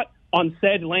parking lot on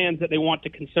said lands that they want to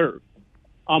conserve.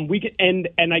 We can,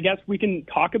 and I guess we can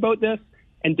talk about this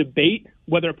and debate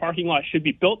whether a parking lot should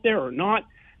be built there or not.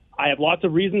 I have lots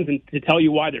of reasons to tell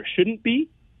you why there shouldn't be.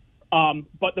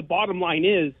 But the bottom line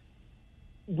is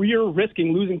we're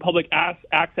risking losing public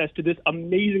access to this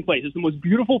amazing place. It's the most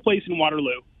beautiful place in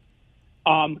Waterloo.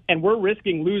 And we're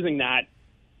risking losing that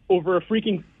over a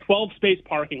freaking 12-space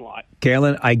parking lot.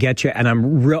 Galen, I get you, and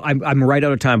I'm right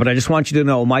out of time, but I just want you to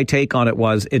know my take on it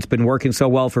was it's been working so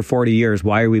well for 40 years.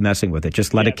 Why are we messing with it?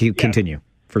 Just let it continue.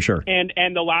 For sure. And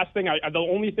the last thing I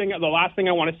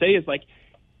want to say is, like,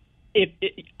 if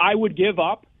I would give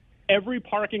up every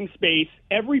parking space,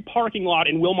 every parking lot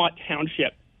in Wilmot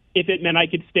Township if it meant I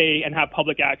could stay and have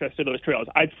public access to those trails.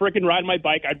 I'd frickin' ride my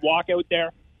bike. I'd walk out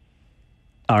there.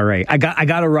 All right. I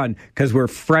got to run because we're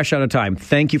fresh out of time.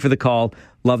 Thank you for the call.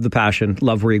 Love the passion.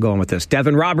 Love where you're going with this.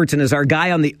 Devin Robertson is our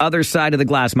guy on the other side of the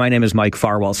glass. My name is Mike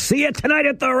Farwell. See you tonight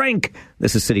at the rink.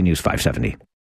 This is City News 570.